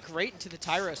 He's not great into the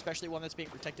Tyra, especially one that's being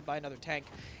protected by another tank.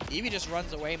 Eevee just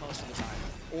runs away most of the time.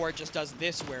 Or just does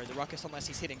this where the Ruckus, unless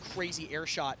he's hitting crazy air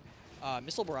shot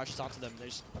missile barrages onto them,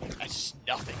 that's just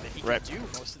nothing that he can do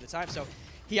most of the time. So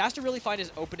he has to really find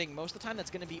his opening. Most of the time that's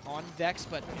going to be on Vex,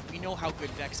 but we know how good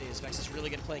Vex is. Vex is really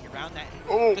good at playing around that.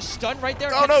 Oh. The stun right there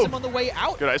catches him on the way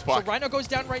out. Good ice block. So Rhino goes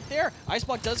down right there. Ice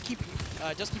block does keep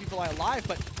Evil Eye alive,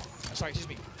 but sorry, excuse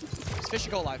me. Fish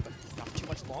should go alive, but not for too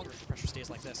much longer if the pressure stays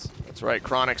like this. That's right.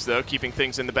 Chronix, though, keeping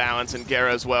things in the balance, and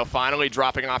Gera as well, finally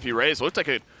dropping off Erase. Looked like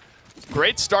a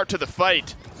great start to the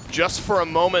fight just for a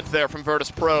moment there from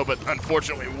Virtus.Pro, but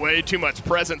unfortunately way too much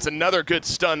presence. Another good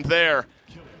stun there.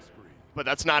 But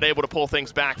that's not able to pull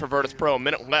things back for Virtus.Pro. A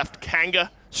minute left.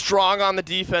 Kanga strong on the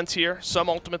defense here. Some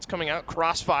ultimates coming out.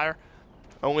 Crossfire.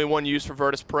 Only one used for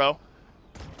Virtus.Pro.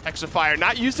 Hexafire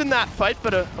not used in that fight,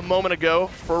 but a moment ago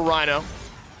for Rhino.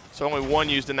 So only one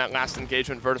used in that last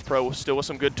engagement. Virtus.Pro still with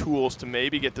some good tools to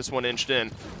maybe get this one inched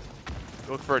in.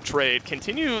 Look for a trade.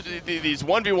 Continue these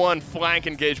 1v1 flank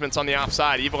engagements on the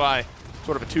offside. Evil Eye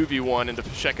sort of a 2v1 into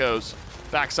Pacheco's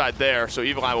backside there. So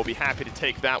Evil Eye will be happy to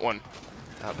take that one.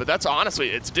 But that's honestly,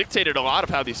 it's dictated a lot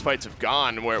of how these fights have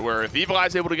gone, where if Evil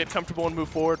Eye's able to get comfortable and move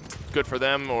forward, good for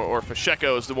them, or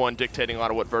Pacheco is the one dictating a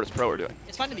lot of what Virtus.Pro are doing.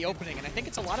 It's fun in the opening, and I think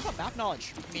it's a lot about map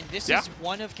knowledge. I mean, this is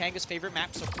one of Kanga's favorite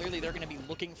maps, so clearly they're going to be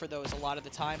looking for those a lot of the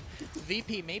time.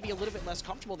 VP may be a little bit less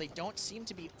comfortable. They don't seem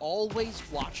to be always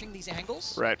watching these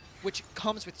angles, which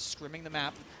comes with scrimming the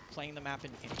map, playing the map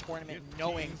in tournament,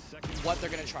 knowing what they're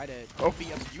going to try to be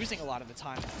abusing a lot of the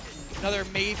time. Another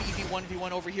maybe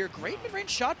 1v1 over here. Great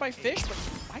mid-range shot by Fish, but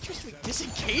might just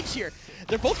disengage here.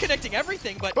 They're both connecting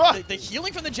everything, but the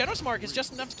healing from the Genos Mark is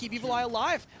just enough to keep Evil Eye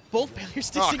alive. Both players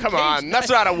disengage. Oh, come on. That's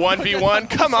not a 1v1.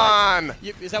 Come on.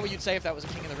 Is that what you'd say if that was a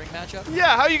King of the Ring matchup?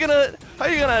 Yeah, how are you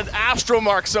gonna Astro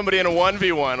Mark somebody in a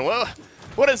 1v1? Well,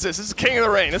 what is this? This is King of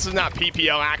the Ring. This is not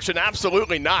PPL action.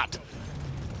 Absolutely not.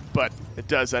 But it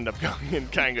does end up going in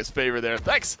Kanga's favor there.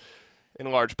 Thanks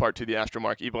in large part to the Astro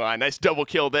Mark Evil Eye. Nice double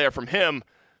kill there from him.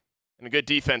 And a good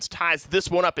defense ties this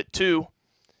one up at 2.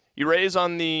 Erase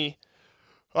on the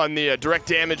direct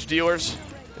damage dealers.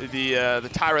 The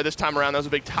Tyra this time around, that was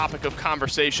a big topic of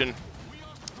conversation.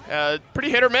 Pretty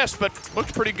hit or miss, but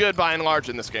looked pretty good by and large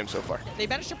in this game so far. They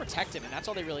managed to protect him, and that's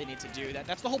all they really need to do.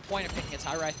 That's the whole point of picking a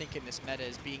Tyra, I think, in this meta,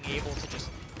 is being able to just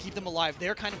keep them alive.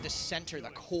 They're kind of the center, the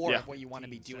core of what you want to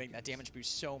be doing. That damage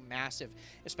boost so massive,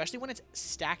 especially when it's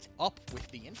stacked up with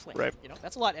the Inflame. Right. You know,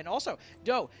 that's a lot. And also,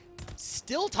 Doe,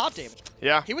 still top damage.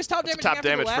 Yeah. He was top damage top after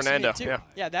damage the last Fernando. hit, too. Yeah.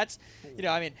 Yeah, that's, you know,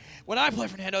 I mean, when I play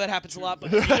Fernando, that happens a lot,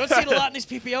 but you don't see it a lot in these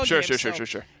PPL games.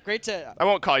 Sure. Great to... I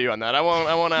won't call you on that. I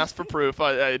won't ask for proof.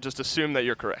 I just assume that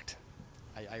you're correct.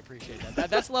 I appreciate that.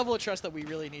 That's the level of trust that we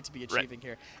really need to be achieving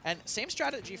here. And same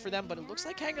strategy for them, but it looks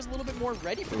like Kanga's a little bit more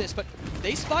ready for this. But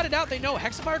they spotted out. They know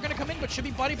Hexafire are going to come in, but should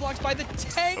be body blocked by the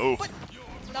tank. Oh. But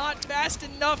not fast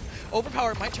enough.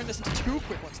 Overpower might turn this into 2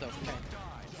 quick ones, though, for Kanga.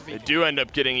 They do end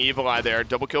up getting Evil Eye there.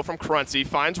 Double kill from Cruncy.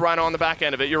 Finds Rhino on the back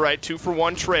end of it. You're right.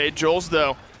 2-for-1 trade. Jules,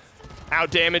 though, out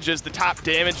damages the top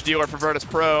damage dealer for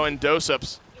Virtus.Pro and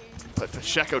Dosups. But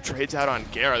Fasheko trades out on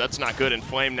Gera. That's not good. And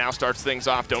Flame now starts things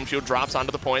off. Dome Shield drops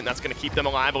onto the point, and that's going to keep them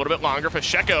alive a little bit longer.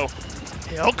 Fasheko,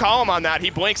 he'll call him on that.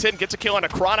 He blinks in, gets a kill on a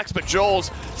Chronix, but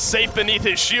Joel's safe beneath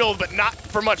his shield, but not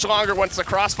for much longer once the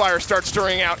crossfire starts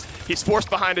stirring out. He's forced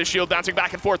behind his shield, bouncing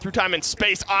back and forth through time and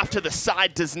space. Off to the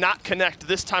side, does not connect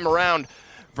this time around.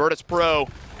 Virtus.Pro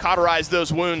cauterize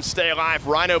those wounds, stay alive.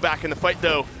 Rhino back in the fight,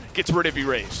 though, gets rid of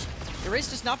Erase.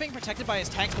 Erase just not being protected by his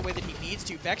tanks the way that he needs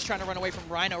to. Vex trying to run away from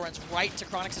Rhino, runs right to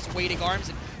Chronix's waiting arms,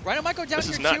 and Rhino might go down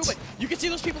here too, but you can see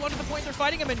those people under the point, they're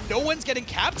fighting him, and no one's getting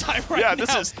cap time right now. Yeah,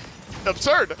 this is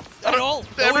absurd. At all.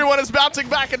 Everyone is bouncing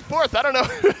back and forth. I don't know.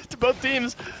 Both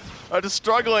teams are just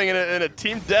struggling in a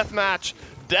team deathmatch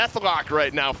deathlock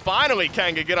right now. Finally,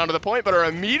 Kanga get onto the point, but are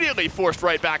immediately forced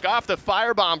right back off. The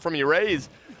firebomb from Erase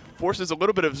forces a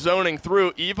little bit of zoning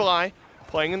through. Evil Eye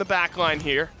playing in the back line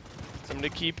here. Something to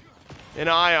keep an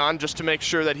eye on just to make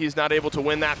sure that he's not able to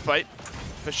win that fight.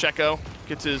 Fasheko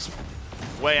gets his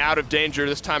way out of danger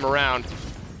this time around.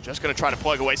 Just going to try to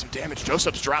plug away some damage.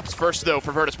 Josephs drops first, though,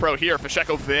 for Virtus.Pro here.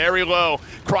 Fasheko very low.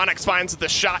 Chronix finds the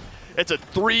shot. It's a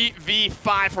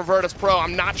 3v5 for Virtus.Pro.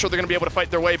 I'm not sure they're going to be able to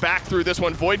fight their way back through this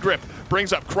one. Void Grip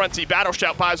brings up Cruncy. Battle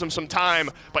Shout buys them some time,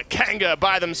 but Kanga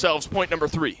by themselves, point number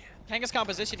 3. Kanga's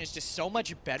composition is just so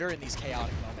much better in these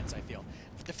chaotic moments, I feel.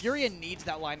 The Furia needs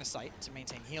that line of sight to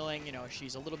maintain healing. You know,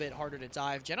 she's a little bit harder to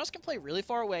dive. Genos can play really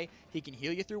far away. He can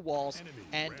heal you through walls,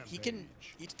 and he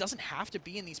doesn't have to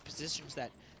be in these positions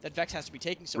that Vex has to be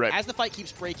taking. So as the fight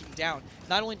keeps breaking down,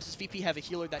 not only does VP have a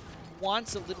healer that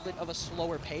wants a little bit of a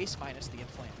slower pace, minus the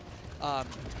Inflame,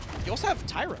 you also have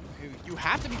Tyra, who you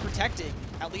have to be protecting,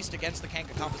 at least against the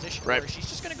Kanga composition, where she's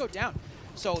just going to go down.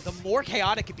 So the more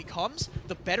chaotic it becomes,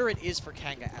 the better it is for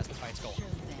Kanga as the fights go on.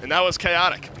 And that was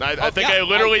chaotic. I think I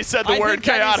literally said the word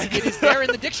chaotic. It is there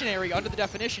in the dictionary under the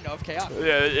definition of chaotic.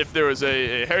 Yeah, if there was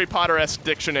a Harry Potter-esque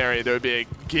dictionary, there would be a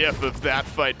gif of that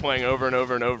fight playing over and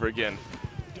over and over again.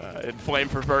 Inflame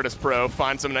for Virtus.Pro,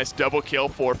 finds some nice double kill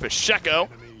for Fasheko.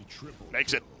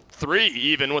 Makes it 3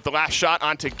 even with the last shot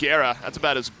onto Gera. That's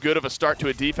about as good of a start to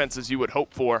a defense as you would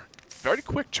hope for. Very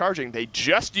quick charging. They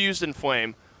just used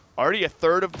Inflame. Already a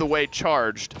third of the way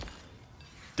charged.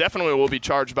 Definitely will be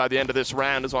charged by the end of this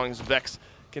round as long as Vex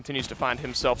continues to find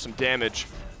himself some damage.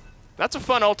 That's a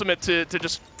fun ultimate to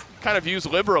just kind of use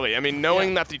liberally. I mean,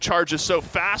 knowing that the charge is so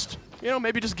fast, you know,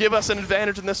 maybe just give us an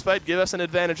advantage in this fight, give us an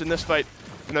advantage in this fight,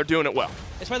 and they're doing it well.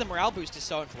 It's why the morale boost is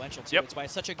so influential, too. It's why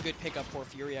it's such a good pickup for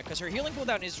Furia, because her healing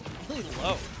cooldown is really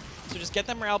low. So just get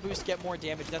that morale boost, get more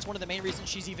damage. That's one of the main reasons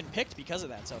she's even picked because of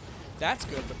that. So that's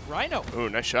good. But Rhino ooh,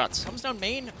 nice shots. Comes down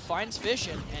main, finds Fish,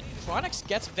 and Chronix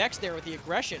gets Vex there with the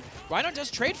aggression. Rhino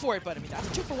does trade for it, but I mean, that's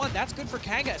a 2-for-1. That's good for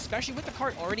Kanga, especially with the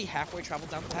cart already halfway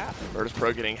traveled down the path.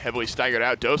 Virtus.Pro getting heavily staggered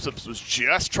out. Dosups was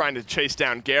just trying to chase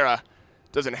down Gera.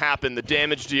 Doesn't happen. The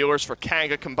damage dealers for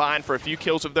Kanga combined for a few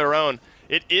kills of their own.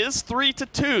 It is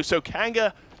 3-2, so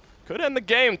Kanga could end the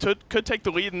game, could take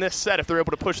the lead in this set if they're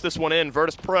able to push this one in.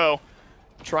 Virtus.Pro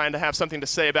trying to have something to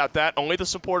say about that. Only the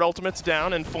support ultimates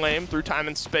down, Inflame through time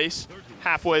and space.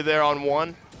 Halfway there on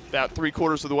one, about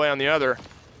 3/4 of the way on the other.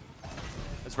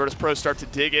 as Virtus.Pro start to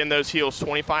dig in those heals.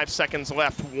 25 seconds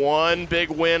left. One big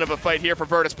win of a fight here for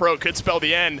Virtus.Pro could spell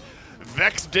the end.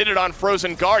 Vex did it on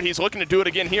Frozen Guard. He's looking to do it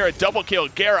again here. A double kill.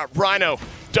 Gara, Rhino,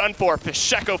 done for.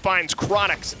 Fisheko finds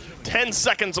Chronix. 10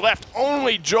 seconds left.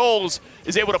 Only Joels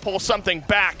is able to pull something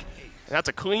back. And that's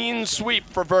a clean sweep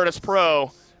for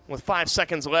Virtus.Pro with 5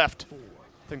 seconds left.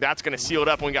 I think that's going to seal it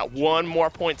up, and we got one more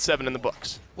 .7 in the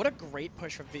books. What a great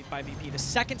push by VP. The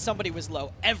second somebody was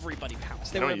low, everybody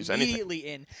pounced. They were immediately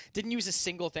in. Didn't use a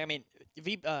single thing. I mean,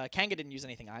 Kanga didn't use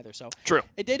anything either, so true.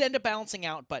 It did end up balancing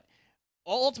out, but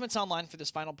all ultimates online for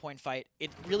this final point fight,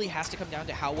 it really has to come down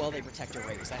to how well they protect their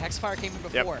raise. That Hexfire came in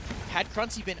before. Yep. Had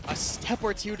Cruncy been a step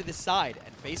or two to the side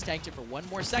and face tanked it for one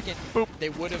more second, boop, they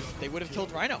would have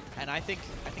killed Rhino. And I think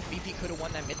VP could have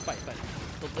won that mid fight, but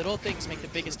the little things make the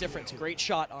biggest difference. Great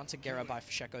shot onto Gara by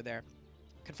Fisheko there,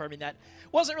 confirming that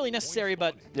wasn't really necessary,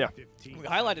 but yeah, we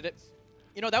highlighted it.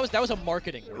 You know, that was a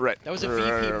marketing. Right. That was a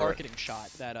VP marketing shot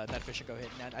that that Fisheko hit.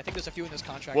 And I think there's a few in this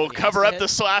contract. We'll cover up the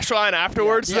slash line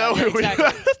afterwards, though. Yeah,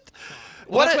 exactly.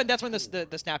 Well, that's when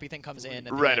the snappy thing comes in.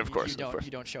 Right, of course.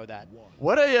 You don't show that.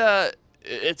 What a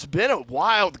it's been a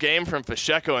wild game from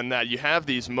Fisheko in that you have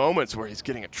these moments where he's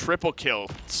getting a triple kill,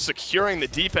 securing the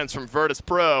defense from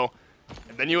Virtus.Pro,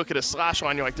 and then you look at his slash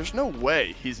line, you're like, there's no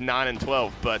way he's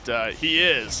 9-12, but he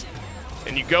is.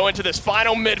 And you go into this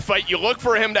final mid-fight, you look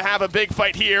for him to have a big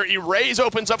fight here. Erase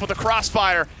opens up with a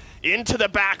crossfire into the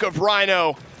back of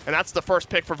Rhino, and that's the first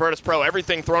pick for Virtus.Pro.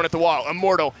 Everything thrown at the wall.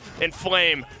 Immortal,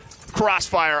 Inflame,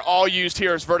 Crossfire, all used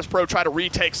here as Virtus.Pro try to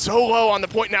retake. So low on the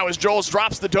point now as Joels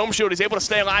drops the dome shield. He's able to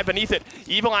stay alive beneath it.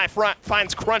 Evil Eye front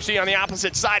finds Crunchy on the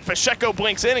opposite side. Fisheko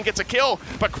blinks in and gets a kill,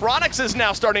 but Chronix is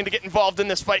now starting to get involved in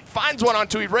this fight. Finds one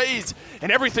onto Erase,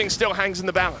 and everything still hangs in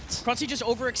the balance. Crunchy just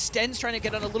overextends, trying to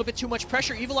get on a little bit too much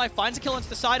pressure. Evil Eye finds a kill onto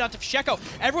the side onto Fisheko.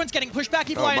 Everyone's getting pushed back.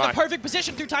 Evil Eye in the perfect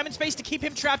position through time and space to keep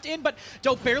him trapped in, but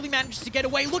Dope barely manages to get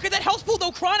away. Look at that health pool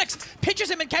though. Chronix pitches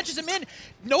him and catches him in.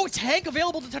 No tank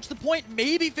available to touch the point.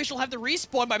 Maybe Fish will have the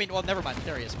respawn. I mean, well, never mind.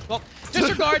 There he is. Well,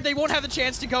 disregard. They won't have the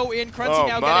chance to go in. Crunchy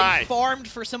now getting farmed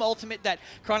for some ultimate that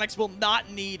Chronix will not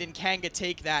need, and Kanga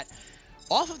take that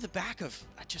off of the back of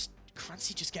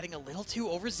Crunchy just getting a little too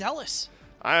overzealous.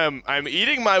 I'm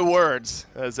eating my words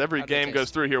as every game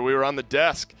goes through here. We were on the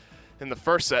desk in the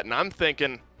first set, and I'm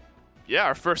thinking, yeah,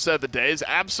 our first set of the day is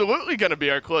absolutely going to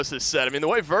be our closest set. I mean, the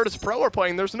way Virtus.Pro are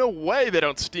playing, there's no way they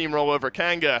don't steamroll over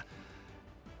Kanga.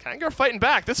 Kanga are fighting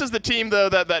back. This is the team, though,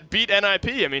 that beat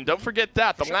NIP. I mean, don't forget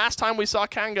that. The last time we saw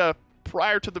Kanga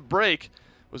prior to the break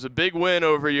was a big win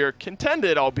over your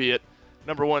contended, albeit,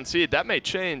 #1 seed. That may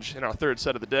change in our third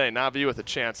set of the day. Na'Vi with a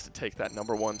chance to take that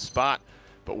 #1 spot.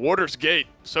 But Warder's Gate,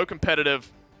 so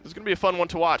competitive. This is going to be a fun one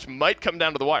to watch. Might come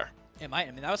down to the wire. It might.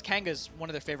 I mean, that was Kanga's one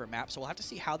of their favorite maps, so we'll have to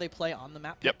see how they play on the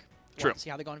map pick. Yep, true. We'll see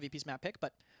how they go on VP's map pick,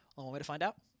 but only one way to find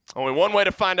out. Only one way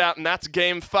to find out, and that's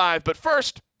Game 5. But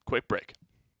first, quick break.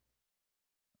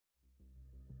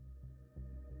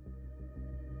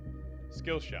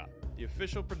 Skillshot, the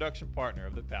official production partner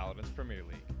of the Paladins Premier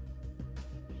League.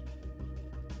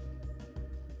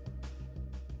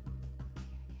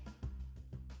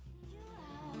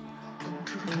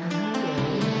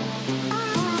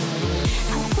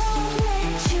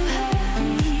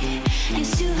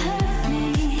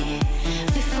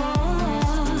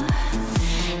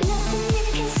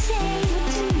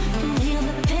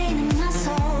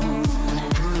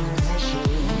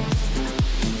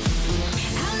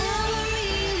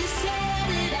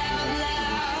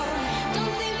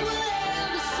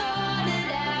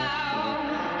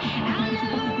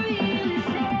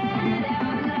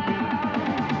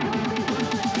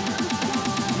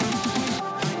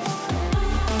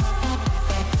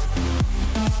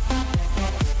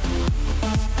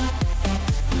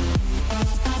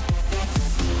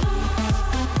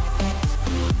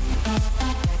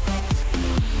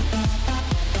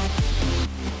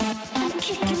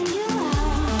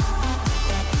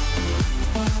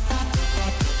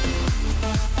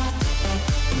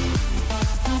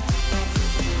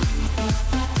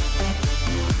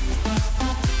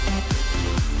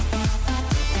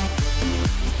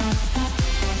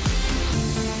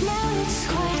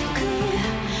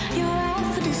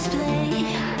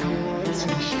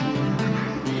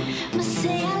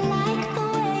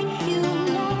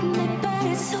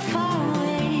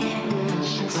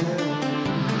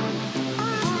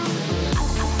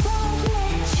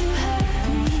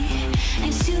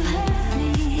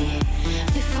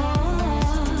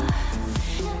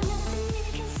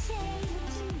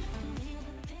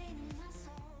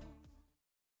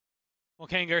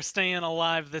 Kanga are staying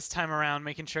alive this time around,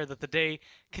 making sure that the day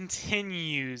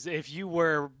continues. If you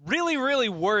were really, really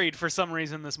worried for some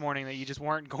reason this morning that you just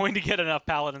weren't going to get enough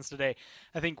Paladins today,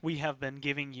 I think we have been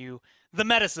giving you the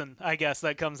medicine, I guess,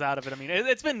 that comes out of it. I mean,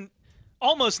 it's been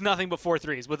almost nothing but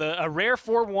 4-3s with a rare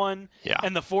 4-1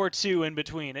 and the 4-2 in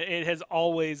between. It has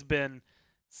always been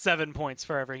 7 points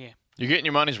for every game. You're getting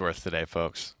your money's worth today,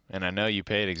 folks, and I know you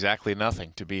paid exactly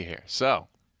nothing to be here. So,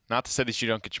 not to say that you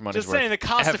don't get your money's worth. Just saying, the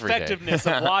cost effectiveness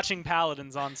of watching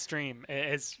Paladins on stream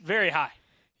is very high.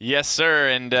 Yes, sir,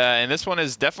 and this one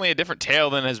is definitely a different tale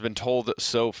than has been told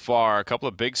so far. A couple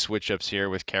of big switch-ups here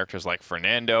with characters like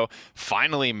Fernando.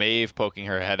 Finally, Maeve poking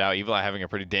her head out, Evil having a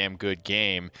pretty damn good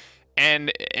game.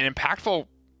 And an impactful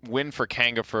win for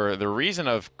Kanga for the reason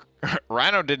of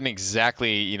Rhino didn't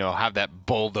exactly, you know, have that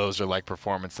bulldozer-like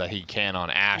performance that he can on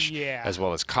Ashe, as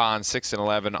well as Khan,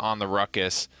 6-11 on the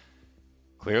Ruckus.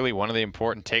 Clearly one of the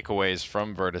important takeaways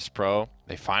from Virtus.Pro.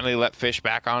 They finally let Fish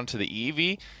back onto the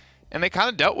Eevee, and they kind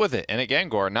of dealt with it. And again,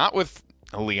 Gore, not with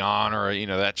Leon or, you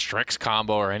know, that Strix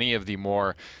combo or any of the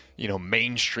more, you know,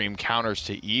 mainstream counters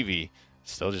to Eevee.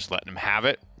 Still just letting him have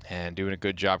it and doing a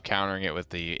good job countering it with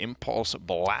the Impulse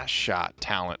Blast Shot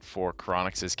talent for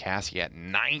Chronix's Cassie at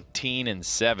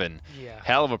 19-7.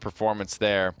 Hell of a performance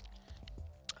there.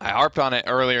 I harped on it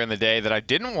earlier in the day that I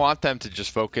didn't want them to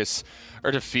just focus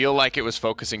or to feel like it was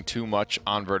focusing too much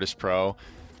on Virtus.Pro.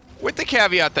 With the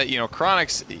caveat that, you know,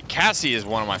 Cassie is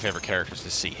one of my favorite characters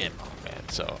to see him on, man.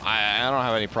 So I don't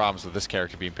have any problems with this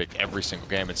character being picked every single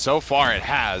game. And so far it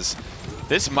has.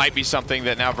 This might be something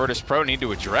that now Virtus.Pro need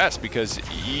to address because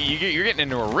you're getting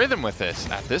into a rhythm with this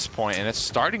at this point, and it's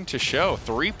starting to show.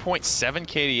 3.7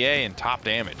 KDA in top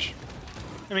damage.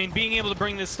 I mean, being able to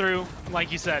bring this through, like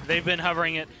you said, they've been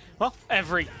hovering it, well,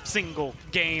 every single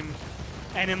game.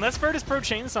 And unless Virtus.Pro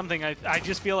changes something, I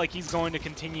just feel like he's going to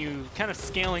continue kind of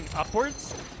scaling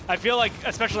upwards. I feel like,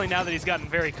 especially now that he's gotten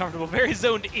very comfortable, very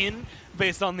zoned in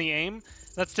based on the aim,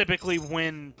 that's typically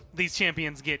when these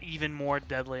champions get even more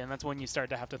deadly, and that's when you start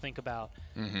to have to think about,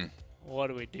 what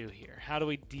do we do here? How do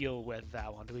we deal with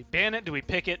that one? Do we ban it? Do we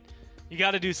pick it? You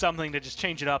got to do something to just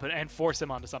change it up and force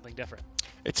him onto something different.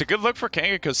 It's a good look for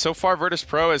Kanga because so far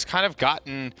Virtus.Pro has kind of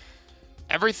gotten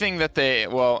everything that they,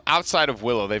 well, outside of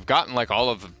Willow, they've gotten like all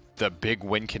of the big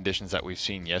win conditions that we've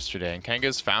seen yesterday, and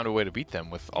Kanga's found a way to beat them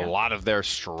with a lot of their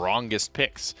strongest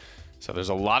picks. So there's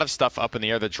a lot of stuff up in the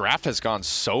air. The draft has gone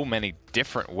so many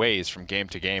different ways from game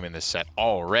to game in this set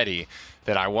already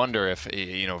that I wonder if,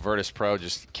 you know, Virtus.Pro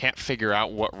just can't figure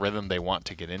out what rhythm they want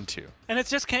to get into. And it's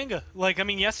just Kanga. Like, I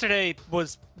mean, yesterday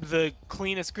was the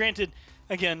cleanest. Granted,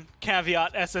 again,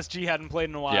 caveat, SSG hadn't played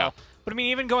in a while. But I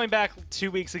mean, even going back 2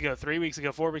 weeks ago, 3 weeks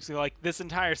ago, 4 weeks ago, like this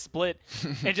entire split,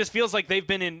 it just feels like they've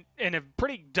been in a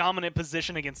pretty dominant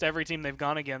position against every team they've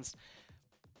gone against.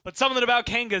 But something about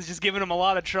Kanga is just giving him a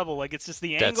lot of trouble. Like, it's just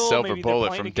the angle. That silver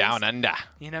bullet from down under.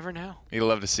 You never know. You'd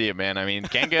love to see it, man. I mean,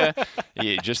 Kanga,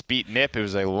 he just beat Nip. It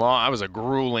was a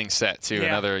grueling set, too.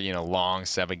 Another, you know, long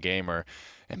 7-gamer.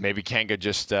 And maybe Kanga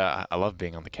just, I love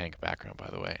being on the Kanga background, by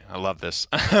the way. I love this.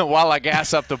 While I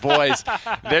gas up the boys,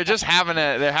 they're just having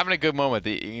a good moment.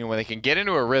 You know, when they can get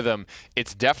into a rhythm,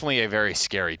 it's definitely a very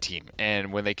scary team.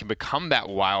 And when they can become that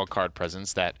wild card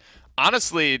presence that,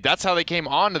 honestly, that's how they came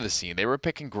onto the scene. They were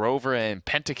picking Grover and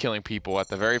pentakilling people at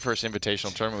the very first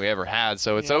invitational tournament we ever had.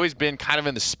 So it's always been kind of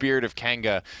in the spirit of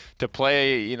Kanga to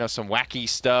play, you know, some wacky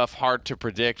stuff, hard to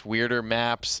predict, weirder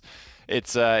maps.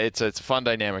 It's a fun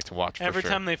dynamic to watch. Every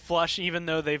time they flush, even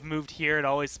though they've moved here, it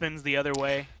always spins the other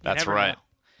way. That's right.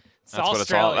 That's what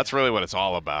it's all. That's really what it's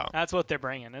all about. That's what they're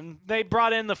bringing, and they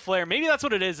brought in the flair. Maybe that's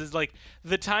what it is. Is like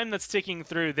the time that's ticking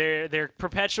through. They're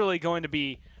perpetually going to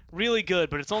be really good,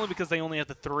 but it's only because they only have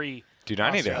the 3. Dude,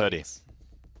 I need a hoodie.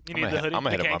 You need the hoodie? I'm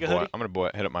gonna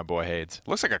hit up my boy Hades.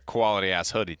 Looks like a quality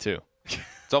ass hoodie too.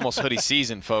 It's almost hoodie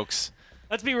season, folks.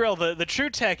 Let's be real. The true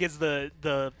tech is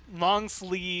the long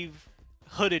sleeve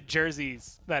hooded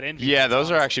jerseys that Envy. Yeah,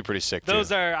 those are actually pretty sick too.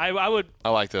 Those are I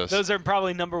like those. Those are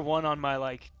probably #1 on my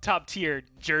like top tier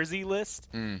jersey list.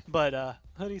 But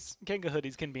hoodies, Kanga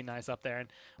hoodies can be nice up there, and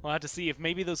we'll have to see if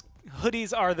maybe those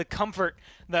hoodies are the comfort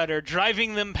that are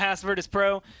driving them past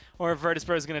Virtus.Pro, or if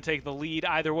Virtus.Pro is going to take the lead.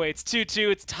 Either way, it's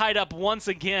 2-2. It's tied up once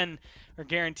again. We're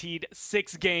guaranteed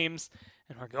 6 games,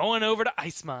 and we're going over to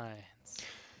Ice Mines.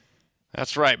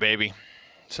 That's right, baby.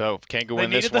 So Kanga win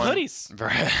this one. They needed the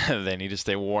hoodies. They need to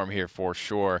stay warm here for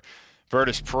sure.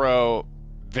 Virtus.Pro,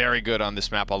 very good on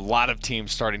this map. A lot of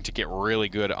teams starting to get really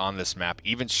good on this map.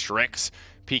 Even Strix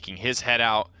peeking his head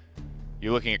out.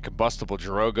 You're looking at combustible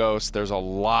Drogos. There's a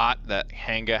lot that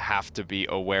Kanga have to be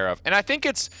aware of. And I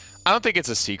don't think it's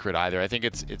a secret either. I think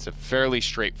it's a fairly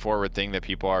straightforward thing that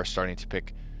people are starting to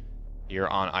pick here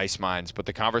on Ice Mines. But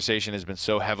the conversation has been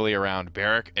so heavily around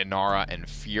Barrack, Inara, and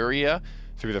Furia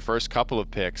through the first couple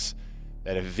of picks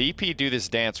that if VP do this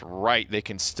dance right, they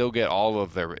can still get all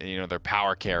of their, their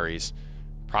power carries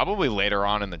probably later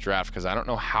on in the draft, because I don't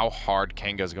know how hard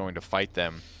Kanga is going to fight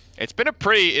them. It's been a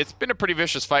pretty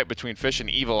vicious fight between Fish and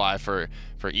Evil Eye for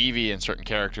Eevee and certain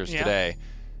characters today.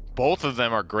 Both of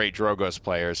them are great Drogos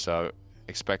players, so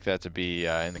expect that to be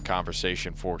in the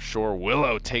conversation for sure.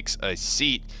 Willow takes a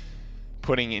seat,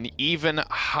 putting an even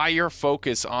higher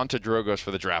focus onto Drogos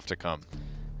for the draft to come.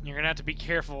 You're gonna have to be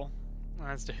careful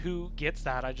as to who gets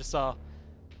that. I just saw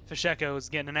Fisheko is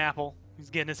getting an apple. He's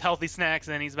getting his healthy snacks,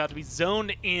 and he's about to be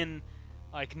zoned in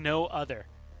like no other,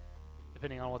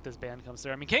 depending on what this ban comes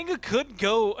through. I mean, Kanga could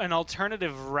go an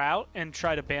alternative route and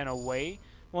try to ban away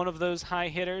one of those high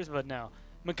hitters, but no.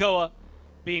 Makoa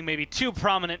being maybe too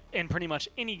prominent in pretty much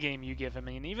any game you give him.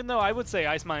 I mean, even though I would say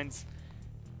Ice Mines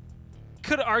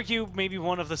could argue maybe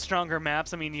one of the stronger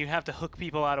maps. I mean, you have to hook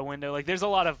people out a window. Like, there's a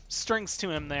lot of strengths to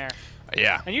him there.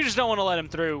 Yeah. And you just don't want to let him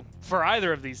through for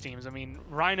either of these teams. I mean,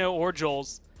 Rhino or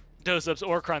Joel's, Dosups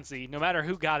or Crunchy, no matter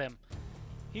who got him,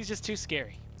 he's just too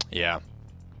scary. Yeah.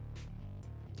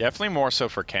 Definitely more so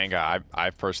for Kanga, I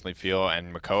personally feel,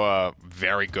 and Makoa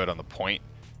very good on the point.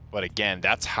 But again,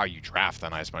 that's how you draft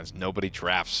on Ice Mines. Nobody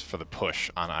drafts for the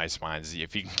push on Ice Mines.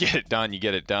 If you can get it done, you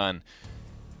get it done.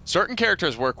 Certain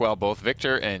characters work well. Both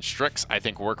Victor and Strix, I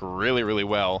think, work really, really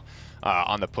well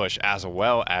on the push, as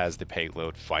well as the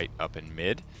payload fight up in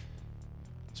mid.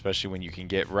 Especially when you can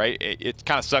get right. It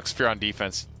kind of sucks if you're on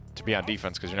defense to be on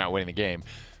defense because you're not winning the game.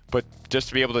 But just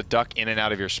to be able to duck in and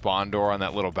out of your spawn door on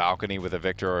that little balcony with a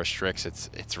Victor or a Strix,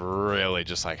 it's really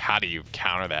just like, how do you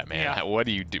counter that, man? Yeah. What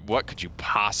do you do? What could you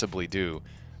possibly do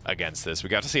against this? We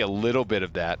got to see a little bit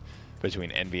of that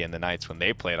between Envy and the Knights when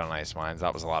they played on Ice Mines.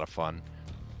 That was a lot of fun.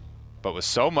 But with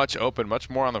so much open, much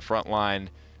more on the front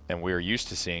line than we were used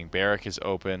to seeing. Barrack is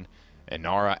open,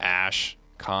 Inara, Ashe,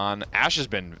 Khan. Ashe has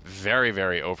been very,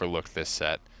 very overlooked this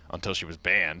set until she was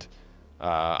banned.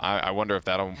 I wonder if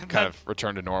that'll kind of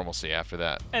return to normalcy after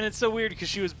that. And it's so weird because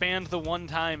she was banned the one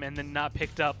time and then not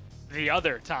picked up the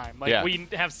other time. Like, yeah. We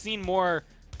have seen more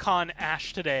Khan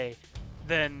Ashe today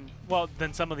than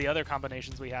some of the other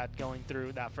combinations we had going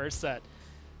through that first set.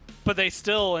 But they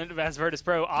still, as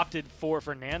Virtus.Pro, opted for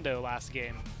Fernando last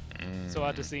game. So we'll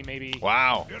have to see maybe.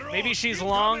 Wow. Maybe she's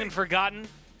long and forgotten.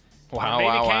 Wow, maybe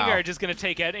wow, Kanga wow. are just going to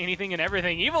take anything and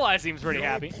everything. Evil Eye seems pretty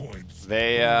happy.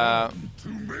 They,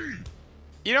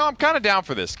 you know, I'm kind of down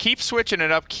for this. Keep switching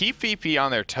it up. Keep VP on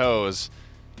their toes.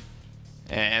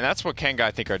 And that's what Kanga,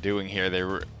 I think, are doing here.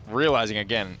 They're realizing,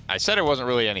 again, I said it wasn't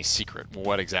really any secret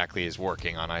what exactly is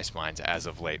working on Ice Mines as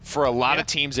of late. For a lot of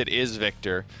teams, it is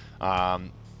Victor.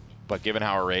 But given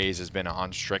how Arrays has been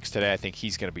on Strix today, I think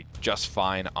he's going to be just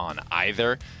fine on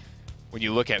either. When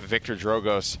you look at Victor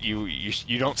Drogos,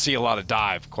 you don't see a lot of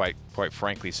dive, quite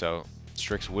frankly, so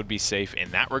Strix would be safe in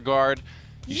that regard.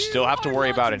 You still have to worry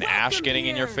about an Ashe getting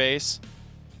in your face,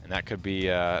 and that could be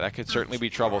that could certainly be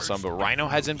troublesome. But Rhino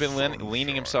hasn't been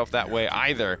leaning himself that way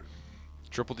either.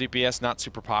 Triple DPS not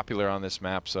super popular on this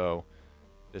map, so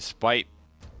despite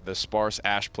the sparse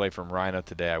Ashe play from Rhino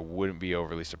today, I wouldn't be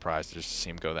overly surprised to just see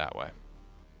him go that way.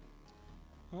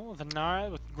 Well, with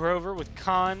Inara, with Grover, with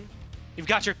Khan, you've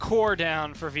got your core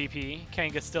down for VP.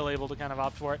 Kanga's still able to kind of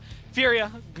opt for it.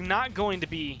 Furia not going to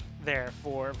be there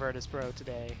for Virtus.Pro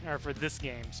today, or for this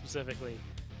game specifically.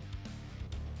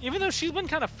 Even though she's been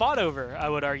kind of fought over, I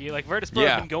would argue. Like, Virtus.Pro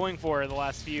have been going for her the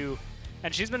last few,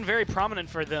 and she's been very prominent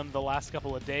for them the last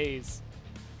couple of days.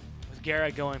 With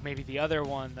Gara going maybe the other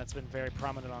one that's been very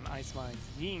prominent on Ice Mines.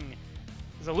 Ying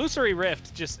is Illusory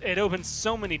Rift. Just, it opens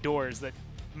so many doors that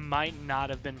might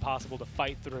not have been possible to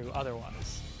fight through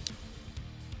otherwise.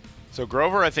 So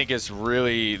Grover, I think, is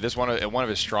really one of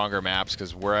his stronger maps,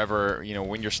 because wherever, you know,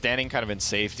 when you're standing kind of in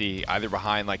safety, either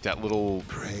behind like that little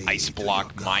ice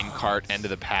block minecart end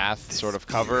of the path sort of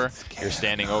cover, you're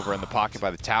standing over in the pocket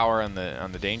by the tower on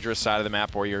the dangerous side of the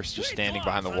map, or you're just standing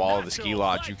behind the wall of the ski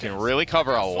lodge. You can really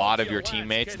cover a lot of your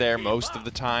teammates there most of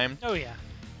the time. Oh yeah.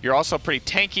 You're also pretty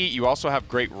tanky. You also have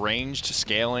great ranged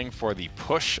scaling for the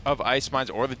push of Ice Mines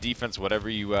or the defense, whatever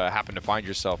you happen to find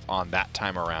yourself on that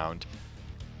time around.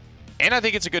 And I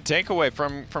think it's a good takeaway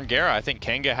from Gara. I think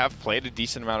Kanga have played a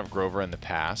decent amount of Grover in the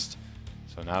past.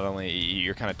 So not only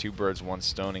you're kind of two birds, one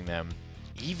stoning them.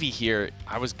 Eevee here,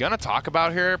 I was going to talk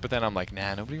about her, but then I'm like,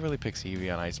 nah, nobody really picks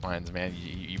Eevee on Ice Mines, man.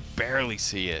 You barely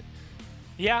see it.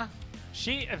 Yeah.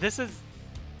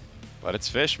 But it's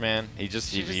Fish, man. He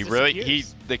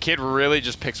disappears. the kid really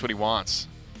just picks what he wants.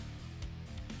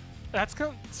 That's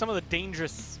some of the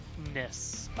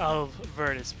dangerousness of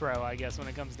Virtus.Pro, I guess, when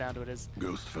it comes down to it. Is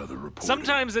Ghost Feather reported.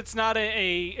 Sometimes it's not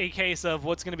a case of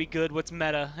what's going to be good, what's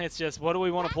meta. It's just, what do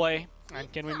we want to play,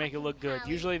 and can we make it look good?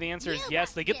 Usually the answer is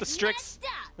yes. They get the Strix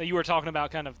that you were talking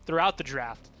about kind of throughout the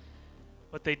draft.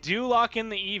 But they do lock in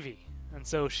the Eevee, and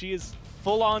so she is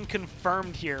full-on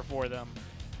confirmed here for them.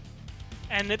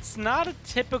 And it's not a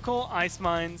typical Ice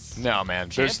Mines No, man.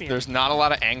 champion. There's not a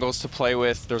lot of angles to play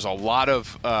with. There's a lot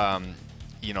of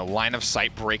line of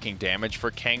sight breaking damage for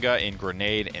Kanga in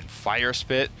Grenade and Fire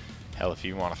Spit. Hell, if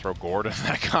you want to throw Gord in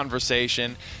that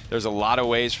conversation, there's a lot of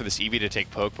ways for this Eevee to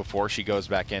take poke before she goes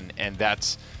back in, and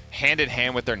that's hand in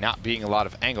hand with there not being a lot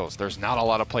of angles. There's not a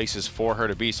lot of places for her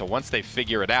to be, so once they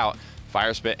figure it out,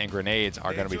 Fire Spit and Grenades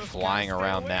are going to be flying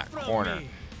around that corner.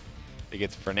 They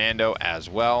get to Fernando as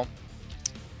well.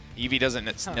 Eevee doesn't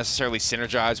necessarily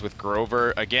synergize with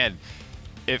Grover. Again,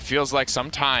 it feels like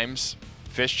sometimes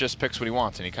Fish just picks what he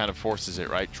wants, and he kind of forces it,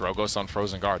 right? Drogos on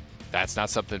Frozen Guard. That's not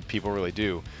something people really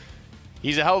do.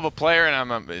 He's a hell of a player,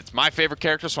 and it's my favorite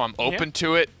character, so I'm open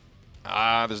to it.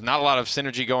 There's not a lot of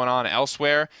synergy going on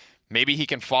elsewhere. Maybe he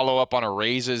can follow up on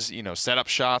Erase's, setup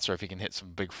shots, or if he can hit some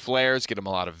big flares, get him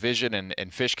a lot of vision,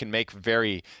 and Fish can make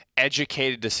very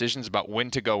educated decisions about when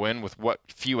to go in with what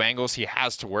few angles he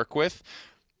has to work with.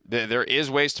 There is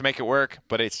ways to make it work,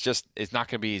 but it's not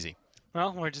going to be easy.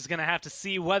 Well, we're just going to have to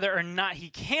see whether or not he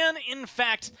can, in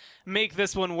fact, make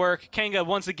this one work. Kanga,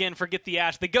 once again, forget the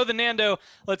Ashe. They go the Nando.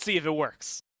 Let's see if it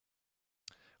works.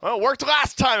 Well, it worked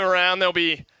last time around. They'll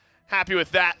be happy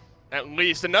with that, at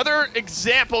least. Another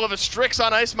example of a Strix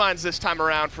on Ice Mines this time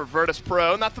around for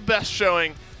Virtus.Pro. Not the best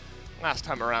showing last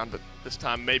time around, but this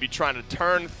time maybe trying to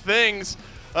turn things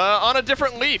on a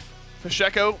different leaf.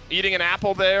 Pacheco eating an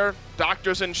apple there.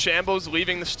 Doctors in shambles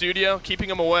leaving the studio, keeping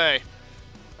him away.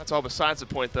 That's all besides the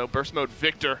point, though. Burst mode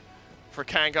Victor for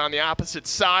Kanga on the opposite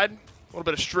side. A little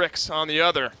bit of Strix on the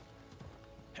other.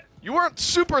 You weren't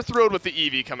super thrilled with the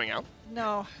Eevee coming out.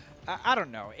 No, I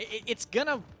don't know. It's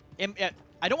gonna...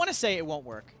 I don't want to say it won't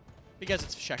work because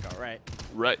it's Pacheco, right?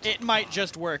 Right. It might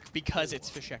just work because it's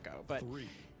Pacheco, but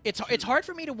it's hard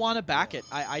for me to want to back it.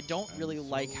 I don't really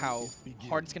like how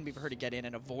hard it's going to be for her to get in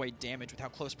and avoid damage with how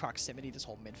close proximity this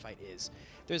whole mid-fight is.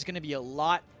 There's going to be a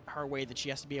lot her way that she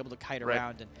has to be able to kite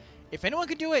around, and if anyone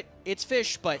could do it, it's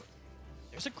Fish, but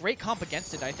there's a great comp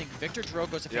against it. I think Victor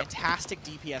Drogo is a fantastic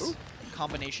DPS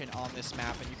combination on this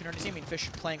map, and you can already see, Fish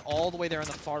playing all the way there on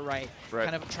the far right,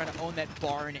 kind of trying to own that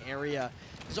barn area.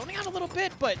 Zoning out a little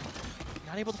bit, but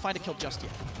not able to find a kill just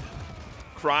yet.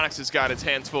 Chronix has got his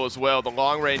hands full as well. The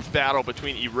long-range battle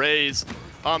between Erase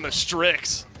on the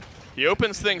Strix. He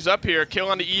opens things up here. Kill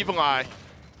onto Evil Eye.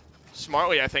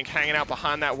 Smartly, I think, hanging out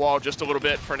behind that wall just a little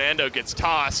bit. Fernando gets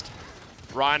tossed.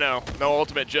 Rhino, no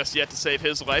ultimate just yet to save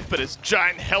his life, but his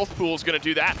giant health pool is going to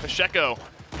do that. Pacheco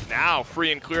now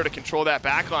free and clear to control that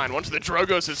backline. Once the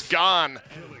Drogos is gone,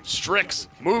 Strix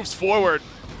moves forward.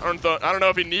 I don't know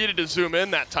if he needed to zoom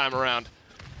in that time around.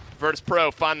 Virtus.Pro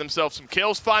find themselves some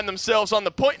kills, find themselves on the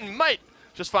point, and might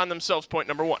just find themselves point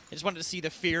number one. I just wanted to see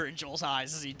the fear in Joel's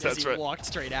eyes as he walked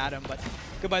straight at him, but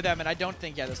good by them, and I don't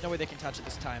think, there's no way they can touch it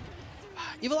this time.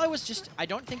 Evil Eye was just, I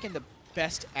don't think in the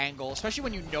best angle, especially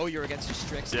when you know you're against a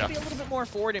Strix. Maybe a little bit more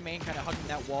forward in main, kind of hugging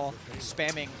that wall,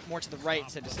 spamming more to the right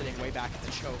instead of sitting way back at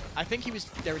the choke. I think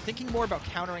they were thinking more about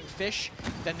countering Fish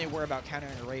than they were about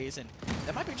countering Erase, and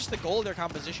that might be just the goal of their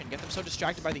composition, get them so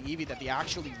distracted by the Eevee that the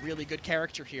actually really good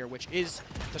character here, which is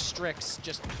the Strix,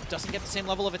 just doesn't get the same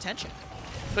level of attention.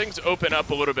 Things open up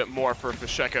a little bit more for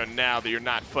Pacheco now that you're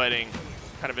not fighting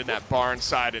kind of in that barn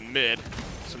side and mid.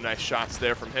 Some nice shots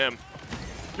there from him.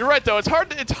 You're right, though. It's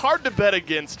hard to bet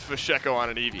against Pacheco on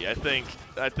an Eevee.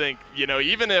 I think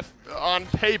even if on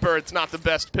paper it's not the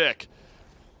best pick,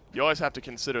 you always have to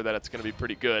consider that it's going to be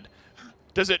pretty good.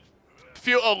 Does it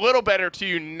feel a little better to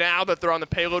you now that they're on the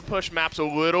payload push? Map's a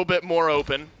little bit more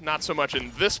open, not so much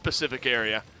in this specific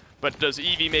area. But does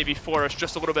Eevee maybe flourish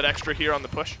just a little bit extra here on the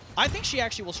push? I think she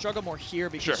actually will struggle more here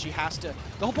because she has to...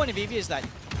 The whole point of Eevee is that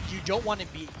you don't want to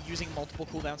be using multiple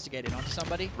cooldowns to get in onto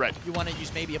somebody. Right. You want to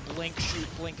use maybe a blink, shoot,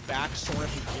 blink back, soar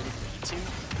if you really need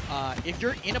to. If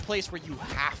you're in a place where you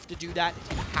have to do that,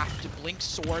 if you have to blink,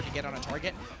 soar to get on a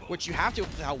target, which you have to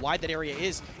with how wide that area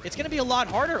is, it's going to be a lot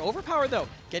harder. Overpower, though.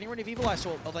 Getting rid of Evil Eye,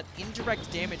 so all that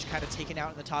indirect damage kind of taken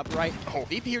out in the top right.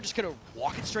 VP here just going to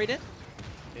walk it straight in.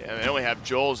 Yeah, they only have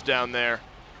Joel's down there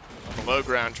on the low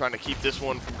ground trying to keep this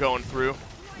one from going through.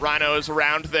 Rhino is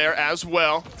around there as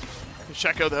well.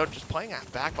 Sheko, though, just playing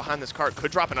back behind this cart.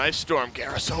 Could drop an Ice Storm.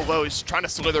 Gara so low. He's trying to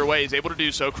slither away. He's able to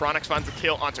do so. Chronix finds the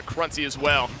kill onto Cruncy as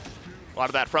well. A lot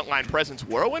of that frontline presence.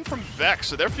 Whirlwind from Vex,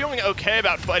 so they're feeling okay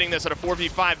about fighting this at a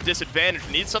 4v5 disadvantage.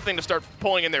 Need something to start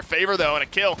pulling in their favor, though, and a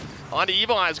kill onto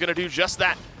Evil Eye is going to do just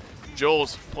that.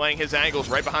 Joel's playing his angles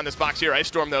right behind this box here. Ice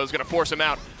Storm, though, is going to force him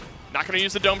out. Not going to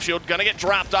use the Dome Shield. Going to get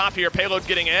dropped off here. Payload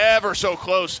getting ever so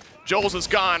close. Joel's is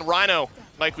gone. Rhino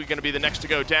likely going to be the next to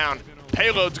go down.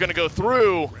 Payload's going to go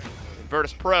through.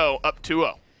 Virtus.Pro up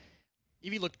 2-0.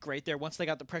 Eevee looked great there once they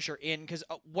got the pressure in, because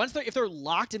if they're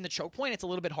locked in the choke point, it's a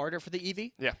little bit harder for the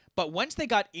Eevee. Yeah. But once they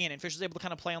got in and Fish was able to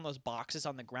kind of play on those boxes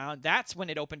on the ground, that's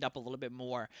when it opened up a little bit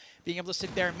more. Being able to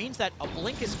sit there means that a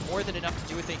blink is more than enough to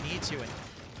do what they need to, and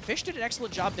Fish did an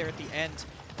excellent job there at the end.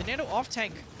 The Nano off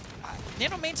tank,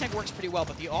 Nano main tank works pretty well,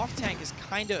 but the off tank is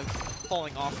kind of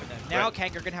falling off for them. Now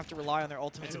Kanga are going to have to rely on their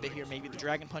ultimates a bit here. Maybe the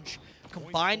Dragon Punch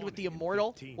combined with the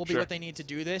Immortal will be what they need to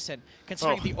do this. And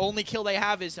considering the only kill they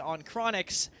have is on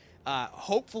Chronix,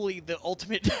 hopefully the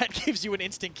ultimate that gives you an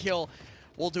instant kill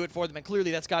will do it for them. And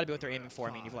clearly that's got to be what they're aiming for.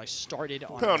 I mean, Evil started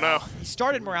on he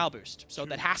started morale boost, so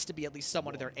that has to be at least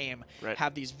somewhat of their aim.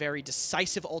 Have these very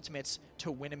decisive ultimates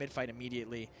to win a mid-fight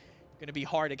immediately. Going to be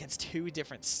hard against two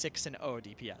different 6-0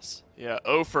 DPS. Yeah,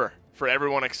 0 for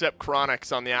everyone except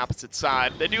Chronix on the opposite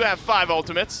side. They do have 5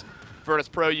 ultimates.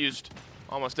 Virtus.Pro used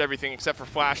almost everything except for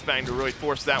Flashbang to really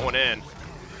force that one in.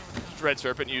 Dread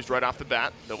Serpent used right off the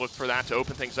bat. They'll look for that to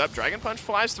open things up. Dragon Punch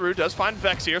flies through, does find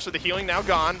Vex here, so the healing now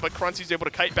gone, but Cruncy's able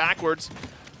to kite backwards,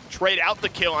 trade out the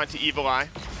kill onto Evil Eye.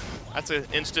 That's an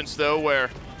instance, though,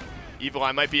 where Evil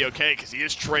Eye might be okay because he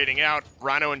is trading out.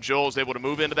 Rhino and Joel's able to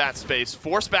move into that space.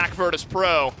 Force back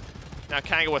Virtus.Pro. Now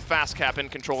Kanga with fast cap in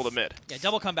control of the mid. Yeah,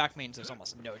 double comeback means there's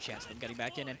almost no chance of them getting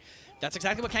back in, and that's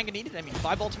exactly what Kanga needed. I mean,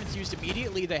 5 ultimates used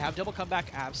immediately. They have double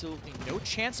comeback. Absolutely no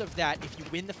chance of that if you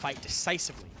win the fight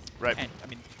decisively. Right. And, I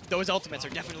mean, those ultimates are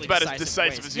definitely about decisive as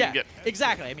decisive as you can get.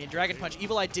 Exactly. I mean, Dragon Punch,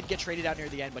 Evil Eye did get traded out near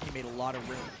the end, but he made a lot of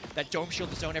room. That Dome Shield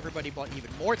to zone everybody, bought even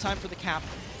more time for the cap.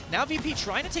 Now VP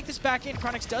trying to take this back in.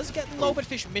 Chronix does get low, but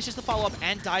Fish misses the follow-up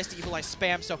and dies to Evil Eye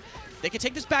spam, so they can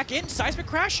take this back in. Seismic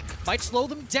Crash might slow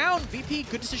them down. VP,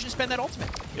 good decision to spend that ultimate.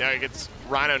 Yeah, it gets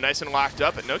Rhino nice and locked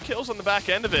up, but no kills on the back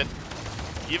end of it.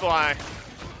 Evil Eye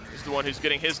is the one who's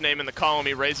getting his name in the column.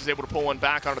 He is able to pull one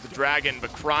back onto the Dragon,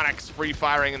 but Chronix free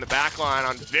firing in the back line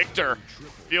on Victor.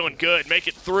 Feeling good. Make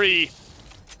it 3.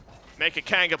 Make a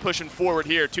Kanga pushing forward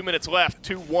here. 2 minutes left.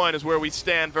 2-1 is where we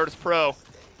stand. Virtus.Pro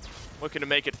looking to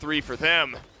make it 3 for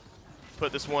them.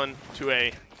 Put this one to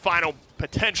a final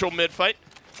potential mid-fight.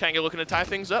 Kanga looking to tie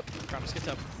things up. Chronix gets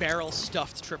a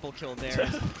barrel-stuffed triple kill there.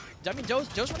 I mean, Doe's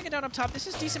running it down up top. This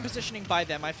is decent positioning by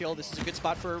them. I feel this is a good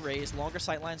spot for a raise. Longer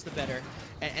sight lines, the better.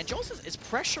 And Joel is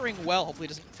pressuring well. Hopefully,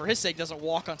 doesn't, for his sake, doesn't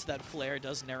walk onto that flare.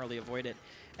 Does narrowly avoid it.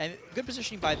 And good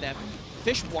positioning by them.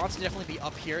 Fish wants to definitely be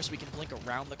up here so we can blink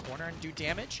around the corner and do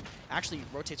damage. Actually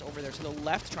rotates over there to the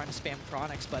left, trying to spam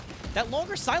Chronix. But that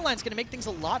longer sideline is going to make things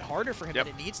a lot harder for him than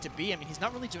it needs to be. I mean, he's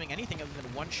not really doing anything other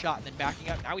than one shot and then backing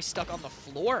out. Now he's stuck on the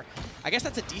floor. I guess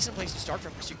that's a decent place to start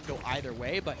from because you can go either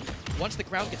way. But once the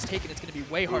ground gets taken, it's going to be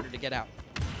way harder to get out.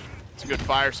 It's a good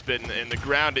fire spit, and the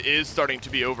ground is starting to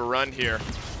be overrun here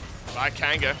by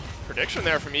Kanga. Prediction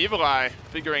there from Evil Eye,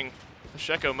 figuring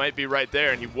Sheko might be right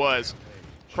there, and he was.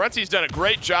 Cruncy's done a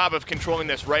great job of controlling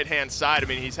this right-hand side. I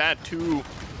mean, he's had 2,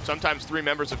 sometimes 3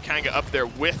 members of Kanga up there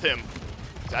with him.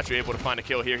 He's actually able to find a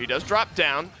kill here. He does drop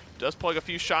down, does plug a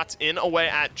few shots in away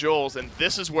at Joel's, and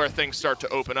this is where things start to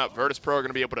open up. Virtus.Pro are going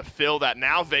to be able to fill that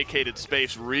now vacated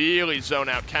space, really zone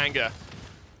out Kanga.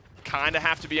 Kind of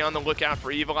have to be on the lookout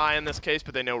for Evil Eye in this case,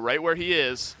 but they know right where he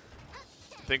is.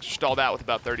 Things are stalled out with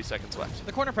about 30 seconds left.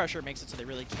 The corner pressure makes it so they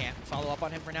really can't follow up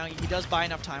on him for now. He does buy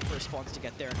enough time for response to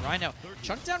get there. And Rhino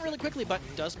chunked down really quickly, but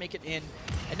does make it in.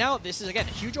 And now this is, again,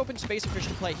 a huge open space for Fish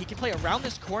to play. He can play around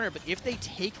this corner, but if they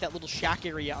take that little shack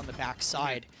area on the back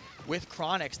side with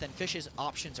Chronix, then Fish's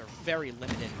options are very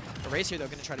limited. Erase here, they're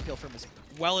going to try to peel from as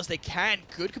well as they can.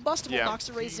 Good combustible knocks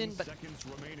Erase in, but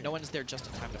no one's there just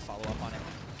in time to follow up on him.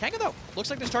 Kanga, though,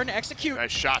 looks like they're starting to execute. Nice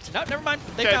shot. No, never mind.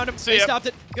 They found him. They stopped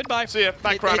it. Goodbye. See ya.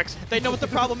 Bye, Chronix. They know what the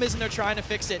problem is, and they're trying to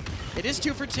fix it. It is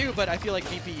 2 for 2, but I feel like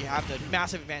VP have the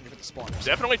massive advantage with the spawners.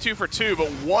 Definitely 2 for 2, but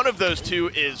one of those 2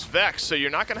 is Vex, so you're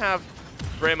not going to have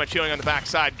very much healing on the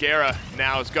backside. Gara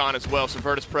now is gone as well, so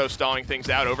Virtus.Pro stalling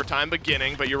things out. Overtime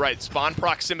beginning, but you're right. Spawn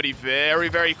proximity very,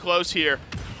 very close here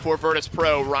for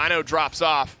Virtus.Pro. Rhino drops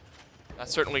off.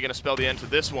 That's certainly going to spell the end to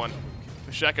this one.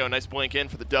 Sheko, nice blink in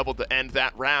for the double to end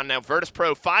that round. Now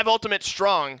Virtus.Pro, 5 ultimate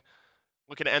strong,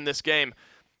 looking to end this game.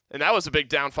 And that was a big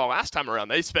downfall last time around.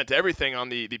 They spent everything on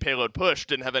the payload push,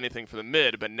 didn't have anything for the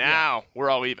mid, but now we're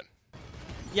all even.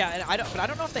 Yeah, and I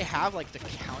don't know if they have like the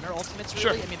counter ultimates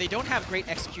really. Sure. I mean, they don't have great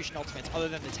execution ultimates other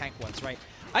than the tank ones, right?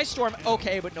 Ice Storm,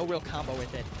 okay, but no real combo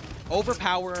with it.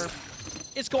 Overpower,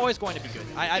 it's always going to be good.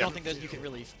 I don't think that you can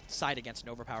really side against an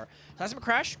Overpower. Seismic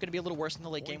Crash, going to be a little worse in the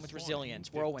late game with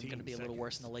Resilience. Whirlwind, going to be a little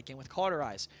worse in the late game with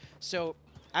Cauterize. So,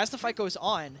 as the fight goes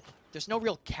on, there's no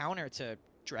real counter to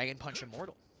Dragon Punch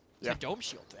Immortal. To Dome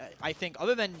Shield. I think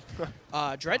other than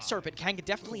Dread Serpent, Kanga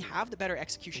definitely have the better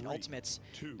execution ultimates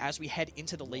as we head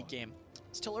into the late game.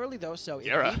 Still early though, so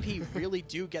if VP really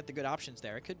do get the good options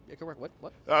there, it could work.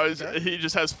 What? He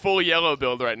just has full yellow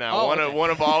build right now. One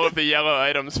of all of the yellow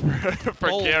items for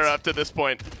Gera up to this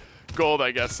point. Gold, I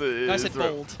guess. I said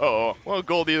gold. Well,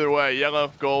 gold either way.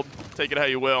 Yellow, gold. Take it how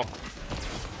you will.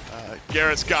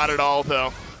 Garrett's got it all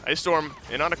though. Ice Storm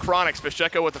in on a Chronix.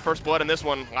 Fisheko with the first blood in this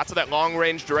one. Lots of that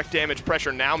long-range direct damage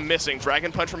pressure now missing.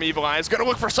 Dragon Punch from Evil Eye is going to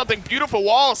look for something beautiful.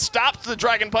 Wall stops the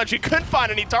Dragon Punch. He couldn't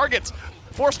find any targets.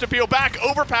 Forced to peel back.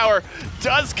 Overpower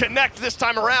does connect this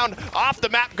time around. Off the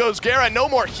map goes Gera. No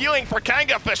more healing for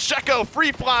Kanga. Fisheko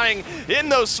free-flying in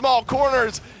those small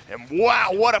corners. And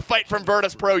wow, what a fight from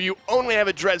Virtus.Pro. You only have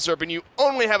a Dread Serpent. You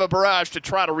only have a Barrage to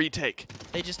try to retake.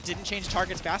 They just didn't change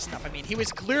targets fast enough. I mean, he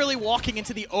was clearly walking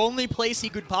into the only place he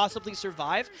could possibly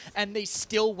survive, and they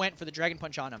still went for the Dragon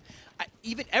Punch on him.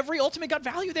 Even every ultimate got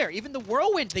value there. Even the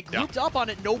Whirlwind, they grouped up on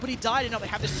it. Nobody died, and now they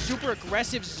have this super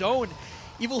aggressive zone.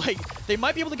 Evil, they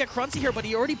might be able to get Cruncy here, but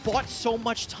he already bought so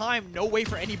much time. No way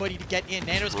for anybody to get in.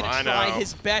 Nano's going to try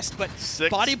his best, but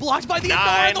body blocked by the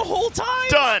Ignore the whole time.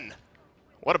 Done.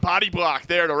 What a body block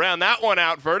there to round that one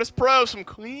out. Virtus.Pro, some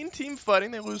clean team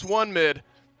fighting. They lose one mid.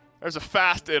 There's a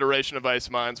fast iteration of Ice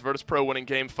Mines. Virtus.Pro winning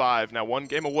game 5. Now 1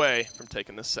 game away from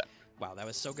taking this set. Wow, that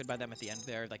was so good by them at the end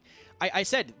there. Like I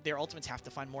said, their ultimates have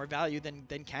to find more value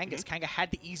than Kanga's. Kanga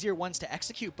had the easier ones to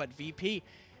execute, but VP,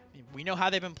 we know how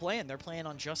they've been playing. They're playing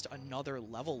on just another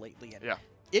level lately. And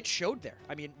it showed there.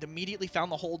 I mean, immediately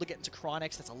found the hole to get into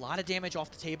Chronix. That's a lot of damage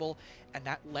off the table, and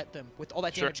that let them, with all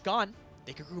that damage gone,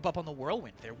 they could group up on the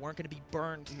Whirlwind. They weren't going to be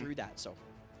burned through that. So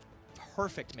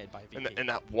perfect mid by VP. And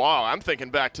that wall, I'm thinking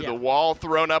back to the wall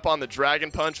thrown up on the Dragon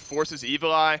Punch, forces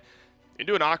Evil Eye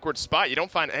into an awkward spot. You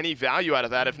don't find any value out of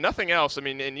that. If nothing else, I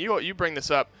mean, and you bring this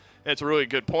up, and it's a really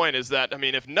good point, is that, I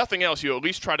mean, if nothing else, you at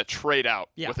least try to trade out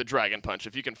with a Dragon Punch.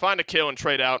 If you can find a kill and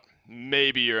trade out,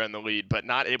 maybe you're in the lead, but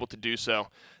not able to do so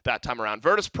that time around.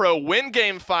 Virtus.Pro win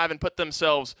game 5 and put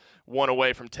themselves 1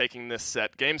 away from taking this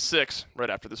set. Game 6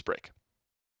 right after this break.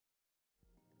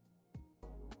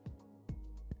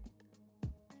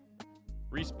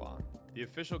 Respawn, the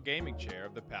official gaming chair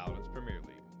of the Paladins Premier League.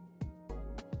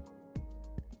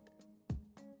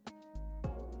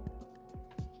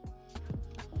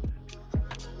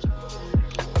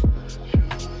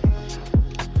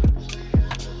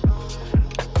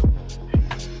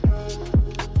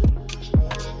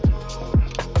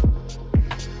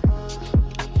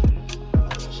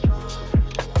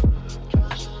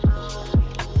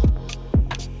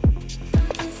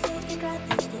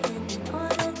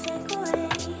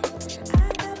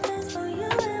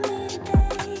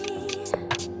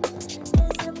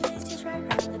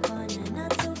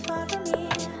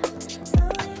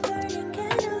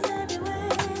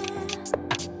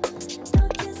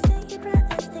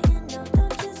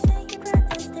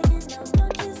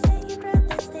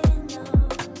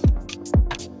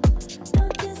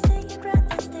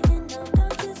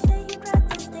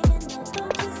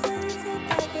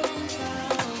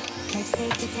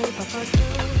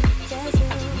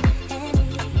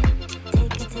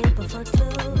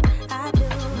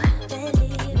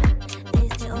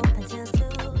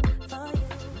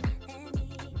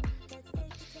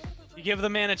 Give the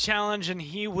man a challenge, and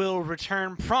he will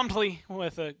return promptly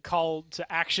with a call to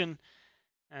action.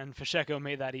 And Fisheko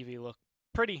made that EV look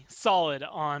pretty solid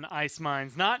on Ice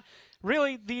Mines. Not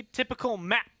really the typical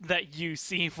map that you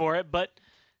see for it, but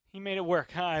he made it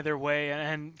work either way.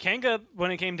 And Kanga, when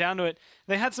it came down to it,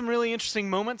 they had some really interesting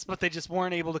moments, but they just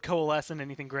weren't able to coalesce into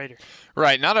anything greater.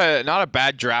 Right, not a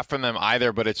bad draft from them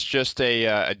either, but it's just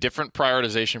a different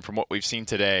prioritization from what we've seen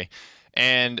today.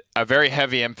 And a very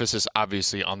heavy emphasis,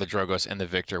 obviously, on the Drogos and the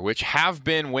Victor, which have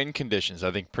been win conditions,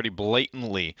 I think, pretty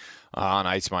blatantly on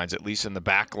Ice Mines, at least in the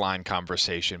backline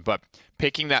conversation. But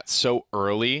picking that so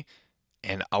early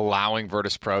and allowing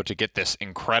Virtus.Pro to get this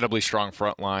incredibly strong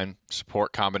frontline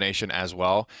support combination as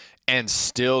well, and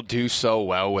still do so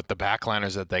well with the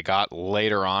backliners that they got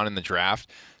later on in the draft,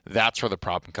 that's where the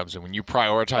problem comes in. When you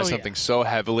prioritize something so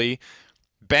heavily,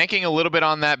 banking a little bit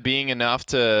on that being enough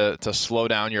to slow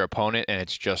down your opponent, and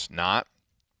it's just not.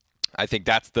 I think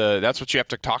that's what you have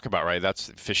to talk about, right?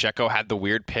 Fisheko had the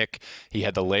weird pick. He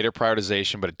had the later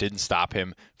prioritization, but it didn't stop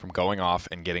him from going off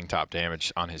and getting top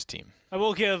damage on his team. I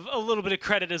will give a little bit of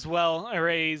credit as well.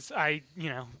 Arrays, I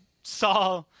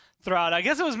saw throughout. I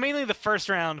guess it was mainly the first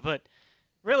round, but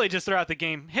really just throughout the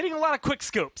game, hitting a lot of quick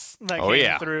scopes that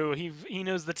came through. He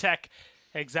knows the tech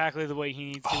exactly the way he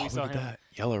needs to. We saw him. That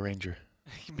Yellow Ranger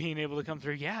being able to come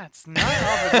through. Yeah, it's not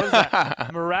often. What is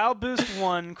that? Morale boost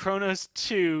 1, Chronos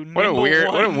 2, what a weird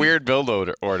 1. What a weird build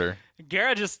order.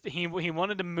 Gara just he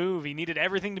wanted to move. He needed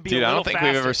everything to be Dude, a little I don't think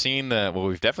faster. we've ever seen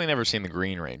we've definitely never seen the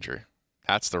Green Ranger.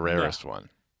 That's the rarest one.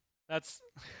 That's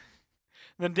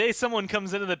the day someone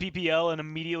comes into the PPL and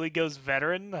immediately goes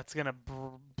veteran. That's gonna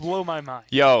blow my mind.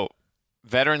 Yo,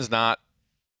 veteran's not.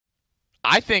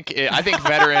 I think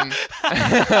veteran.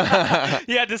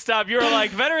 You had to stop. You were like,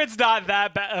 veteran's not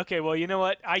that bad. Okay, well, you know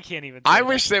what? I can't even. I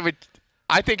wish they would.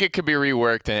 I think it could be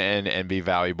reworked and be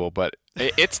valuable, but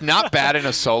it's not bad in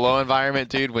a solo environment,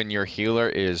 dude. When your healer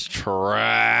is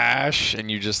trash and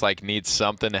you just like need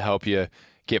something to help you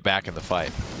get back in the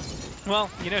fight. Well,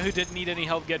 you know who didn't need any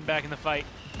help getting back in the fight?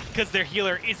 Because their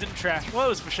healer isn't trash. Well, it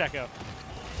was Fisheko.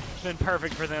 It's been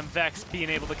perfect for them. Vex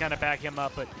being able to kind of back him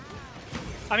up, but.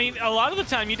 I mean, a lot of the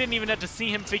time, you didn't even have to see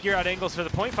him figure out angles for the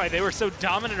point fight. They were so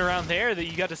dominant around there that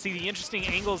you got to see the interesting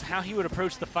angles, how he would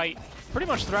approach the fight pretty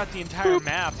much throughout the entire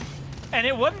map. And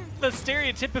it wasn't the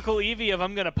stereotypical Eevee of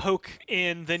I'm going to poke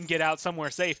in, then get out somewhere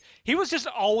safe. He was just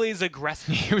always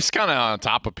aggressive. He was kind of on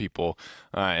top of people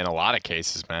in a lot of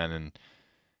cases, man, and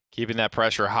keeping that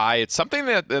pressure high. It's something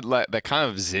that kind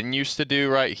of Xin used to do,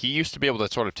 right? He used to be able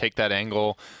to sort of take that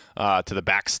angle to the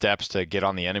back steps to get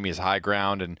on the enemy's high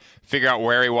ground and figure out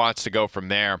where he wants to go from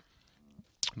there.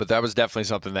 But that was definitely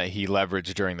something that he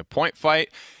leveraged during the point fight.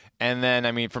 And then,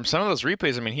 I mean, from some of those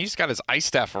replays, I mean, he's got his ice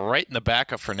staff right in the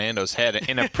back of Fernando's head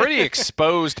in a pretty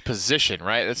exposed position,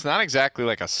 right? It's not exactly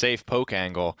like a safe poke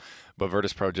angle, but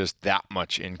Virtus.Pro just that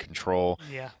much in control.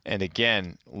 Yeah. And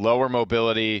again, lower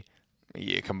mobility.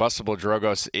 Combustible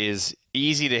Drogos is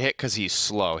easy to hit because he's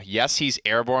slow. Yes, he's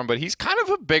airborne, but he's kind of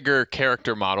a bigger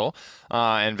character model,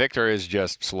 and Victor is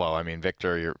just slow. I mean,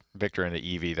 Victor into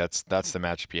Eevee, that's the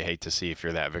matchup you hate to see if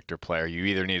you're that Victor player. You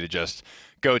either need to just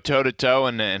go toe-to-toe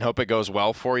and hope it goes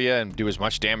well for you and do as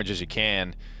much damage as you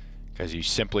can, because you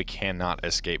simply cannot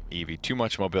escape Eevee. Too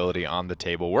much mobility on the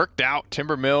table. Worked out.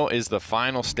 Timber Mill is the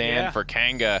final stand for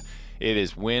Kanga. It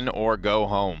is win or go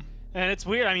home. And it's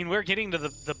weird. I mean, we're getting to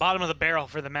the bottom of the barrel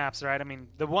for the maps, right? I mean,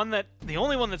 the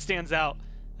only one that stands out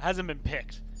hasn't been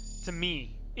picked to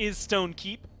me is Stone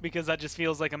Keep, because that just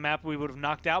feels like a map we would have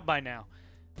knocked out by now.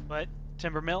 But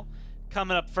Timber Mill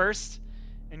coming up first,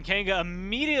 and Kanga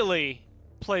immediately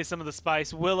plays some of the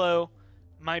spice. Willow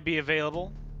might be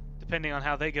available, depending on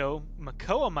how they go.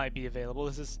 Makoa might be available.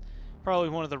 This is probably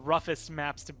one of the roughest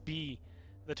maps to be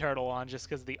the turtle on, just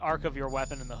because of the arc of your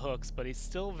weapon and the hooks, but he's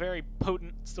still very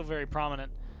potent, still very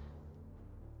prominent.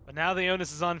 But now the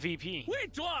onus is on VP.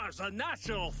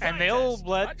 And they'll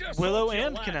let Willow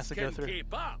and Kinessa go through.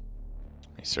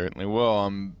 They certainly will.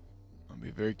 I'll be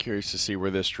very curious to see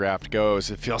where this draft goes.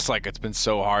 It feels like it's been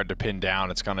so hard to pin down.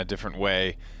 It's gone a different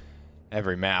way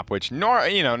every map, which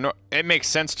it makes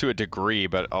sense to a degree,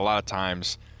 but a lot of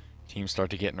times teams start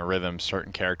to get in a rhythm.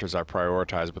 Certain characters are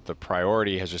prioritized, but the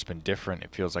priority has just been different.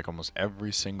 It feels like almost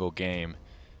every single game.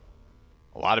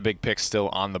 A lot of big picks still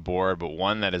on the board, but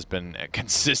one that has been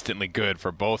consistently good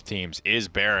for both teams is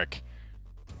Barrick.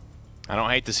 I don't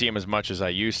hate to see him as much as I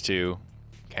used to.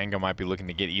 Kanga might be looking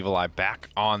to get Evil Eye back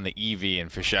on the Eevee and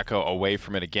Fisheko away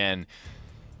from it again.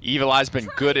 Evil Eye's been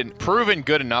good and proven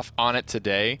good enough on it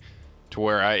today to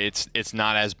where it's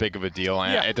not as big of a deal.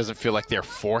 And it doesn't feel like they're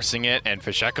forcing it, and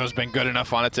Fisheko's been good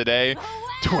enough on it today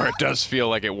to where it does feel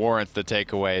like it warrants the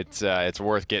takeaway. It's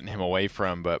worth getting him away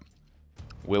from, but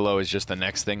Willow is just the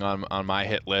next thing on my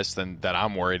hit list and that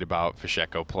I'm worried about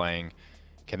Fisheko playing.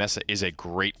 Kinessa is a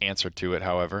great answer to it,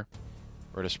 however.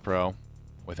 Virtus.Pro,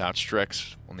 without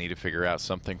Strix, will need to figure out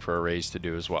something for Arrays to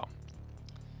do as well.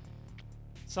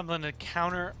 Something to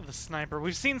counter the sniper.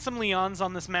 We've seen some Leons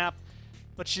on this map,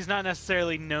 but she's not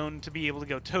necessarily known to be able to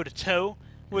go toe-to-toe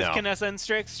with Kinessa and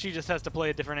Strix. She just has to play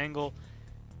a different angle.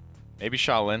 Maybe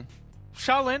Shaolin.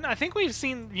 Shaolin, I think we've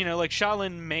seen, like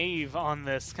Shaolin Maeve on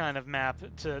this kind of map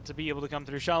to be able to come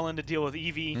through. Shaolin to deal with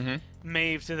Eevee,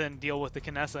 Maeve to then deal with the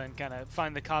Kinessa and kind of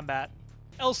find the combat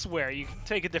elsewhere. You can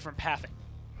take a different pathing.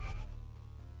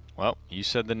 Well, you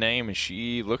said the name, and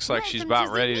she looks like she's about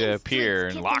ready to appear,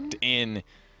 and locked in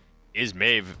is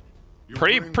Maeve.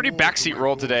 Pretty backseat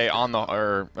role today on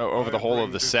over the whole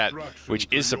of the set, which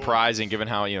is surprising given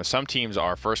how some teams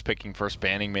are first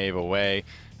banning Maeve away.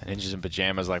 Ninjas in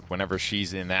Pajamas, like whenever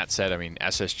she's in that set, I mean,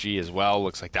 SSG as well,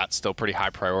 looks like that's still pretty high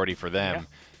priority for them.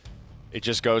 Yeah. It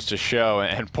just goes to show,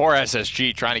 and poor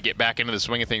SSG trying to get back into the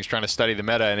swing of things, trying to study the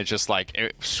meta, and it just like,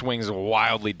 it swings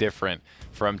wildly different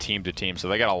from team to team. So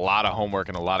they got a lot of homework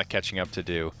and a lot of catching up to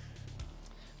do.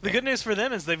 The good news for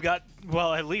them is they've got,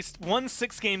 well, at least one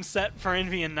 6-game set for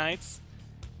Envy and Knights,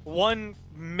 one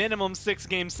minimum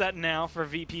 6-game set now for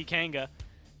VP Kanga.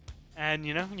 And,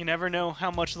 you know, you never know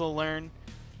how much they'll learn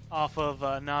off of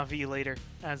Na'Vi later,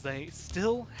 as they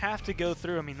still have to go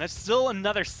through. I mean, there's still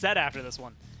another set after this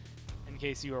one, in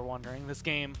case you were wondering. This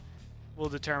game will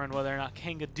determine whether or not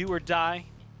Kanga do or die,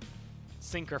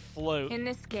 sink or float. In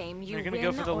this game, you They're win gonna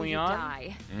go for the or you Leon.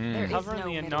 die. There is Covering no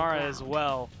the middle Inara ground. as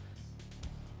well.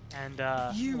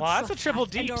 And, You well, that's a triple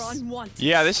trespass and deeps. are unwanted,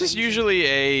 Yeah, this is stranger. usually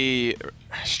a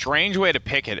strange way to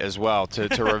pick it as well, to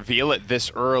reveal it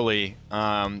this early.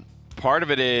 Part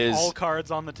of it is All cards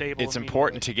on the table. it's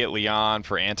important to get Leon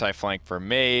for anti-flank for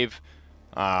Maeve.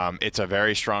 It's a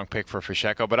very strong pick for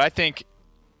Fisheko, but I think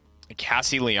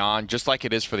Cassie Leon, just like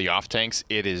it is for the off-tanks,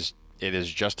 it is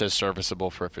just as serviceable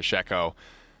for Fisheko.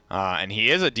 And he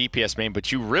is a DPS main,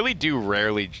 but you really do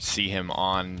rarely see him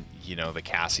on, you know, the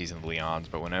Cassies and the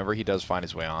Leons. But whenever he does find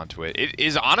his way onto it, it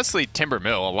is honestly Timber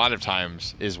Mill. A lot of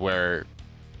times is where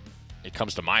it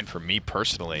comes to mind for me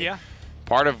personally. Yeah.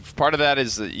 Part of that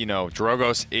is that, you know,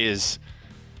 Drogos is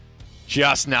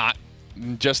just not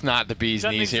the bee's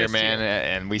Doesn't knees here, exist man. here.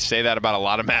 And we say that about a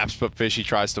lot of maps, but Fishy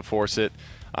tries to force it.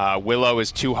 Willow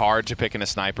is too hard to pick into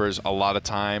snipers a lot of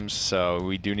times, so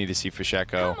we do need to see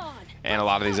Fisheko and a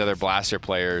lot of these other blaster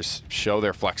players show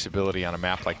their flexibility on a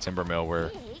map like Timbermill,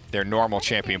 where their normal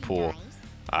champion pool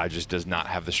just does not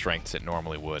have the strengths it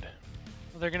normally would.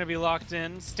 They're going to be locked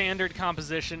in. Standard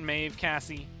composition, Maeve,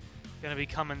 Cassie, going to be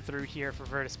coming through here for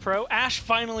Virtus.Pro. Ashe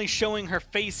finally showing her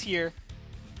face here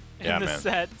in the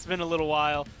set. It's been a little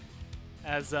while.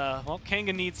 As, well,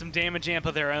 Kanga needs some damage amp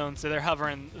of their own, so they're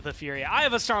hovering the Fury. I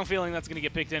have a strong feeling that's going to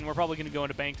get picked in. We're probably going to go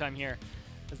into bank time here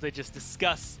as they just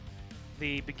discuss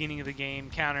the beginning of the game,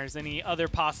 counters, any other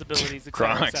possibilities, etc.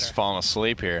 Chronic's falling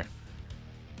asleep here.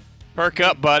 Perk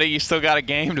up, buddy. You still got a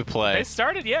game to play. They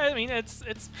started, yeah. I mean, it's.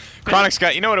 Chronic's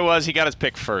got. You know what it was? He got his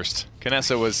pick first.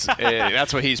 Kinessa was.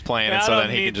 That's what he's playing, Yeah, and so I then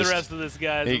don't he need can just. the rest of this,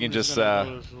 guys. He I'm can just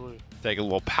gonna take a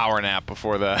little power nap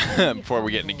before the before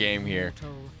we get into game here.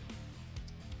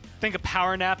 think a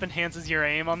power nap enhances your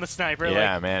aim on the sniper.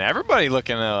 Yeah, like, man. Everybody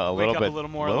looking a wake little up bit, a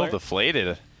little more little alert.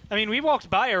 deflated. I mean, we walked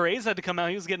by. Arrays had to come out.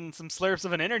 He was getting some slurps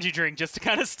of an energy drink just to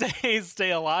kind of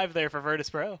stay alive there for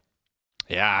Virtus.Pro.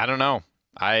 Yeah, I don't know.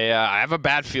 I have a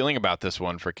bad feeling about this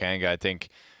one for Kanga. I think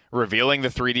revealing the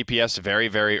 3 DPS very,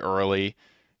 very early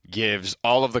gives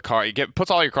all of the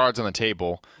puts all your cards on the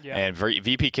table, Yeah. and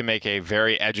VP can make a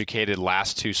very educated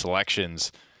last 2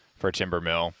 selections for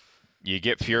Timbermill. You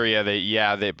get Furia,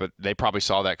 but they probably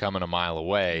saw that coming a mile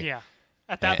away. Yeah,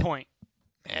 at that point.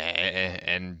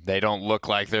 And they don't look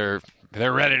like they're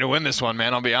ready to win this one,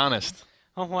 man. I'll be honest.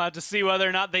 Well, we'll have to see whether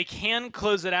or not they can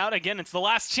close it out. Again, it's the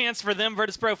last chance for them.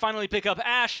 Virtus.Pro finally pick up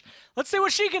Ashe. Let's see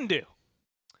what she can do.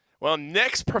 Well,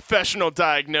 next professional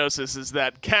diagnosis is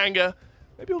that Kanga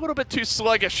maybe a little bit too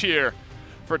sluggish here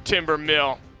for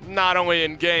Timbermill, not only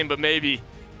in game, but maybe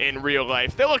in real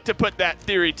life. They look to put that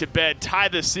theory to bed, tie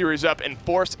this series up, and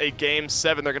force a Game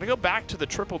 7. They're going to go back to the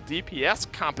triple DPS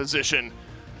composition,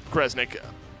 Kresnik.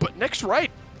 But Nick's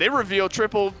right. They revealed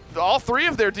all 3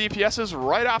 of their DPSs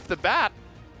right off the bat.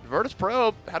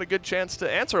 Virtus.Pro had a good chance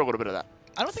to answer a little bit of that.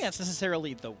 I don't think that's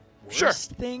necessarily the Sure.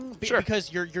 worst thing,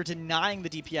 because you're denying the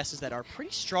DPSs that are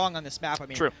pretty strong on this map. I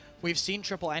mean, True. we've seen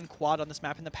triple and quad on this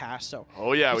map in the past, so.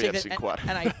 Oh yeah, we say have that- seen and, quad.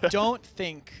 and I don't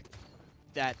think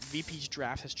that VP's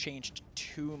draft has changed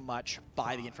too much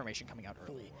by the information coming out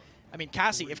early. I mean,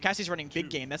 Cassie, if Cassie's running big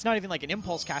game, that's not even like an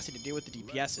impulse Cassie to deal with the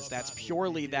DPSs. That's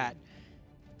purely that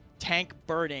tank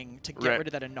burning to get rid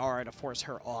of that Inara to force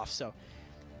her off. So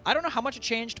I don't know how much it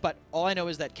changed, but all I know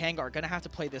is that Kanga are going to have to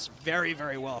play this very,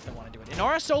 very well if they want to do it.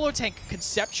 Inara solo tank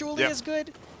conceptually is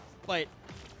good, but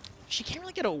she can't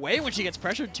really get away when she gets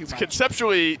pressured too much.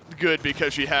 Conceptually good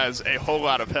because she has a whole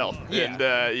lot of health. Yeah.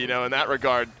 And, you know, in that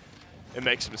regard, it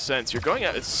makes some sense. You're going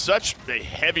at such a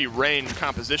heavy rain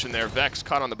composition there. Vex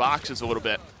caught on the boxes a little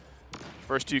bit.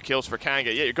 First 2 kills for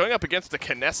Kanga. Yeah, you're going up against the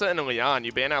Kinessa and a Leon.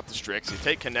 You ban out the Strix. You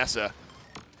take Kinessa.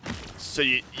 So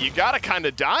you got to kind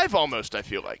of dive almost, I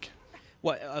feel like.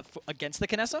 What, against the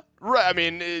Kinessa? Right. I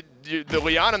mean, the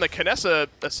Leon and the Kinessa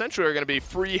essentially are going to be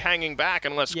free hanging back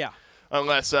unless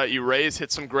Erase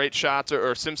hits some great shots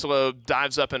or Simsalo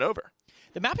dives up and over.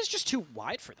 The map is just too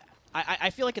wide for that. I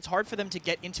feel like it's hard for them to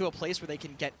get into a place where they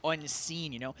can get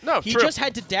unseen, you know? No, he true. just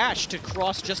had to dash to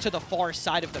cross just to the far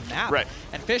side of the map. Right.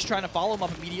 And Fish trying to follow him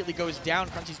up immediately goes down.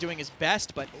 Crunchy's doing his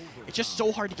best, but it's just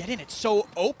so hard to get in. It's so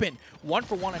open.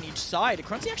 1-for-1 on each side.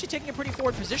 Crunchy actually taking a pretty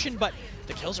forward position, but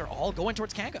the kills are all going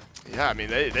towards Kanga. Yeah, I mean,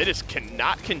 they just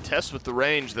cannot contest with the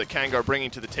range that Kanga are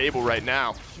bringing to the table right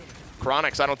now.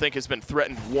 Chronix, I don't think, has been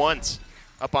threatened once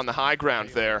up on the high ground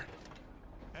there.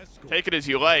 Take it as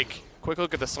you like. Quick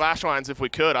look at the slash lines if we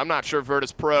could. I'm not sure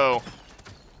Virtus.Pro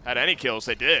had any kills.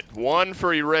 They did. 1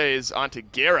 for Erase onto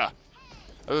Gera.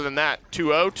 Other than that,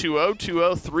 2-0, 2-0,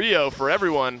 2-0, 3-0 for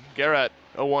everyone. Gera at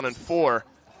 0-1 and 4.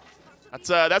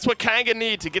 That's what Kanga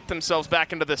need to get themselves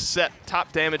back into this set.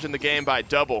 Top damage in the game by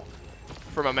double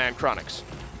for my man Chronix.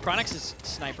 Chronix's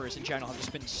snipers in general have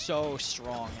just been so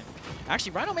strong. And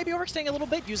actually, Rhino may be overstaying a little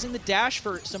bit, using the dash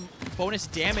for some bonus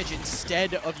damage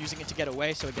instead of using it to get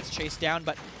away, so it gets chased down,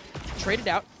 but traded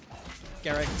out.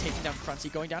 Gera taking down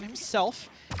Crunchy, going down himself.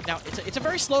 Now, it's a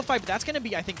very slow fight, but that's going to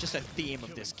be, I think, just a theme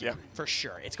of this game, for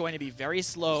sure. It's going to be very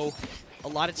slow. A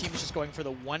lot of teams just going for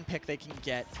the one pick they can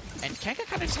get, and Kanga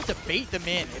kind of just have to bait them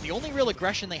in. And the only real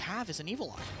aggression they have is an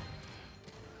Evil Eye.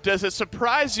 Does it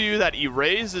surprise you that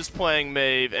Erase is playing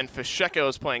Maeve and Fisheko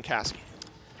is playing Cassie?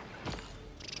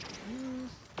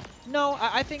 No,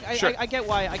 I think Sure. I get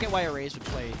why Erase would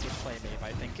play Maeve.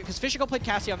 I think because Fisheko played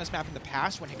Cassie on this map in the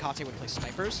past when Hikate would play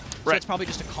snipers, so it's probably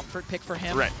just a comfort pick for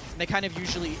him. Right. And they kind of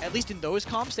usually, at least in those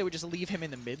comps, they would just leave him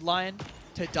in the mid line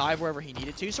to dive wherever he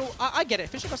needed to. So I get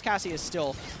it. Fisheko's Cassie is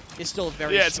still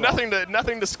very it's strong.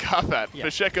 nothing to scoff at. Yeah.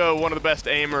 Fisheko, one of the best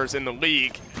aimers in the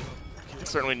league.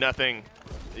 Certainly nothing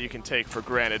that you can take for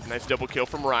granted. Nice double kill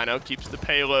from Rhino. Keeps the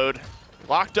payload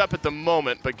locked up at the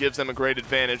moment, but gives them a great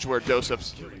advantage where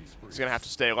Dosups is going to have to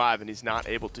stay alive, and he's not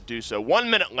able to do so. 1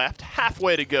 minute left,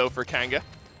 halfway to go for Kanga.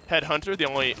 Headhunter, the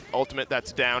only ultimate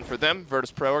that's down for them.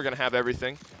 Virtus.Pro are going to have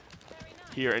everything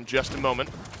here in just a moment.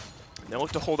 They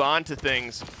look to hold on to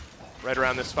things right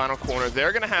around this final corner.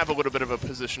 They're going to have a little bit of a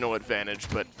positional advantage,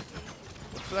 but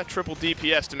look for that triple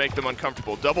DPS to make them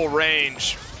uncomfortable. Double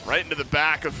range right into the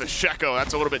back of Fisheko.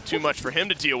 That's a little bit too much for him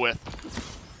to deal with.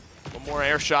 One more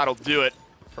air shot will do it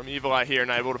from Evil Eye here,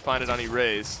 not able to find it on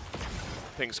Erase.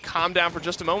 Things calm down for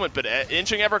just a moment, but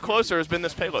inching ever closer has been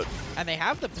this payload. And they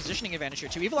have the positioning advantage here,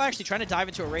 too. Evil Eye actually trying to dive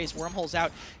into Erase, wormholes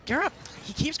out. Gera,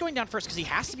 he keeps going down first because he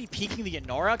has to be peeking the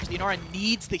Inara, because the Inara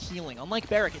needs the healing. Unlike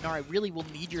Barrack, Inara really will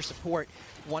need your support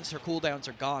once her cooldowns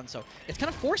are gone. So it's kind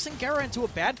of forcing Gera into a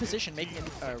bad position, making it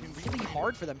really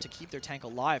hard for them to keep their tank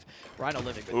alive. Rhino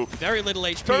living with very little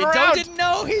HP. Turn around! Didn't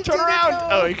know! He Turn didn't around!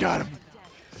 know. Oh, he got him.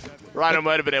 Rhino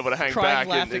might have been able to hang Crying,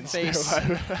 back. laughing face.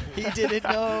 He didn't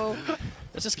know.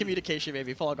 It's just communication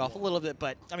maybe falling off a little bit,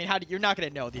 but I mean, you're not going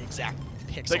to know the exact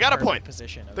pixel They got a point.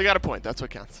 Position. They got a point. That's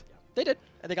what counts. They did,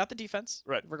 and they got the defense.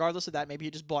 Right. Regardless of that, maybe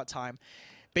he just bought time.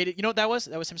 Baited. You know what that was?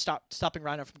 That was him stopping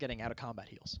Rhino from getting out of combat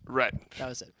heals. Right. That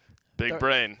was it. Big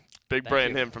brain. Big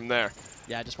brain him from there.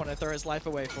 Yeah, I just want to throw his life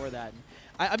away for that. And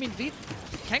I mean,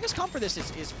 Kanga's comp for this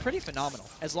is pretty phenomenal.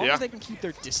 As long as they can keep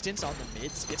their distance on the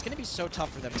mids, it's going to be so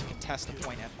tough for them to contest the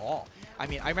point at all. I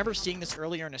mean, I remember seeing this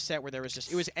earlier in a set where there was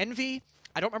it was Envy.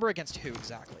 I don't remember against who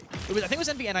exactly. I think it was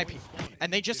Envy NIP.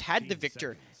 And they just had the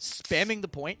Victor spamming the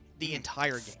point the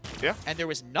entire game. Yeah. And there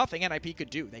was nothing NIP could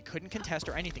do. They couldn't contest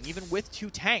or anything. Even with 2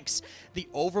 tanks, the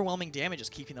overwhelming damage is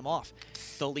keeping them off.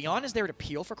 The Leon is there to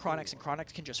peel for Chronix, and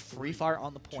Chronix can just free fire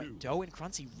on the point. Doe and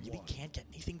Crunchy really can't get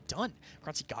anything done.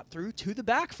 Crunchy got through to the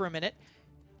back for a minute,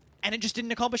 and it just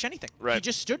didn't accomplish anything. Right. He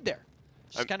just stood there.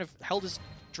 Just kind of held his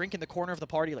drink in the corner of the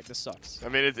party like, this sucks. I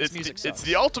mean, This music sucks. it's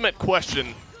the ultimate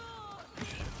question.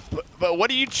 But what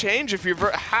do you change if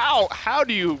you're how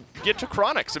do you get to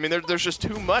Chronix? I mean, there's just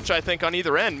too much, I think, on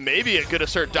either end. Maybe a good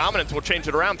assert dominance will change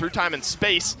it around through time and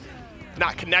space,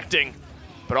 not connecting.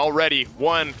 But already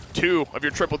 1, 2 of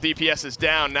your triple DPS is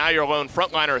down. Now your lone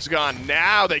frontliner is gone.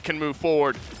 Now they can move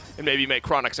forward and maybe make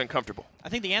Chronix uncomfortable. I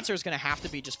think the answer is going to have to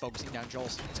be just focusing down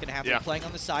Joel's. It's going to have to Yeah. be playing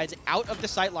on the sides, out of the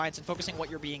sight lines, and focusing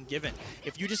what you're being given.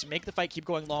 If you just make the fight keep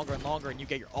going longer and longer and you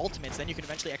get your ultimates, then you can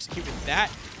eventually execute with that.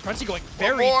 Crunchy going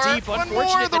very deep. One more,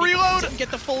 Unfortunate the that he reload. didn't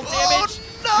get the full damage.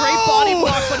 Oh, no! Great body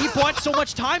block, but he bought so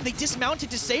much time. They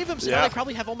dismounted to save him, so now Yeah. they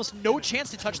probably have almost no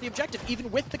chance to touch the objective,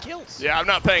 even with the kills. Yeah, I'm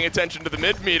not paying attention to the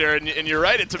mid meter, and you're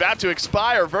right, it's about to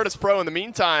expire. Virtus.Pro in the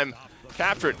meantime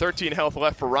capture it. 13 health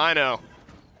left for Rhino.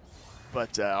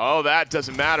 But all that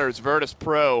doesn't matter. It's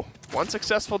Virtus.Pro. One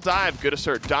successful dive, good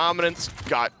assert dominance,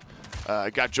 got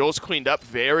Joel's cleaned up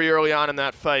very early on in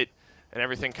that fight, and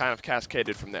everything kind of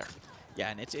cascaded from there. Yeah,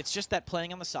 and it's just that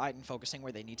playing on the side and focusing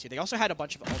where they need to. They also had a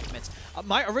bunch of ultimates.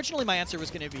 Originally my answer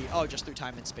was going to be, oh, just through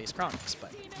time and space Chronix,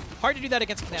 but hard to do that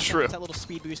against Knapp. It's that little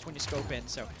speed boost when you scope in,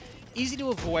 so easy to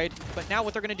avoid. But now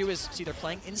what they're going to do is, see, they're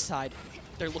playing inside.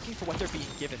 They're looking for what they're being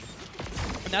given.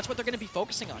 And that's what they're going to be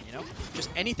focusing on, you know? Just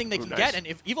anything they can get, and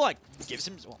if Evil Eye gives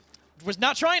him, well, was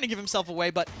not trying to give himself away,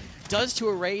 but does to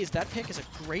erase, that pick is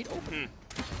a great opener.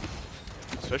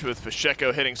 Especially with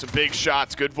Fasheko hitting some big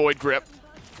shots. Good Void Grip.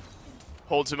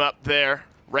 Holds him up there,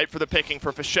 right for the picking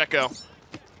for Fasheko.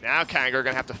 Now Kanga are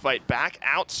going to have to fight back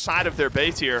outside of their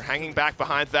base here, hanging back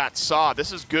behind that saw.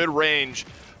 This is good range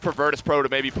for Virtus.Pro to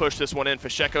maybe push this one in.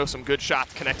 Fasheko, some good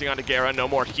shots connecting onto Gera. No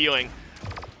more healing.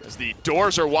 As the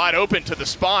doors are wide open to the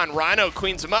spawn, Rhino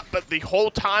cleans him up, but the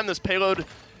whole time this payload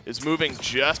is moving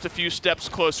just a few steps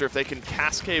closer. If they can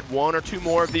cascade one or two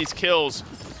more of these kills,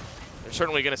 they're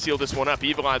certainly going to seal this one up.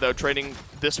 Evil Eye, though, trading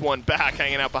this one back,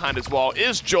 hanging out behind his wall,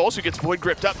 is Jols, who gets Void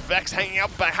Gripped up. Vex hanging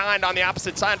out behind on the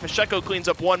opposite side. Fasheko cleans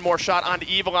up one more shot onto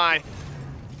Evil Eye.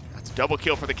 That's a double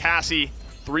kill for the Cassie.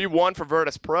 3-1 for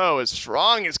Virtus.Pro. As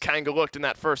strong as Kanga looked in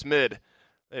that first mid,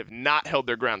 they have not held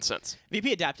their ground since.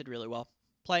 VP adapted really well.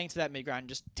 Playing to that mid ground,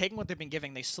 just taking what they've been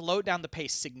giving. They slowed down the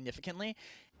pace significantly,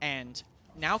 and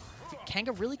now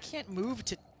Kanga really can't move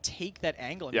to take that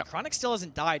angle. I mean, Chronix still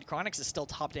hasn't died. Chronix is still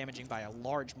top damaging by a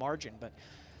large margin, but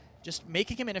just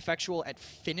making him ineffectual at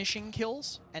finishing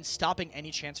kills and stopping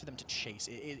any chance for them to chase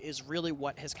is really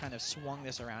what has kind of swung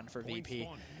this around for VP.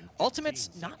 Ultimates,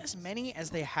 not as many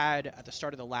as they had at the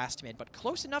start of the last mid, but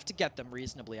close enough to get them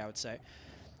reasonably, I would say.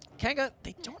 Kanga,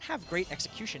 they don't have great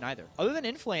execution either. Other than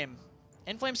Inflame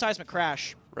Seismic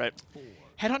Crash. Right.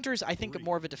 Headhunters, I think, are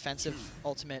more of a defensive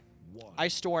ultimate.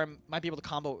 Ice Storm might be able to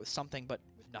combo it with something, but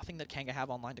nothing that Kanga have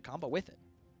online to combo with it.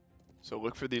 So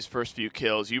look for these first few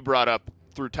kills. You brought up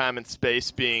through time and space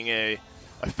being a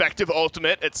effective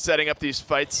ultimate at setting up these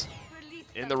fights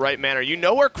in the right manner. You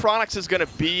know where Chronix is going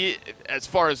to be as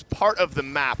far as part of the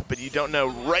map, but you don't know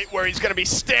right where he's going to be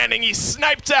standing. He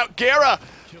sniped out Gera.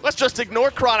 Let's just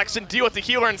ignore Chronix and deal with the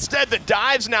healer instead. The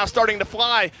dive's now starting to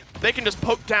fly. They can just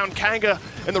poke down Kanga,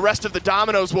 and the rest of the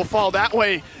dominoes will fall that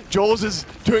way. Jols is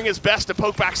doing his best to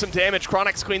poke back some damage.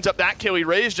 Chronix cleans up that kill. He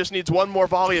raised, just needs one more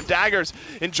volley of daggers,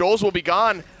 and Jols will be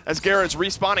gone as Gera is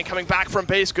respawning, coming back from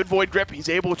base. Good Void Grip. He's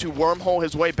able to wormhole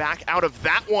his way back out of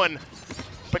that one.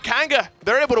 But Kanga,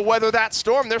 they're able to weather that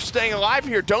storm. They're staying alive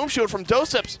here. Dome Shield from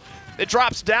Dosips. It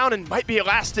drops down and might be a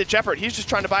last-ditch effort. He's just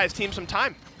trying to buy his team some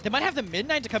time. They might have the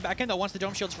Midnight to come back in, though, once the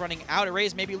Dome Shield's running out.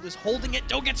 Erase maybe is holding it.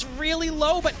 Doe gets really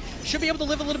low, but should be able to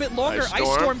live a little bit longer.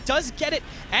 Ice Storm does get it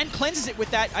and cleanses it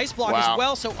with that Ice Block as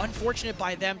well, so unfortunate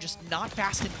by them. Just not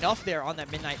fast enough there on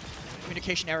that Midnight.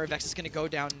 Communication error. Vex is going to go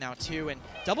down now, too, and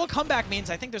double comeback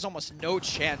means I think there's almost no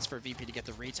chance for VP to get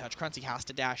the retouch. Cruncy has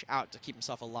to dash out to keep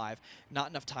himself alive. Not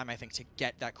enough time, I think, to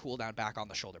get that cooldown back on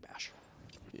the shoulder bash.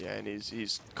 Yeah, and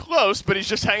he's close, but he's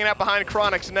just hanging out behind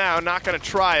Chronix now. Not going to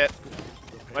try it.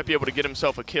 Might be able to get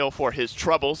himself a kill for his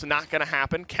troubles. Not going to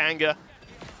happen. Kanga,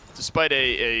 despite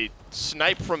a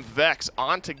snipe from Vex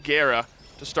onto Gera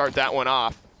to start that one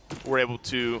off, were able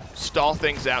to stall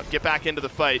things out, get back into the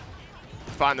fight,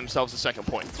 and find themselves a second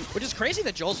point. Which is crazy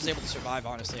that Jols was able to survive,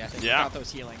 honestly, I think, without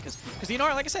those healing. Because you know,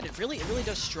 like I said, it really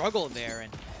does struggle there,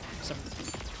 and some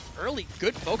early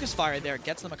good focus fire there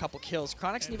gets them a couple kills.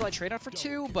 Chronix and Evil Eye trade out for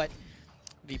 2, but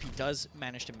VP does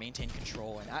manage to maintain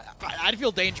control, and I'd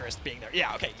feel dangerous being there.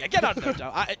 Yeah, okay, yeah, get out of there,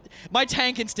 Doe. My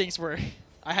tank instincts were,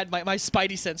 I had my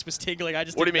spidey sense was tingling. I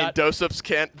just What do you mean, Dosips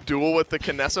can't duel with the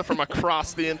Kinessa from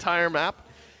across the entire map?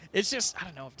 It's just, I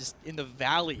don't know, just in the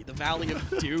valley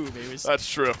of doom. It was, That's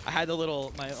true. I had my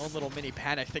own little mini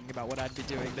panic thinking about what I'd be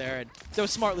doing there, and Doe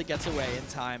smartly gets away in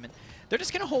time, and they're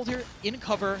just going to hold here in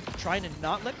cover, trying to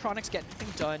not let Chronix get anything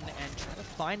done, and try to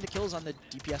find the kills on the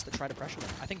DPS that try to pressure them.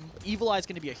 I think Evil Eye is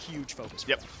going to be a huge focus.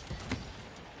 Yep.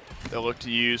 They'll look to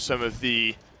use some of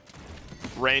the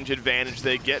range advantage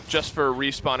they get just for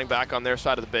respawning back on their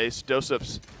side of the base.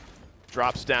 Dosips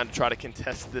drops down to try to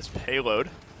contest this payload.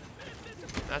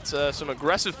 That's some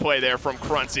aggressive play there from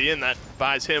Cruncy, and that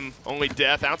buys him only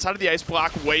death. Outside of the ice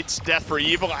block, waits death for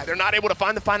Evil Eye. They're not able to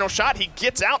find the final shot. He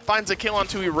gets out, finds a kill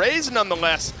onto Erase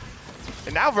nonetheless.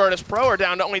 And now Virtus.Pro are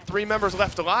down to only 3 members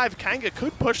left alive. Kanga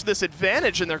could push this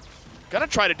advantage, and they're going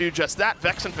to try to do just that.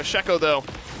 Vex and Fasheko, though,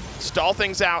 stall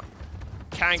things out.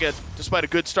 Kanga, despite a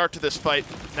good start to this fight,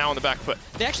 now on the back foot.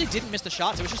 They actually didn't miss the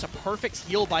shots. It was just a perfect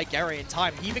heal by Gera in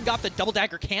time. He even got the double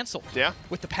dagger canceled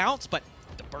with the pounce, but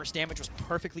the burst damage was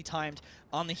perfectly timed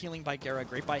on the healing by Gera.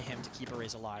 Great by him to keep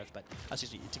Erase alive, but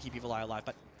to keep Evil Eye alive.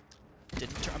 But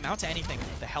didn't amount to anything.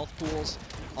 The health pools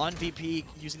on VP,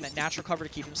 using that natural cover to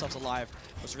keep themselves alive,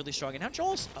 was really strong. And now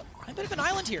Joel's a bit of an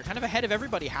island here, kind of ahead of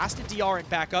everybody. Has to DR and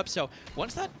back up. So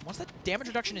once that damage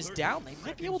reduction is down, they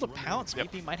might be able to pounce.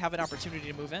 Yep. VP might have an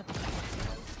opportunity to move in.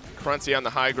 Cruncy on the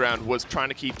high ground was trying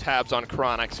to keep tabs on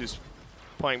Chronix, who's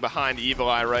playing behind Evil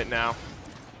Eye right now.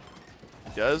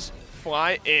 He does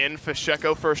fly in.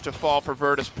 Fasheko first to fall for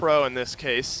Virtus.Pro in this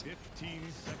case.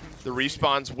 The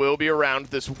respawns will be around.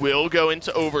 This will go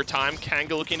into overtime.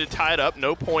 Kanga looking to tie it up.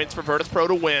 No points for Virtus.Pro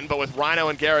to win, but with Rhino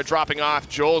and Gara dropping off,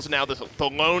 Joel's now the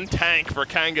lone tank for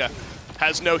Kanga.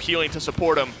 Has no healing to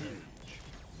support him.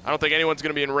 I don't think anyone's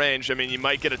going to be in range. I mean, you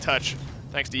might get a touch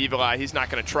thanks to Evil Eye. He's not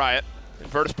going to try it. And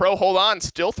Virtus.Pro, hold on.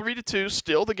 Still 3-2.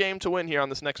 Still the game to win here on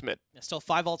this next mid. Yeah, still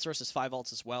 5 ults versus 5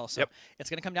 ults as well. So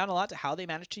it's going to come down a lot to how they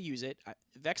manage to use it.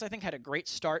 Vex, I think, had a great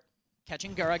start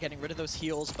catching Gara, getting rid of those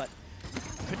heals, but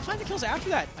couldn't find the kills after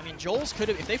that. I mean, Joel's could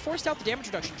have, if they forced out the damage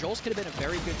reduction, Joel's could have been a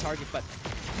very good target, but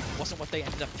wasn't what they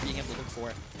ended up being able to look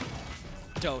for.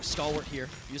 Doe, stalwart here,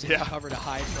 using the cover to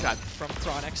hide from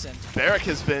Chronix. And Barrick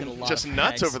has been just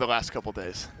nuts over the last couple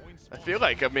days. I feel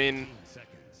like, I mean,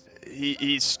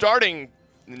 he's starting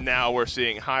now, we're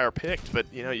seeing higher picked, but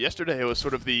you know, yesterday it was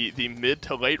sort of the mid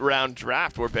to late round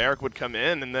draft where Barrick would come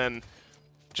in and then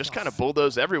just kind of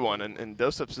bulldoze everyone, and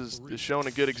Dosups is showing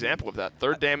a good example of that.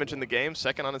 3rd damage in the game,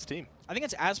 2nd on his team. I think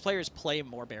it's as players play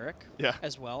more Barrick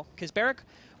as well, because Barrick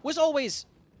was always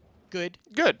good,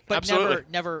 but absolutely.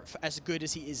 never as good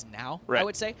as he is now, right. I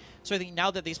would say. So I think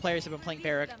now that these players have been playing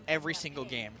Barrick every single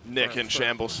game, Nick in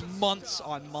shambles, months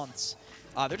on months,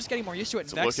 they're just getting more used to it.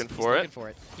 And Vex looking for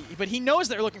it. But he knows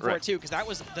they're looking for it too, because that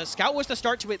was the scout was the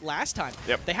start to it last time.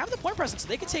 They have the point presence, so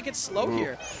they can take it slow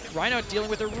here. Rhino dealing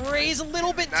with a raise a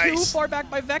little bit too far back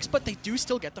by Vex, but they do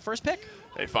still get the first pick.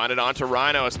 They find it onto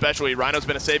Rhino, especially. Rhino's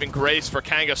been a saving grace for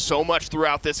Kanga so much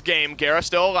throughout this game. Gara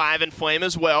still alive, and Flame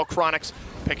as well. Chronix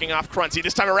picking off Cruncy.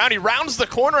 This time around, he rounds the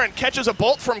corner and catches a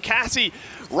bolt from Cassie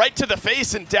right to the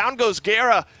face, and down goes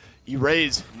Gara.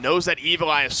 Erase knows that Evil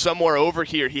Eye is somewhere over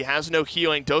here. He has no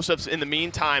healing. Dosups, in the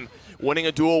meantime, winning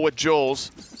a duel with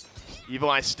Jules.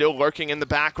 Evil Eye still lurking in the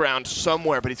background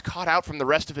somewhere, but he's caught out from the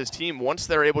rest of his team once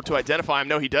they're able to identify him.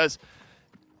 No, he does.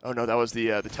 Oh, no, that was the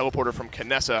teleporter from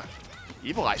Kinessa.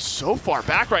 Evil Eye so far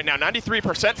back right now,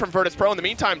 93% from Virtus.Pro. In the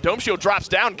meantime, Dome Shield drops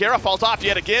down. Gara falls off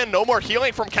yet again. No more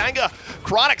healing from Kanga.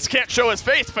 Chronix can't show his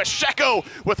face. Fasheko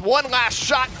with one last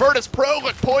shot. Virtus.Pro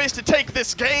look poised to take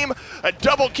this game. A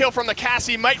double kill from the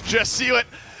Cassie might just seal it.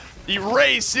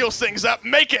 Erase seals things up.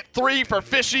 Make it 3 for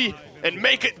Fishy, and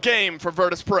make it game for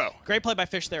Virtus.Pro. Great play by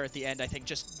Fish there at the end, I think.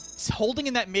 Just holding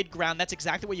in that mid ground, that's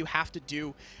exactly what you have to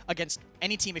do against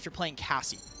any team if you're playing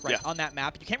Cassie, right, on that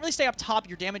map. You can't really stay up top.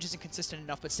 Your damage isn't consistent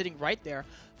enough, but sitting right there,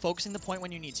 focusing the point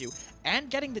when you need to, and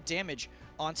getting the damage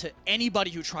onto anybody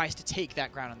who tries to take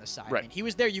that ground on the side. I mean, he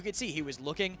was there. You could see he was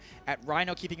looking at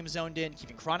Rhino, keeping him zoned in,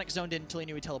 keeping Chronix zoned in until he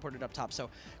knew he teleported up top.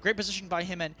 So great position by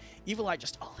him, and Evil Eye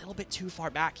just a little bit too far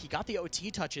back. He got the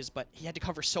OT touches, but he had to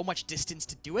cover so much distance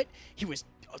to do it. He was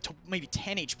maybe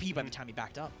 10 HP by the time he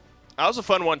backed up. That was a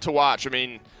fun one to watch. I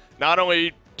mean, not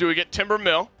only do we get Timber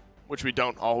Mill, which we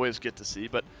don't always get to see,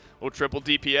 but little triple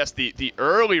DPS. The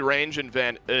early range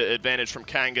advantage from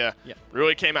Kanga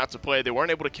really came out to play. They weren't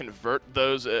able to convert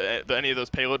those any of those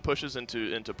payload pushes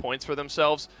into points for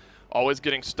themselves. Always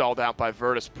getting stalled out by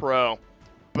Virtus.Pro.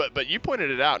 But you pointed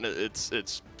it out, and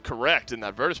it's correct in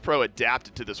that Virtus.Pro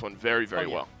adapted to this one very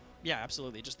well. Yeah,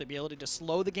 absolutely. Just the ability to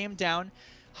slow the game down,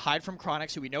 hide from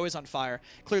Chronix, who we know is on fire.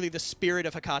 Clearly the spirit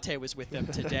of Hecate was with them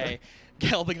today,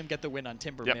 helping them get the win on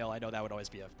Timber Mill. I know that would always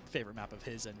be a favorite map of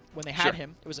his, and when they had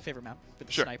him, it was a favorite map for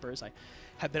the snipers. I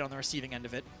have been on the receiving end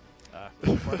of it.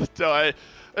 So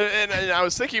I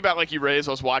was thinking about, like, Erase.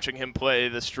 I was watching him play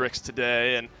the Strix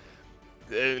today,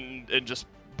 and just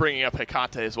bringing up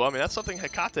Hecate as well. I mean, that's something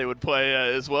Hecate would play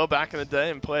as well back in the day,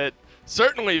 and play it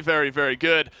certainly very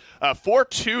good.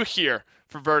 4-2 here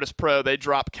for Virtus.Pro. They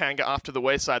drop Kanga off to the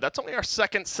wayside. That's only our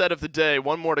second set of the day.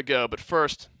 One more to go. But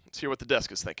first, let's hear what the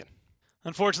desk is thinking.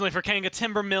 Unfortunately for Kanga,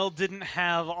 Timber Mill didn't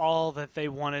have all that they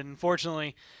wanted.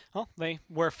 Unfortunately, well, they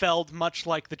were felled much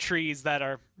like the trees that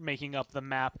are making up the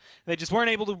map. They just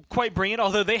weren't able to quite bring it,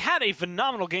 although they had a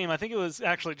phenomenal game. I think it was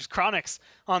actually just Chronix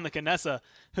on the Kinessa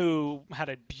who had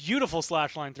a beautiful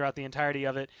slash line throughout the entirety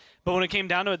of it. But when it came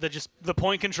down to it, the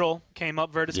point control came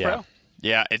up Virtus.Pro.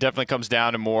 Yeah, it definitely comes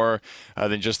down to more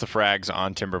than just the frags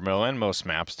on Timber Mill and most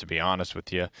maps, to be honest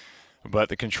with you. But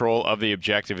the control of the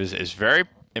objective is very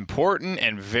important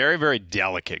and very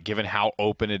delicate, given how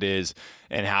open it is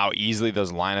and how easily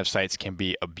those line of sights can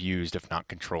be abused if not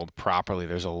controlled properly.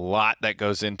 There's a lot that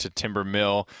goes into Timber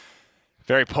Mill.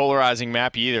 Very polarizing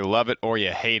map. You either love it or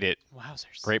you hate it.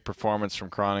 Wowzers. Great performance from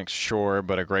Chronix, sure,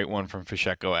 but a great one from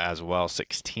Fisheko as well.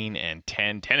 16 and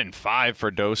 10. 10 and 5 for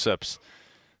Dosups.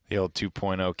 The old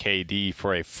 2.0 KD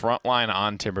for a frontline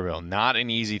on Timbermill. Not an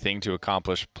easy thing to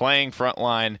accomplish. Playing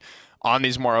frontline on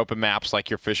these more open maps like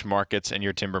your Fish Markets and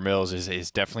your Timbermills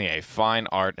is definitely a fine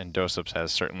art, and Dosups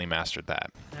has certainly mastered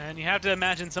that. And you have to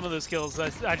imagine some of those kills.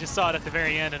 I just saw it at the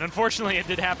very end, and unfortunately it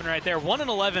did happen right there. 1 and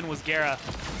 11 was Gera.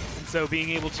 So being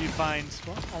able to find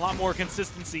a lot more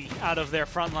consistency out of their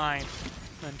front line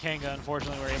than Kanga,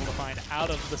 unfortunately, were able to find out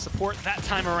of the support that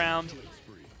time around.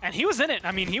 And he was in it.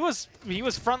 I mean, he was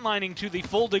frontlining to the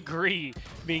full degree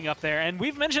being up there. And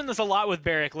we've mentioned this a lot with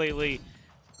Barrick lately,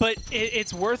 but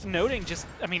it's worth noting just,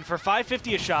 I mean, for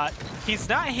 550 a shot, he's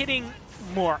not hitting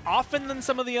more often than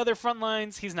some of the other front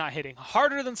lines. He's not hitting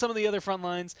harder than some of the other front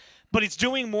lines, but he's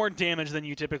doing more damage than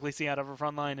you typically see out of a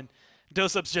front line. And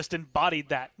Dosups just embodied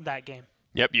that game.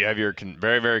 Yep, you have your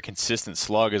very, very consistent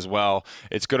slug as well.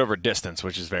 It's good over distance,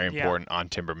 which is very important on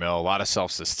Timbermill. A lot of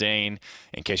self-sustain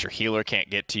in case your healer can't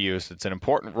get to you. So it's an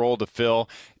important role to fill,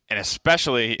 and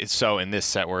especially so in this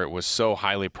set where it was so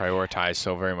highly prioritized,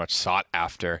 so very much sought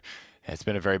after. It's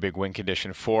been a very big win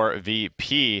condition for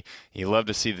VP. You love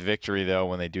to see the victory, though,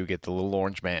 when they do get the little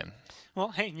orange man. Well,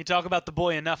 hey, you talk about the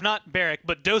boy enough. Not Barrick,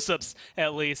 but Dosups,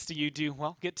 at least. You do,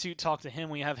 well, get to talk to him.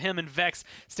 We have him and Vex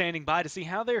standing by to see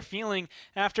how they're feeling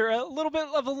after a little bit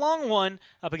of a long one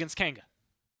up against Kanga.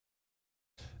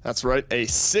 That's right. A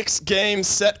 6-game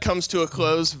set comes to a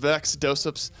close. Vex,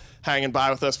 Dosups hanging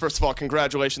by with us. First of all,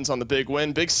 congratulations on the big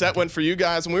win. Big set win for you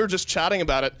guys, and we were just chatting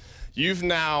about it. You've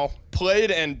now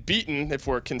played and beaten, if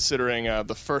we're considering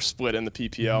the first split in the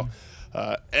PPL,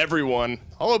 everyone.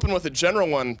 I'll open with a general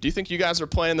one. Do you think you guys are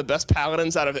playing the best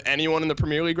Paladins out of anyone in the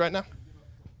Premier League right now?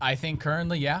 I think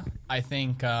currently, yeah. I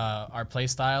think our play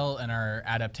style and our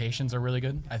adaptations are really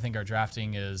good. I think our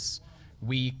drafting is...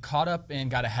 We caught up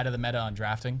and got ahead of the meta on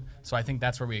drafting, so I think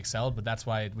that's where we excelled, but that's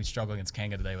why we struggled against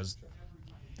Kanga today.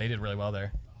 They did really well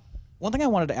there. One thing I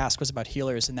wanted to ask was about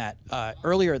healers in that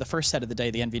earlier, the first set of the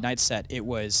day, the NV Knights set, it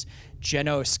was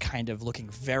Genos kind of looking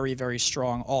very, very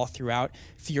strong all throughout,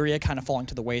 Furia kind of falling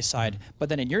to the wayside. But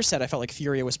then in your set, I felt like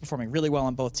Furia was performing really well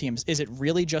on both teams. Is it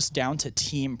really just down to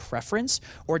team preference,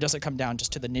 or does it come down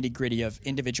just to the nitty-gritty of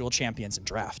individual champions and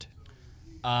draft?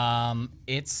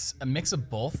 It's a mix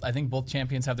of both. I think both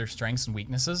champions have their strengths and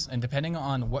weaknesses, and depending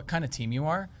on what kind of team you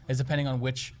are, is depending on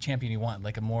which champion you want.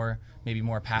 Like maybe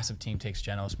more passive team takes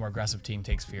Genos, more aggressive team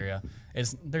takes Furia.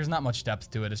 There's not much depth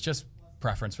to it. It's just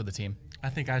preference for the team. I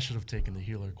think I should have taken the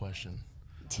healer question,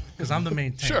 because I'm the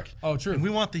main tank. Sure. Oh, true. And we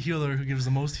want the healer who gives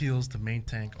the most heals to main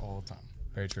tank all the time.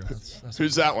 Very true. That's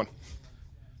Who's that one?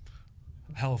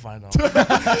 Hell if I know.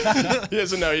 He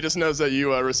doesn't know. He just knows that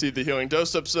you received the healing.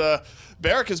 Dosups,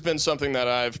 Barrick has been something that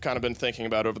I've kind of been thinking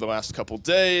about over the last couple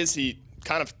days. He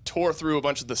kind of tore through a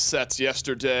bunch of the sets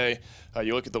yesterday.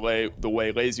 You look at the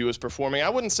way Lazy was performing. I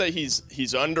wouldn't say he's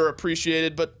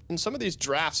underappreciated, but in some of these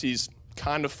drafts, he's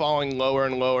kind of falling lower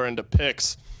and lower into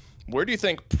picks. Where do you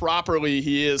think properly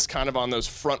he is kind of on those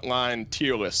frontline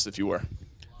tier lists, if you were?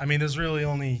 I mean, there's really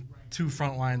only 2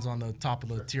 front lines on the top of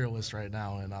the tier list right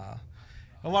now, and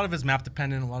a lot of it's map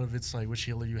dependent. A lot of it's like which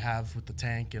healer you have with the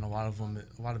tank, and a lot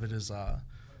of it is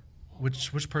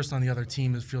which person on the other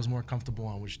team feels more comfortable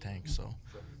on which tank. So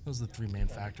those are the 3 main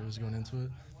factors going into it.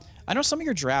 I know some of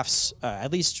your drafts,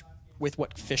 at least with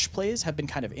what Fish plays, have been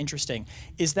kind of interesting.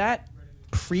 Is that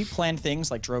pre-planned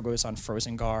things like Drogo's on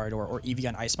Frozen Guard or Eevee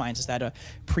on Ice Mines? Is that a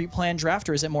pre-planned draft,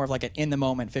 or is it more of like an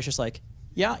in-the-moment Fish is like,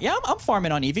 yeah, I'm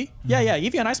farming on Eevee. Yeah,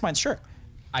 Eevee on Ice Mines, sure.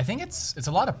 I think it's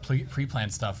a lot of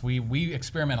pre-planned stuff. We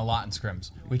experiment a lot in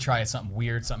scrims. We try something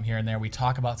weird, something here and there. We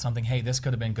talk about something, hey, this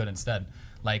could have been good instead.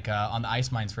 Like on the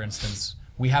Ice Mines, for instance,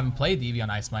 we haven't played the Eevee on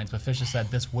Ice Mines, but Fish has said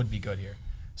this would be good here.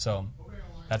 So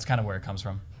that's kind of where it comes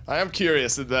from. I am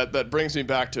curious. That brings me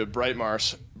back to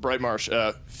Brightmarsh.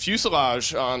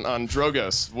 Fuselage on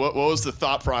Drogos. What was the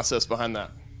thought process behind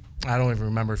that? I don't even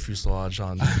remember Fuselage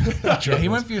on. Yeah, he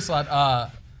went Fuselage.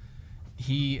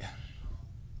 It's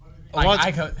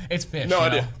Fish. No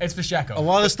idea. It's Fisheko. A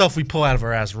lot of the stuff we pull out of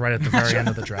our ass right at the very end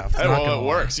of the draft. Well, it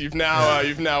works. You've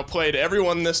now played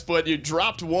everyone this split. You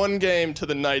dropped 1 game to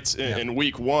the Knights in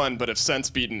week 1, but have since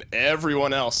beaten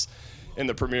everyone else in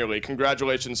the Premier League.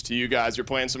 Congratulations to you guys. You're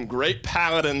playing some great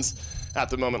Paladins at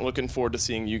the moment. Looking forward to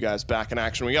seeing you guys back in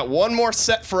action. We got 1 more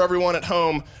set for everyone at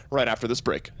home right after this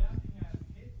break.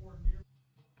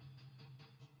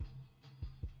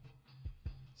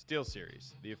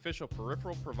 SteelSeries, the official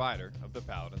peripheral provider of the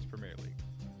Paladins Premier League.